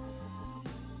dead.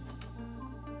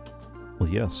 Well,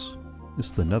 yes.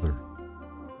 It's the nether.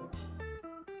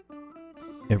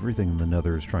 Everything in the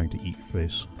nether is trying to eat your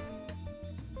face.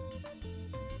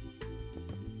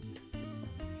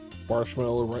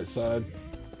 Marshmallow right side.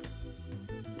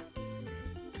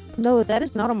 No, that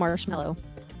is not a marshmallow.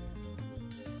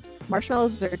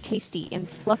 Marshmallows are tasty and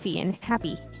fluffy and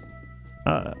happy.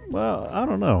 Well, I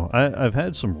don't know. I've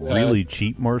had some really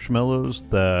cheap marshmallows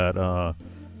that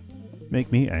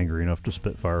make me angry enough to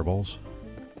spit fireballs.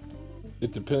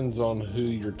 It depends on who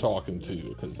you're talking to,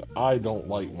 because I don't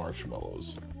like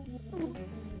marshmallows.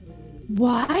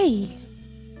 Why?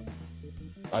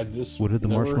 I just What did the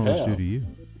never marshmallows have. do to you?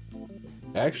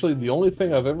 Actually, the only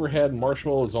thing I've ever had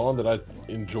marshmallows on that I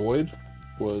enjoyed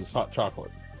was hot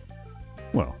chocolate.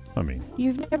 Well, I mean,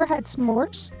 You've never had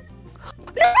s'mores?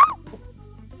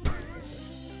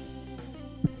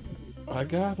 I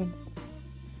got him.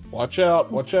 Watch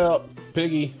out,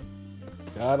 Piggy.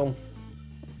 Got him.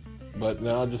 But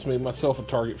now I just made myself a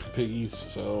target for piggies,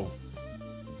 so...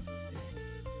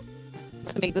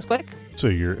 Let's make this quick. so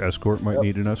your escort might Yep.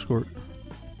 need an escort?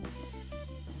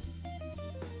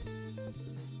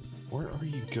 Where are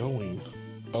you going?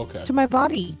 Okay. To my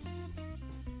body.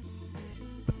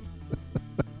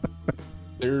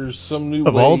 There's some new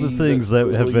Of all the way things that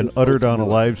have supposedly been you're uttered on supposed a to do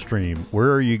it. live stream,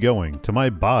 where are you going? To my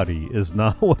body is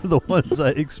not one of the ones I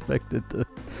expected to...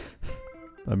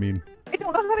 I mean, I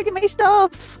don't know how to get my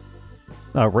stuff.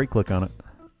 right click on it.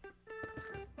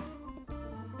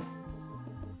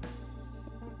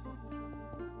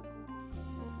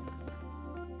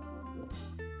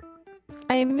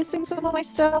 I am missing some of my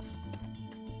stuff.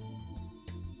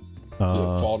 Did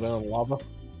it fall down in lava?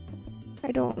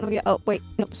 I don't know yet. Oh, wait.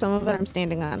 Nope, some of it I'm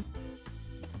standing on.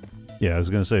 Yeah, I was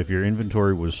going to say, if your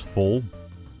inventory was full,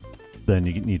 then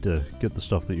you need to get the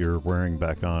stuff that you're wearing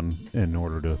back on in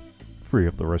order to free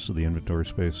up the rest of the inventory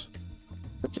space.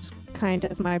 Which is kind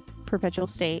of my perpetual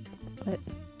state. But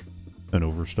An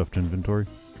overstuffed inventory?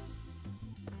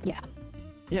 yeah.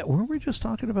 Yeah, weren't we just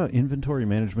talking about inventory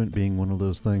management being one of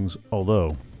those things?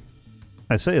 Although,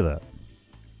 I say that.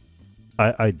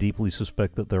 I deeply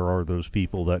suspect that there are those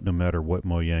people that no matter what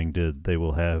Mojang did, they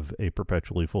will have a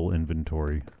perpetually full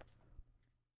inventory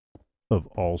of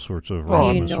all sorts of Do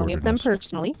random you know any of them assortedness.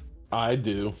 personally? I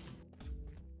do.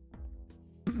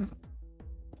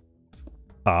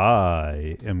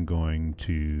 I am going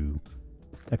to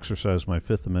exercise my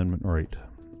Fifth Amendment right.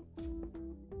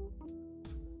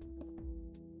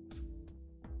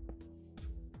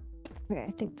 Okay,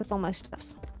 I think that's all my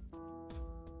stuffs.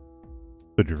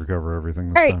 Did you recover everything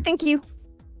this Alright, time? thank you.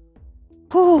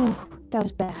 Whew, that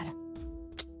was bad.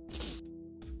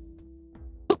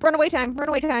 Oop, runaway time,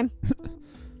 runaway time.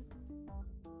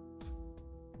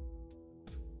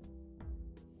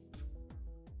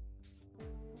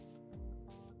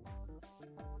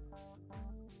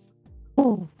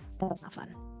 Oh, that was not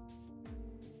fun.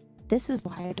 This is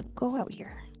why I don't go out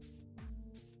here.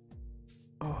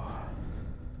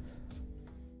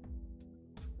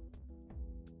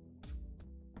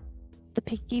 The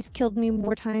piggies killed me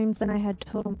more times than I had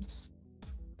totems.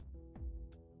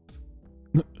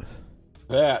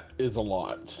 That is a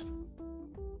lot.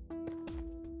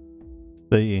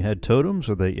 That you had totems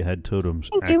or that you had totems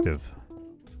Thank you. active?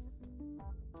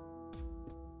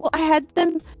 Well, I had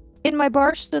them in my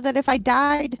bar so that if I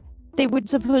died, they would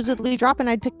supposedly drop and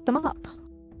I'd pick them up.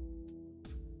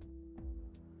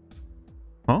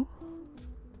 Huh?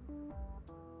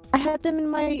 I had them in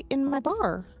my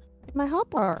bar, in my hot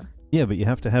bar. Yeah, but you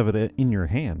have to have it in your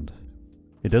hand.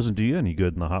 It doesn't do you any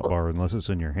good in the hotbar unless it's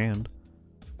in your hand.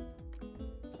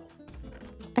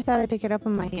 I thought I'd pick it up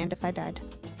in my hand if I died.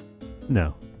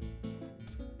 No.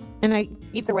 And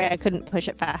either way, I couldn't push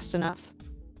it fast enough.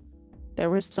 There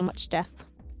was so much death.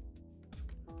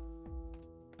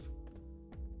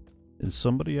 Is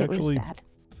somebody It was actually bad.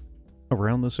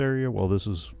 around this area while this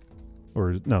is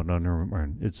Or no, never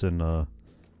mind. It's in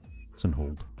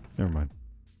hold. Never mind.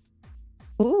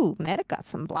 Ooh, Meta got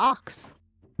some blocks.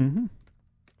 Mm-hmm.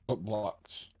 What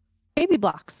blocks? Baby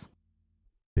blocks.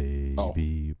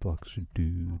 Baby blocks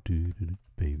do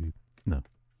baby. No.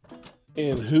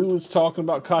 And who was talking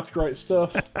about copyright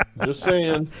stuff? Just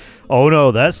saying. Oh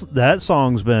no, that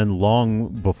song's been long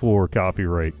before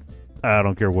copyright. I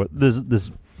don't care what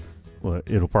this. Well,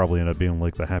 it'll probably end up being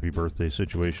like the Happy Birthday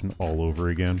situation all over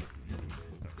again,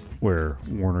 where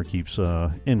Warner keeps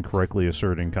incorrectly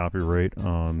asserting copyright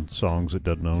on songs it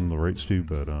doesn't own the rights to,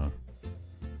 but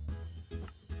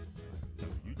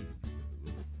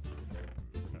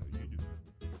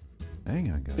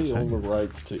hang on, guys. They own the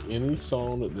rights to any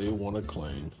song that they want to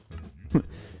claim.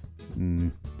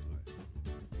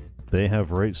 They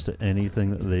have rights to anything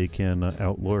that they can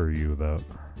outlaw you about.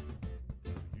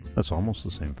 That's almost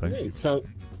the same thing. Hey, it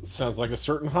sounds like a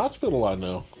certain hospital I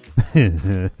know.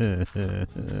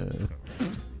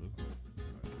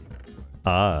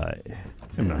 I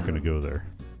am not going to go there.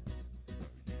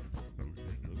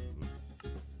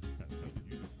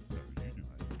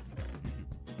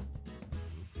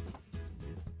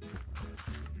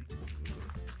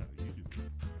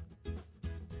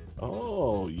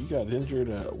 Oh, you got injured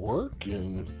at work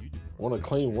and want to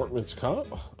claim workman's comp?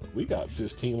 We got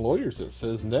 15 lawyers that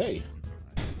says nay.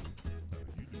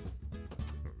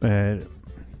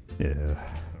 Yeah.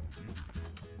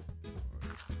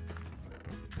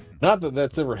 Not that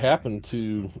that's ever happened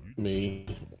to me.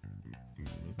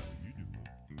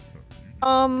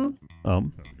 I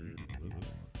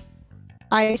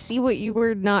see what you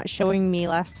were not showing me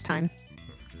last time.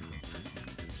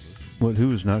 What?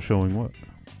 Who is not showing what?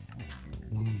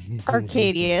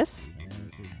 Arcadius.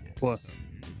 What?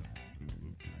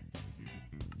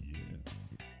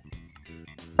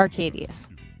 Arcadius.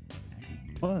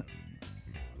 What?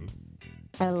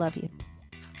 I love you.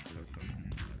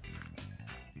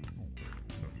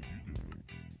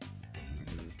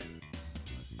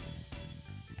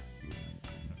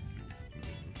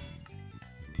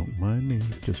 Don't mind me,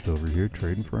 just over here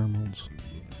trading for emeralds.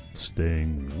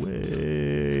 Staying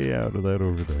way out of that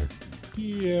over there.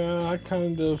 Yeah, I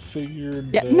kind of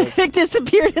figured Yeah, that. Medic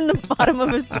disappeared in the bottom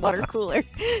of his water cooler.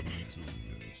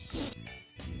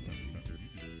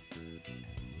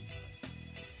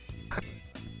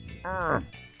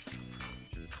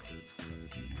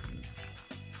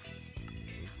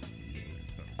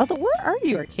 Although, where are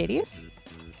you, Arcadius?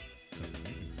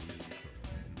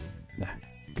 Nah,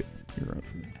 good.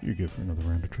 You're good for another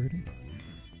round of trading.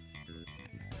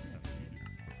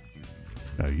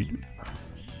 How you do?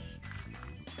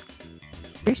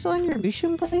 Are you still in your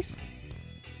Mushroom place?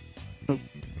 Nope.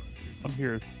 I'm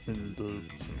here in the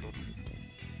central.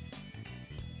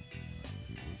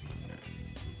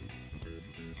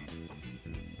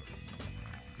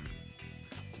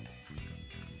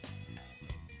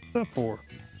 Step 4.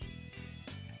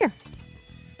 Here.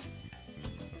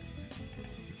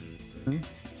 Hmm?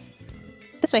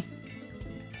 This way.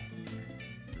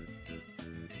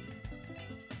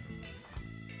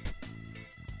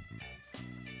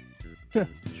 Yeah.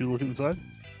 Did you look inside?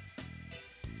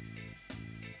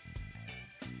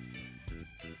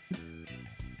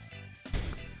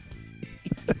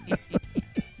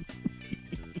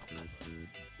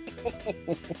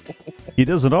 He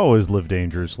doesn't always live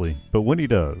dangerously, but when he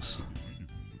does.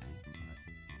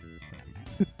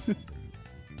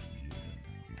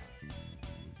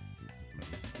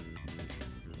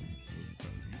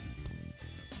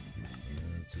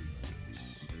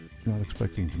 Not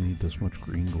expecting to need this much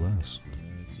green glass.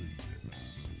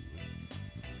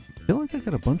 I feel like I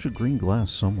got a bunch of green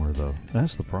glass somewhere, though.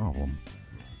 That's the problem.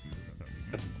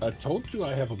 I told you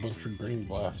I have a bunch of green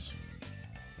glass.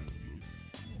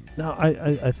 No,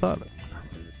 I thought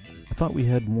we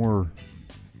had more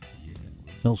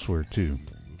elsewhere too.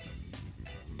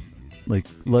 Like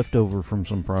leftover from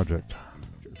some project.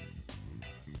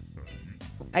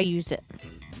 I used it.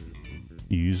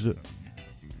 You used it?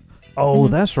 Oh,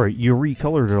 Mhm. that's right. You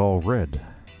recolored it all red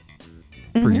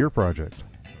for your project.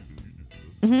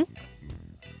 Mm-hmm.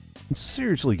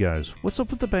 Seriously, guys, what's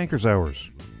up with the banker's hours?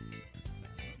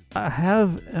 I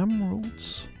have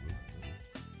emeralds.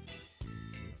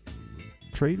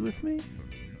 Trade with me?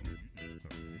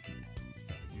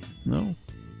 No?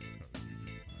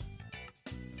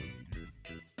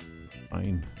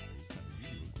 Fine.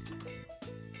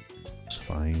 It's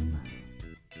fine.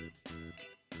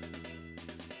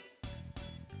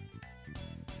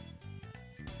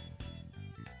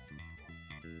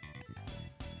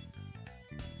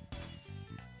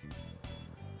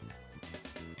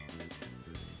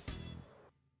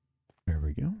 There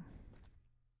we go.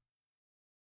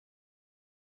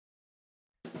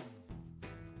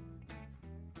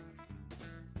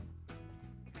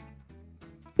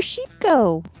 the sheep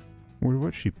go? Where did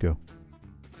what sheep go?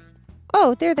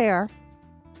 Oh, there they are.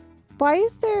 Why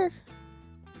is there...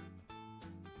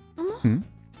 Huh?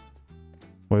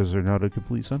 Why is there not a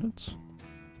complete sentence?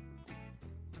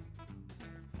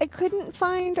 I couldn't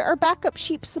find our backup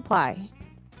sheep supply.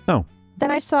 Oh. Then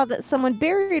I saw that someone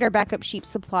buried our backup sheep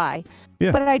supply.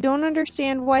 Yeah. But I don't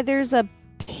understand why there's a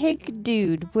pig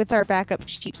dude with our backup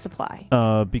sheep supply.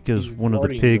 Because He's one of the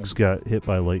guarding pigs them. got hit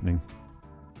by lightning.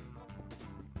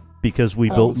 Because we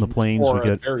That built was in the plains, we before I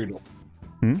got... buried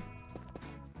them.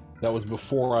 That was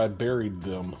before I buried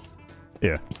them.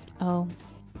 Yeah. Oh.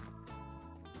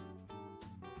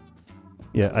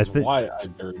 Yeah, That I was think why I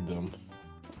buried them.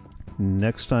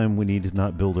 next time we need to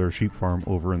not build our sheep farm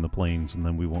over in the plains, and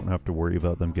then we won't have to worry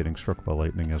about them getting struck by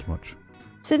lightning as much.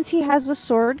 Since he has a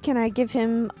sword, can I give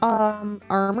him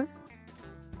armor?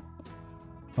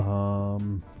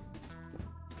 I'm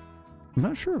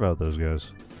not sure about those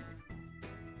guys.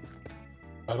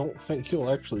 I don't think he'll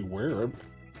actually wear it.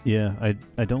 Yeah,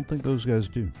 I don't think those guys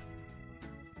do.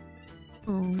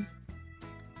 Oh.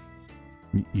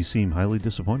 You seem highly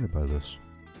disappointed by this.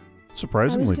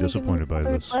 Surprisingly disappointed by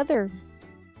this. Leather.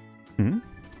 Hmm?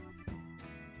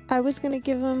 I was gonna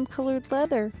give him colored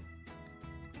leather.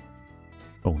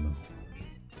 Oh no.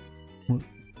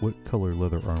 What color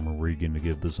leather armor were you going to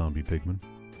give the zombie pigman?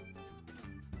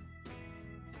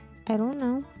 I don't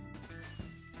know.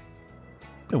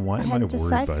 And why I am I hadn't worried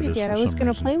by decided this yet. for I was some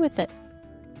gonna reason? play with it.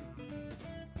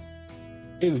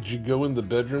 Hey, did you go in the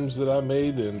bedrooms that I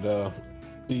made and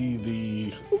see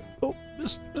the Oh,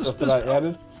 this stuff that I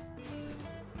added?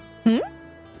 Hmm?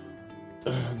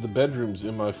 The bedrooms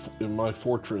in my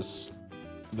fortress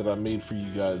that I made for you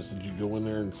guys. Did you go in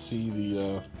there and see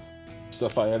the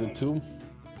stuff I added to them?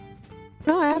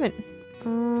 No, I haven't.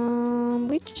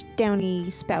 Which downy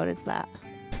spout is that?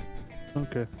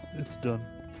 Okay, it's done.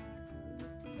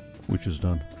 Which is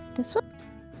done. This one?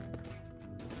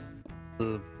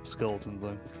 The skeleton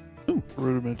thing. Ooh,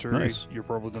 Rudimentary. nice. You're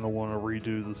probably going to want to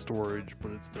redo the storage,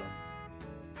 but it's done.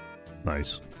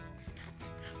 Nice.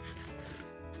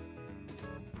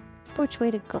 Which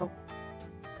way to go?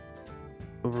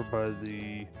 Over by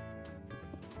the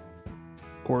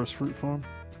Chorus Fruit Farm.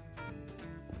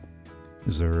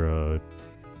 Is there a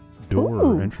door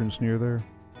Ooh. or entrance near there?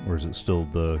 Or is it still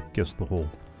guess the hole?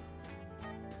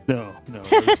 No,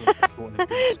 there's one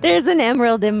entrance. There's an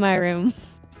emerald in my room.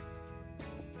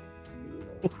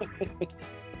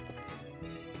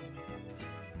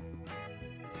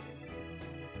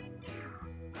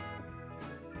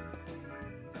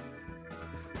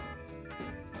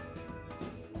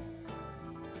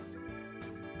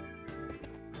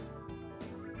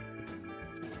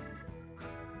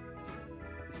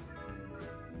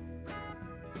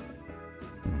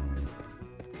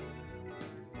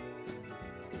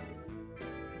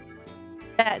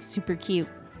 That's super cute.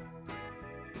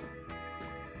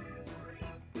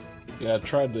 Yeah, I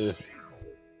tried to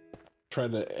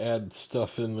add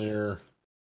stuff in there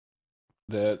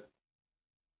that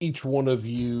each one of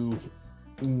you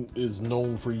is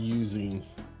known for using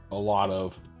a lot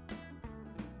of.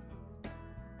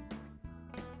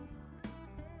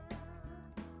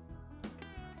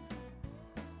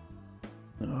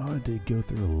 Oh, I did go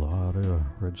through a lot of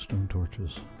redstone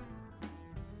torches.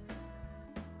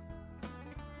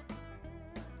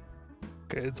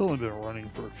 Okay, it's only been running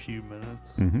for a few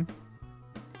minutes. Mm-hmm.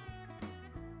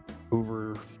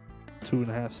 Over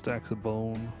 2.5 stacks of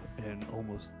bone and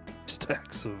almost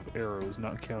stacks of arrows,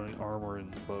 not counting armor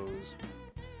and bows.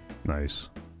 Nice.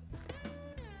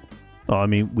 Oh, I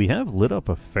mean, we have lit up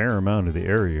a fair amount of the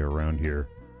area around here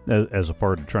as a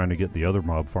part of trying to get the other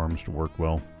mob farms to work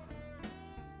well.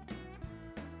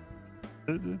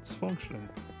 It's functioning.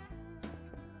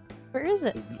 Where is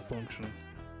it? It's functioning.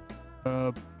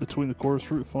 Between the Chorus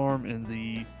Fruit Farm and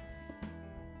the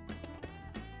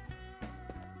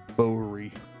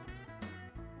Bowery.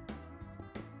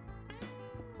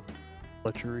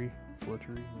 Fletchery.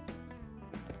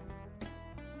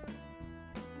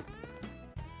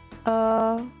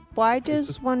 Why does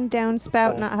just one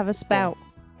downspout not have a spout?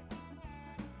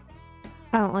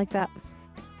 fall. I don't like that.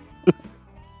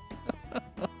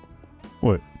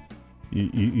 What?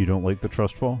 You don't like the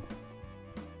trust fall?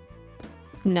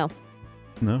 No.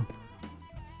 No.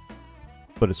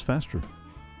 But it's faster.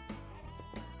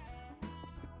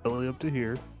 Belly up to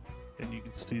here, and you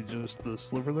can see just the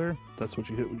sliver there. That's what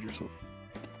you hit with your sword.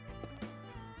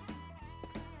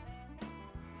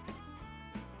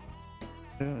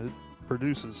 Yeah, it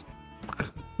produces.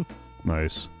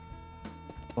 Nice.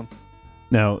 Fun.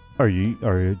 Now,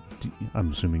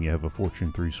 I'm assuming you have a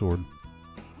Fortune 3 sword?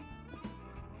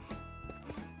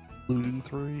 Looting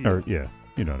 3. Or, yeah.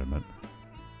 You know what I meant.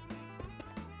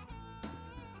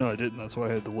 No, I didn't. That's why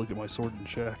I had to look at my sword and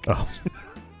check. Oh.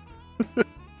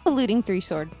 A looting 3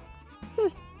 sword.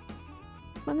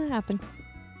 When that happened?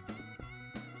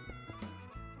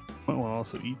 Might want to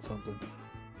also eat something.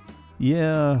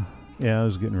 Yeah, I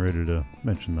was getting ready to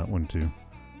mention that one too.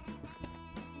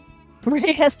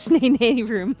 Reyes Nene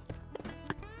room.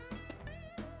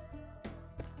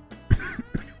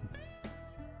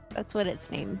 That's what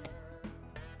it's named.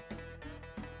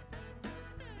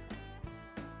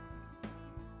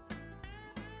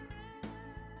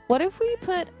 What if we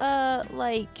put a,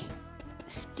 like,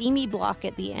 steamy block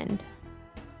at the end?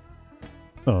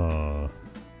 What?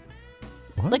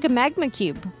 Like a magma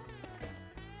cube.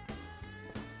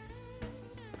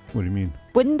 What do you mean?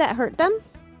 Wouldn't that hurt them?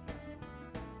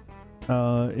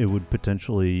 It would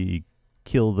potentially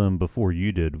kill them before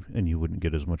you did, and you wouldn't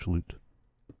get as much loot.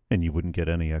 And you wouldn't get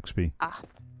any XP. Ah.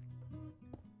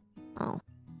 Oh.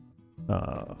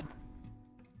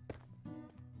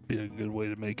 Be a good way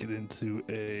to make it into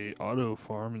a auto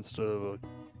farm instead of a...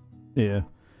 Yeah.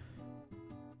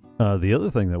 The other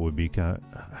thing that would be kind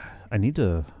of... I need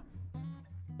to...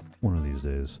 One of these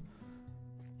days.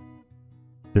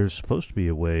 There's supposed to be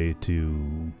a way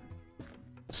to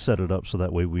set it up so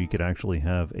that way we could actually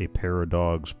have a pair of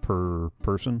dogs per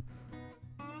person.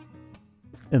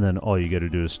 And then all you gotta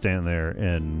do is stand there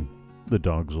and the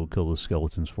dogs will kill the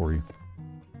skeletons for you.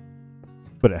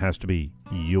 But it has to be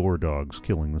your dogs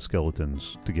killing the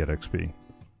skeletons to get XP.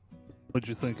 What'd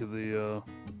you think of the,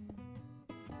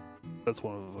 That's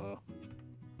one of,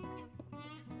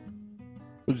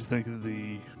 What'd you think of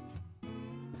the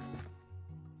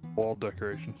wall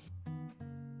decoration?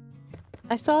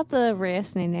 I saw the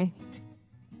Reyes Nene.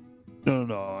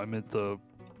 No, I meant the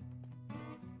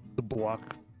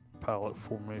block palette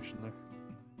formation there.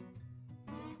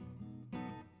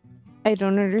 I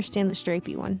don't understand the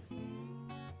stripey one.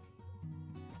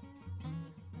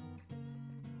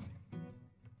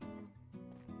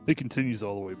 It continues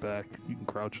all the way back. You can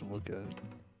crouch and look at it.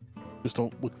 Just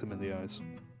don't look them in the eyes.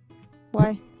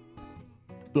 Why?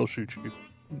 They'll shoot you.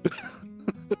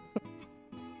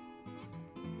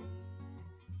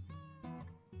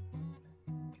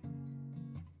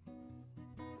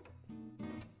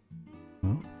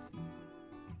 Well,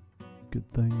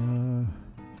 good thing,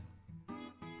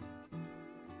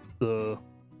 The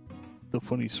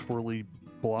funny swirly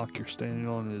block you're standing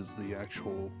on is the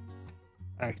actual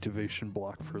activation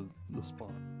block for the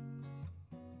spawn.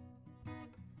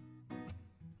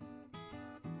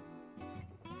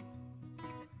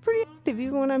 Pretty active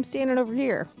even when I'm standing over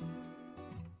here.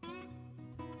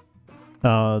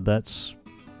 that's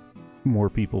more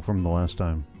people from the last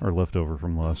time, or left over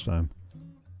from the last time.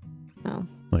 Oh.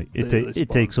 Like, They it spawn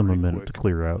takes them a pretty minute quick. to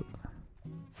clear out.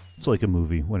 It's like a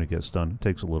movie when it gets done. It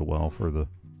takes a little while for the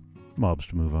mobs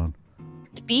to move on.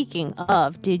 Speaking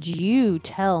of, did you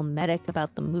tell Medic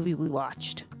about the movie we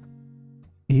watched?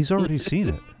 He's already seen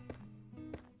it.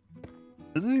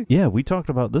 Is he? Yeah, we talked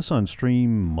about this on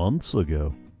stream months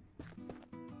ago.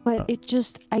 But it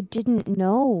just, I didn't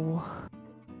know.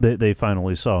 They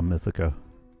finally saw Mythica.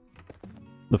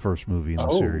 The first movie in the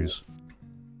Oh. series.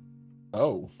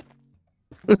 Oh.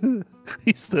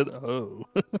 He said, "Oh."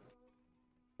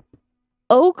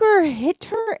 Ogre hit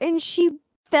her and she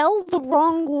fell the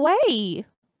wrong way.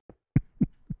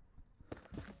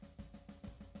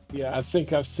 Yeah, I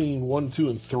think I've seen 1, 2,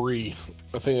 and 3.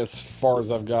 I think as far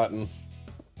as I've gotten.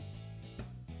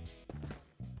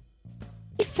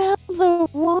 She fell the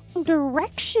wrong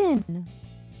direction.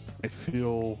 I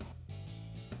feel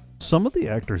Some of the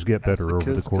actors get better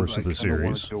over the masochist 'cause course I of the kinda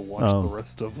wanna series. Go watch the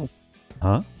rest of them.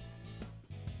 Huh?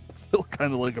 I feel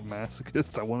kind of like a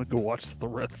masochist. I want to go watch the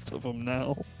rest of them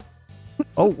now.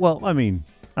 Oh, well, I mean,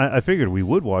 I figured we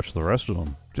would watch the rest of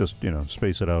them. Just,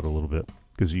 space it out a little bit.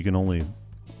 Because you can only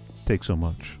take so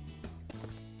much.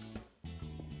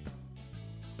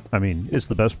 I mean, it's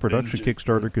the best production Binge it.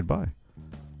 Kickstarter could buy.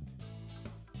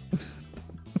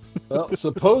 Well,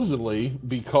 supposedly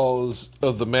because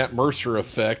of the Matt Mercer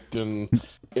effect and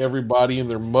everybody and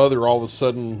their mother all of a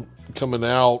sudden coming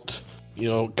out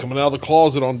of the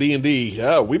closet on D&D.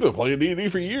 Yeah, we've been playing D&D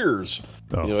for years.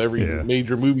 Oh, Every yeah.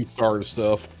 major movie star and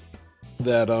stuff.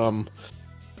 That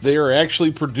they are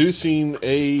actually producing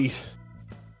a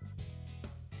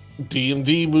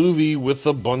D&D movie with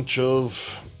a bunch of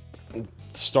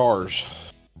stars.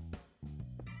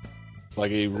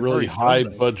 Like a really already done high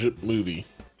that. budget movie.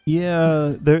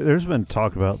 Yeah, there's been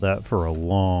talk about that for a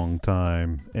long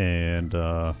time, and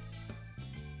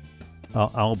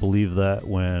I'll believe that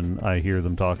when I hear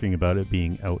them talking about it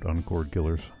being out on Cord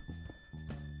Killers.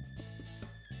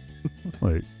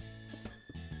 Like,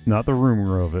 Not the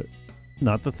rumor of it.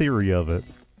 Not the theory of it.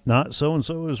 Not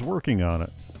so-and-so is working on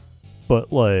it.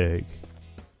 But, like,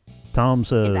 Tom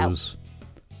says,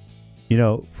 you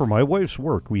know, for my wife's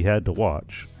work, we had to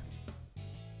watch.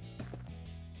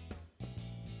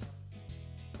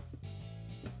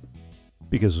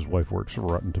 Because his wife works for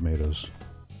Rotten Tomatoes.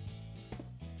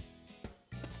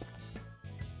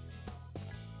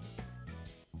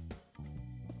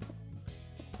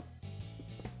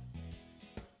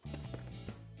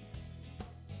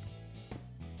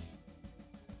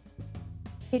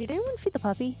 Hey, did anyone feed the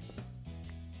puppy?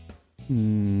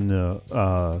 No.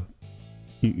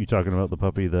 You talking about the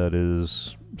puppy that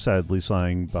is sadly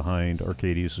sighing behind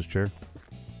Arcadius's chair?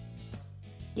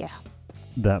 Yeah.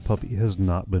 That puppy has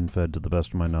not been fed to the best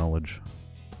of my knowledge.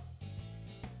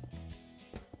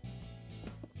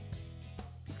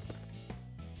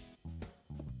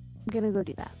 I'm gonna go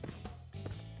do that.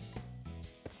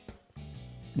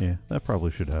 Yeah, that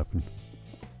probably should happen.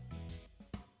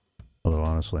 Although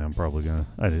honestly, I'm probably gonna...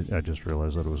 I just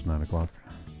realized that it was 9 o'clock.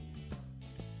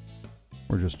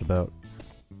 We're just about...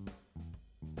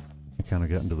 I kind of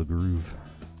got into the groove.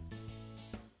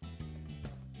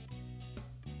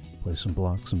 Play some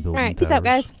blocks and build Alright, peace out,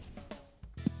 guys.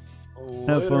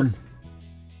 Have fun.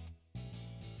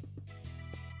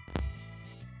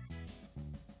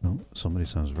 Oh, somebody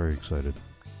sounds very excited.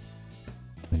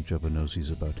 I think Jubba knows he's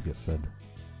about to get fed.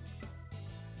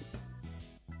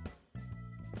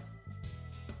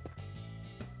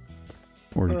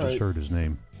 Or he just heard his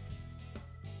name.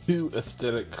 2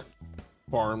 aesthetic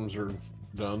farms are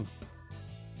done.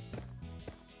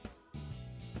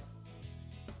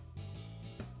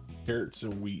 Carrots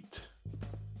and wheat.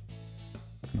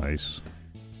 Nice.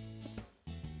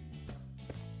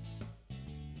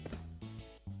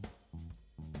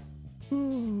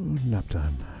 Ooh, nap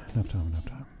time. Nap time, nap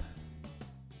time.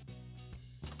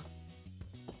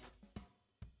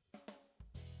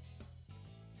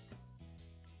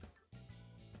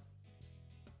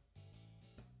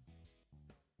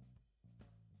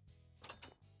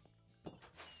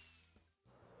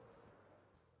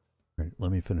 Alright,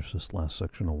 let me finish this last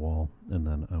section of wall, and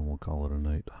then I will call it a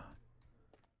night.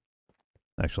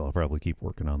 Actually, I'll probably keep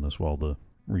working on this while the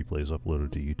replay is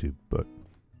uploaded to YouTube, but...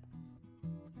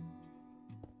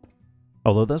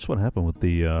 Although that's what happened with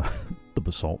the the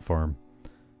basalt farm.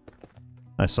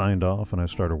 I signed off and I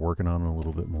started working on it a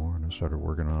little bit more, and I started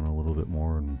working on it a little bit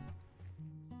more, and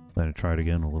then I tried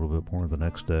again a little bit more the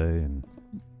next day, and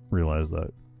realized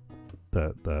that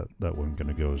wasn't going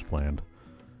to go as planned.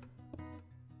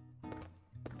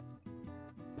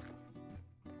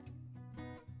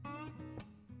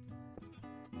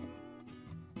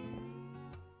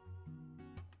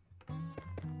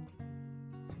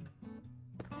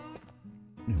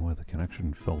 You know why the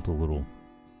connection felt a little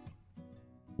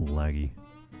laggy.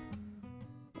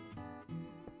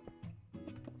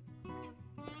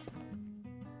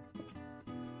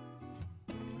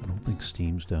 I don't think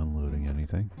Steam's downloading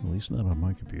anything, at least not on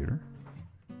my computer.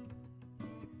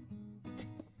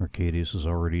 Arcadius has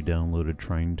already downloaded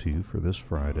Trine 2 for this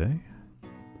Friday.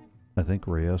 I think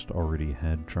Rayest already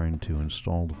had Trine 2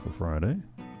 installed for Friday.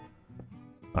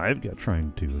 I've got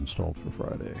Trine 2 installed for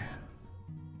Friday.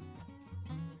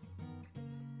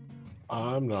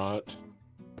 I'm not.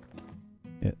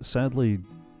 Yeah, sadly,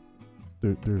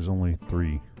 there's only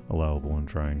 3 allowable in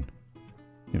Trine.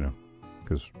 You know,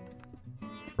 because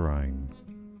Trine.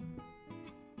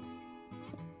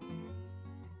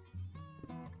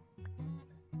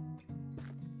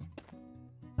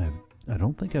 I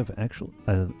don't think I've actually...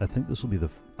 I think this will be the...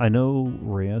 I know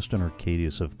Rayest and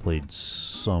Arcadius have played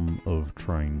some of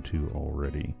Trine 2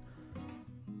 already.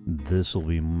 This will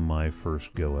be my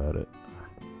first go at it.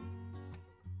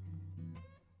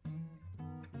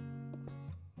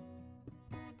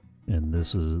 And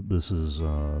this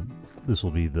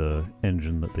will be the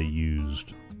engine that they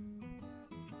used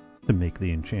to make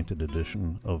the Enchanted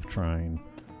Edition of Trine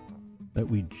that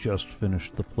we just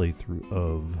finished the playthrough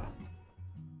of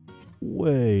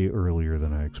way earlier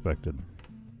than I expected.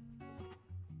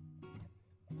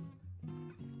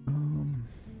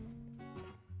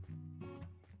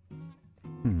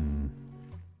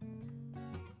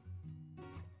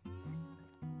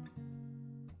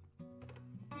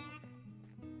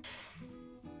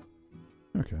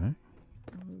 Okay.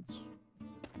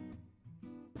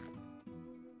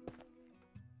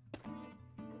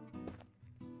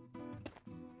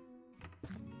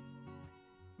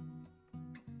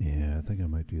 Yeah, I think I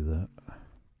might do that.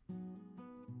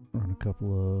 Run a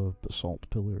couple of basalt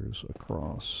pillars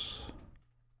across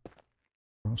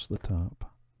the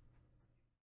top.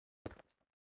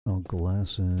 I'll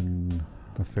glass in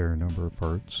a fair number of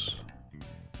parts.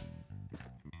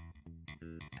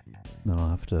 Then I'll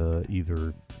have to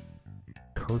either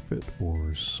carpet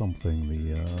or something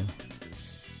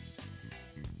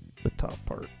the top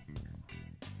part.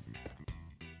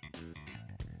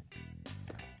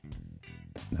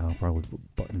 Now I'll probably put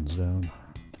buttons down.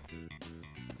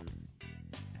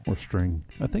 Or string.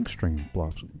 I think string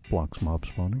blocks mob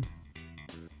spawning.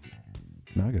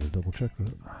 Now I gotta double check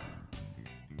that.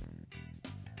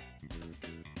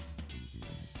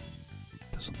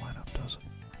 Doesn't line up, does it?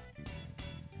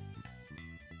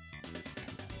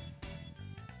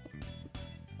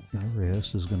 Now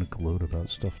Reyes is gonna gloat about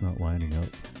stuff not lining up.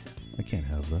 I can't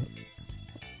have that.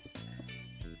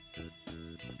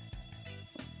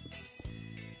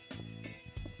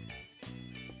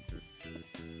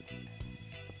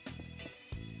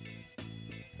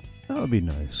 That would be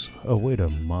nice. A way to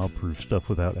mob-proof stuff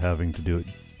without having to do it.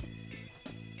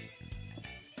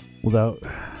 Without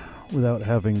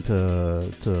having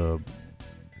to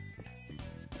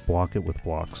block it with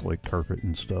blocks like carpet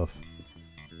and stuff.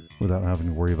 Without having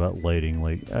to worry about lighting.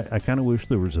 Like I kind of wish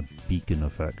there was a beacon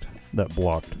effect that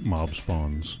blocked mob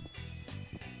spawns.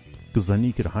 Because then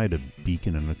you could hide a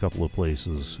beacon in a couple of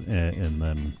places and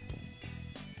then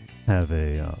have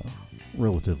a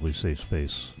relatively safe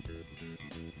space.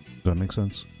 Does that make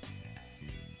sense?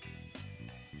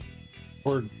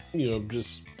 Or,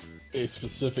 just a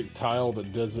specific tile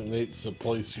that designates a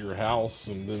place in your house,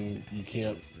 and then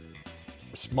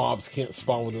mobs can't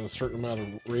spawn within a certain amount of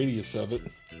radius of it.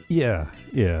 Yeah.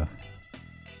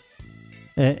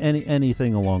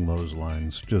 Anything along those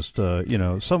lines. Just,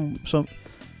 some...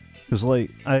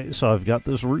 Because, so I've got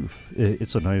this roof.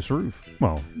 It's a nice roof.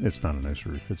 Well, it's not a nice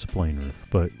roof. It's a plain roof.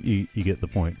 But you get the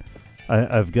point.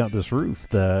 I've got this roof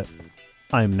that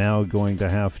I'm now going to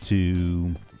have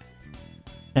to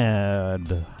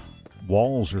add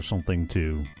walls or something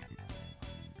to,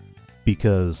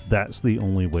 because that's the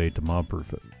only way to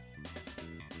mob-proof it.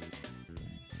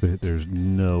 There's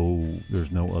no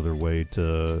other way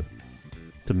to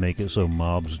make it so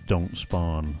mobs don't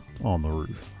spawn on the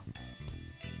roof.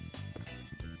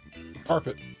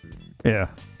 Carpet. Yeah.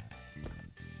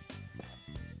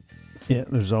 Yeah,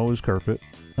 there's always carpet.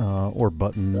 Or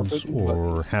buttons,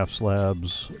 or buttons. Half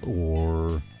slabs,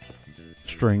 or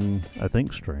string. I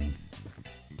think string.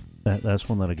 That's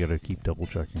one that I gotta keep double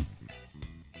checking.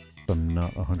 I'm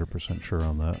not 100% sure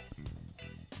on that.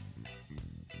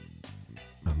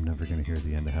 I'm never gonna hear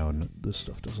the end of how this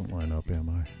stuff doesn't line up, am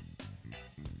I?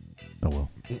 Oh well.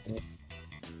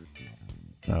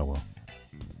 Oh well.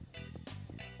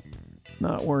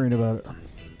 Not worrying about it.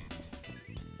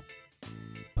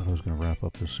 I was going to wrap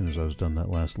up as soon as I was done that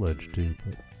last ledge too,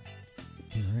 but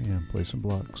here I am, placing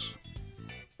blocks.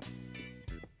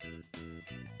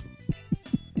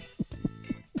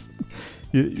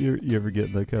 you ever get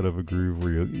in that kind of a groove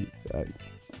where I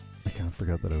kind of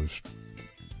forgot that I was...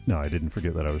 No, I didn't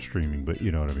forget that I was streaming, but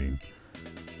you know what I mean.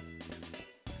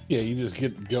 Yeah, you just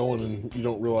get going and you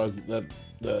don't realize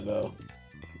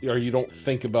or you don't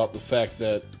think about the fact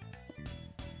that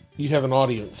you have an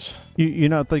audience. You're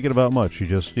not thinking about much. You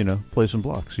just, play some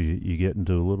blocks. You get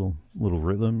into a little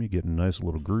rhythm. You get in a nice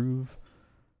little groove.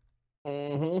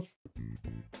 Mm-hmm.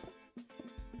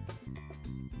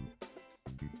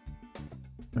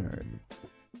 All right.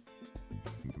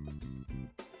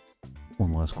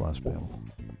 One last glass panel.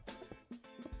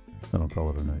 Then I'll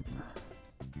call it a night.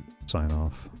 Sign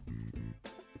off.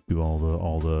 Do all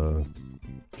the.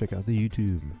 Check out the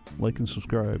YouTube. Like and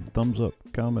subscribe. Thumbs up.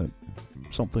 Comment.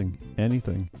 Something.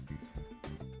 Anything.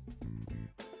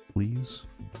 Please.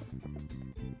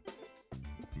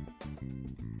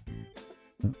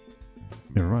 Oh,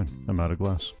 never mind. I'm out of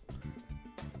glass.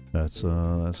 That's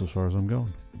as far as I'm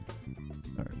going.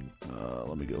 All right.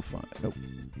 Let me go find. Nope.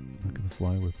 I'm not gonna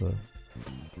fly with a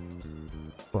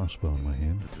crossbow in my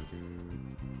hand.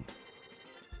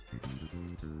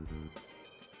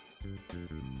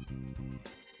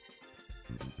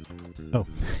 Oh.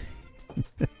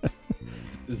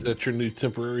 Is that your new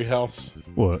temporary house?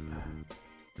 What?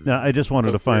 No, I just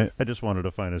wanted to find. I just wanted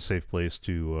to find a safe place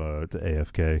to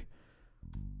AFK.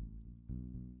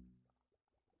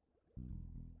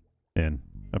 And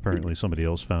apparently somebody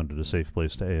else found it a safe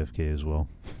place to AFK as well,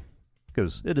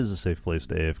 because it is a safe place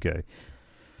to AFK.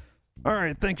 All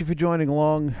right, thank you for joining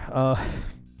along.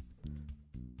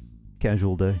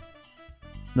 Casual day.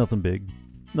 Nothing big.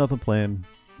 Nothing planned.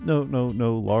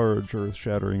 No large,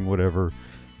 earth-shattering, whatever.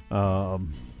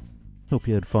 Hope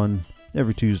you had fun.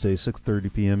 Every Tuesday,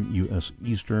 6:30 p.m. U.S.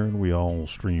 Eastern, we all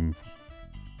stream.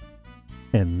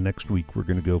 And next week, we're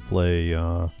going to go play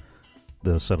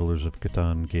the Settlers of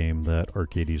Catan game that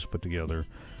Arcades put together.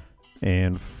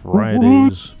 And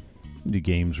Fridays, the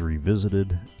game's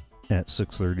revisited. at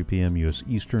 6:30 p.m. U.S.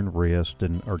 Eastern. Reyes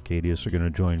and Arcadius are going to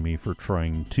join me for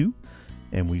Trying 2,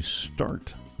 and we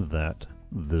start that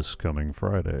this coming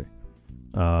Friday.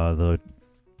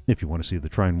 If you want to see the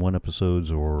Trying 1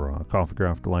 episodes or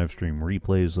CoffeeCraft live stream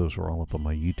replays, those are all up on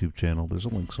my YouTube channel. There's a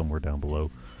link somewhere down below.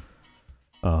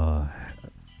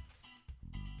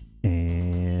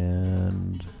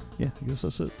 And yeah, I guess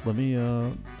that's it. Let me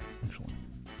actually,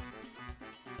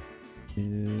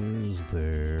 is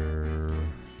there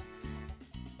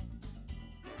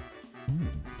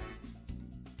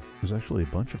there's actually a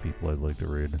bunch of people I'd like to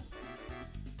read.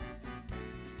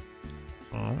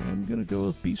 I'm gonna go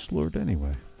with Beast Lord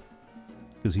anyway,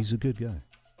 because he's a good guy,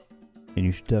 and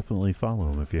you should definitely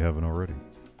follow him if you haven't already.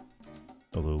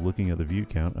 Although looking at the view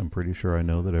count, I'm pretty sure I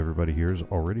know that everybody here is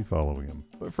already following him.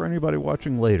 But for anybody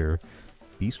watching later,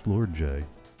 Beast Lord J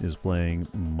is playing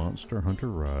Monster Hunter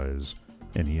Rise,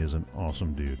 and he is an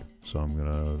awesome dude. So I'm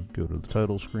gonna go to the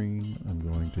title screen, I'm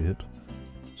going to hit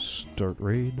Start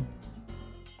Raid,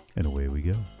 and away we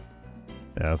go.